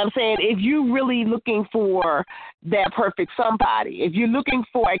 You know what I'm saying? If you're really looking for that perfect somebody, if you're looking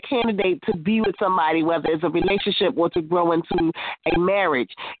for a candidate to be with somebody, whether it's a relationship or to grow into a marriage,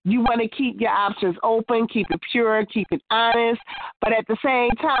 you want to keep your options open, keep it pure, keep it honest, but at the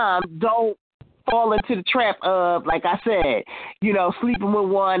same time, don't fall into the trap of, like I said, you know, sleeping with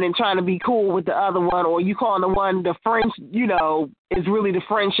one and trying to be cool with the other one, or you calling the one the friend, you know, is really the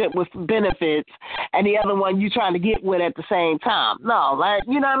friendship with benefits, and the other one you trying to get with at the same time. No, like,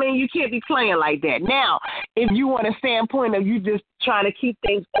 you know what I mean? You can't be playing like that. Now, if you want a standpoint of you just trying to keep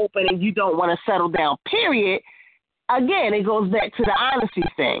things open and you don't want to settle down, period, again, it goes back to the honesty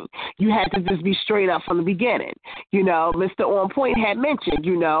thing. You had to just be straight up from the beginning. You know, Mr. On Point had mentioned,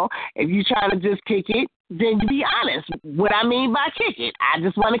 you know, if you trying to just kick it, then you be honest. What I mean by kick it, I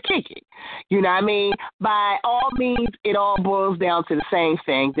just want to kick it. You know what I mean? By all means, it all boils down to the same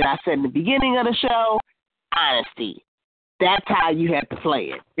thing that I said in the beginning of the show, honesty. That's how you have to play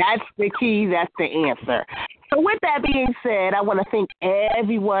it. That's the key. That's the answer. So with that being said, I want to thank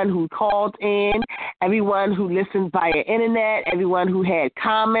everyone who called in, everyone who listened via internet, everyone who had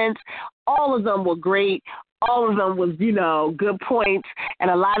comments. All of them were great. All of them was, you know, good points and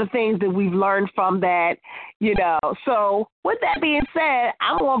a lot of things that we've learned from that, you know. So with that being said,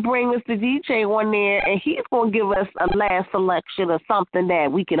 I'm going to bring Mr. DJ on there, and he's going to give us a last selection of something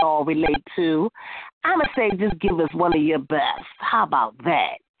that we can all relate to. I'm going to say just give us one of your best. How about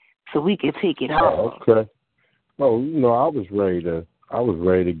that? So we can take it home. Okay. Oh, you know, I was ready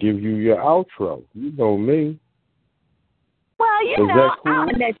to give you your outro. You know me. Well, you Is know, that cool? I'm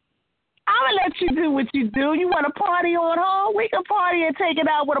going to let you do what you do. You want to party on home? We can party and take it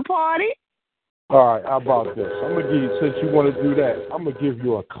out with a party. All right, how about this? I'm going to give you, since you want to do that, I'm going to give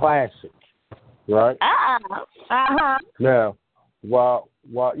you a classic, right? Now, while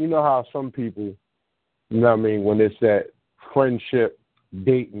you know how some people, you know what I mean, when it's that friendship,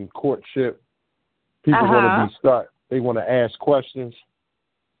 dating, courtship, people want to they want to ask questions,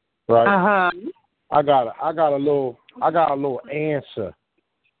 right? I got a little answer.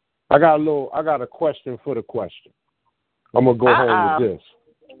 I got a question for the question. I'm gonna go home with this.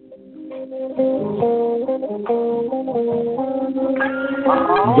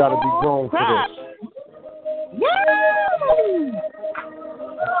 You gotta be grown for this. Yay!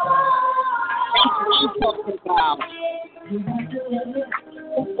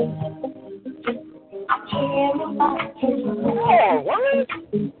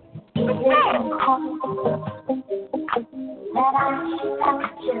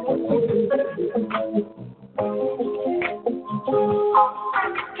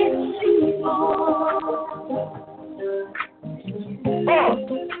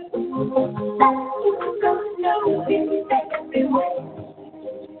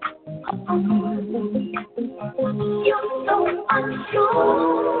 You're so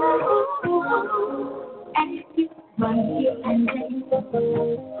unsure, and you run here and there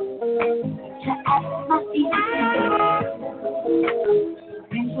to ask my feelings.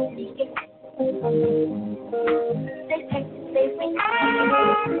 They take to say we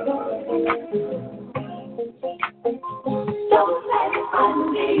don't let my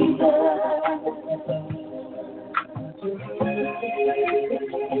neighbor.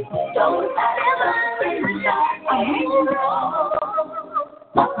 Don't ever think that I'm wrong.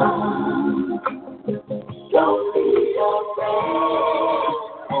 Don't be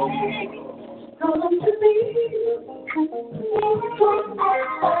afraid. Come to me. Don't ask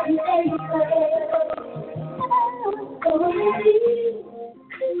my neighbor.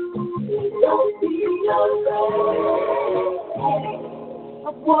 Don't be afraid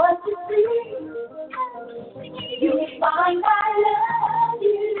of what you see. You find I love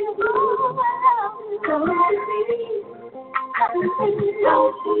you. Come to me.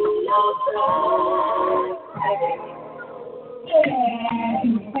 Don't be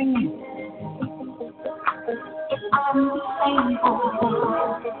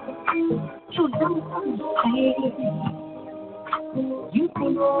You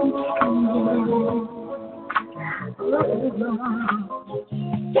think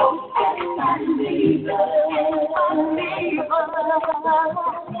don't ask my neighbor.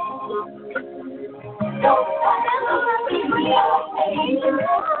 Don't ever be your angel.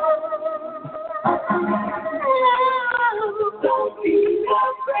 Don't be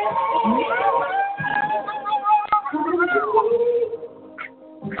afraid.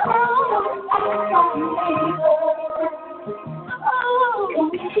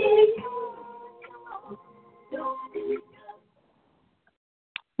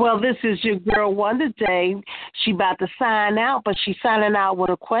 Well, this is your girl Wonder Day. She about to sign out, but she's signing out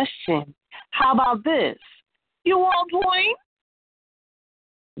with a question. How about this? You on point?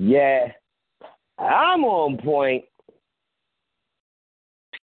 Yeah, I'm on point.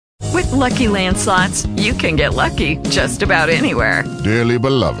 With Lucky Land Slots, you can get lucky just about anywhere. Dearly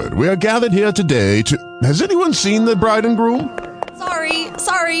beloved, we are gathered here today to... Has anyone seen the bride and groom?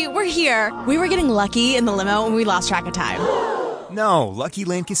 Sorry, we're here. We were getting lucky in the limo and we lost track of time. No, Lucky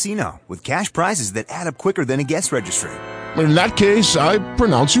Land Casino, with cash prizes that add up quicker than a guest registry. In that case, I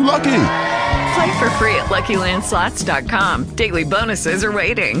pronounce you lucky. Play for free at LuckyLandSlots.com. Daily bonuses are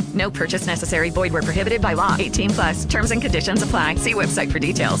waiting. No purchase necessary. Void where prohibited by law. 18+. Terms and conditions apply. See website for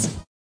details.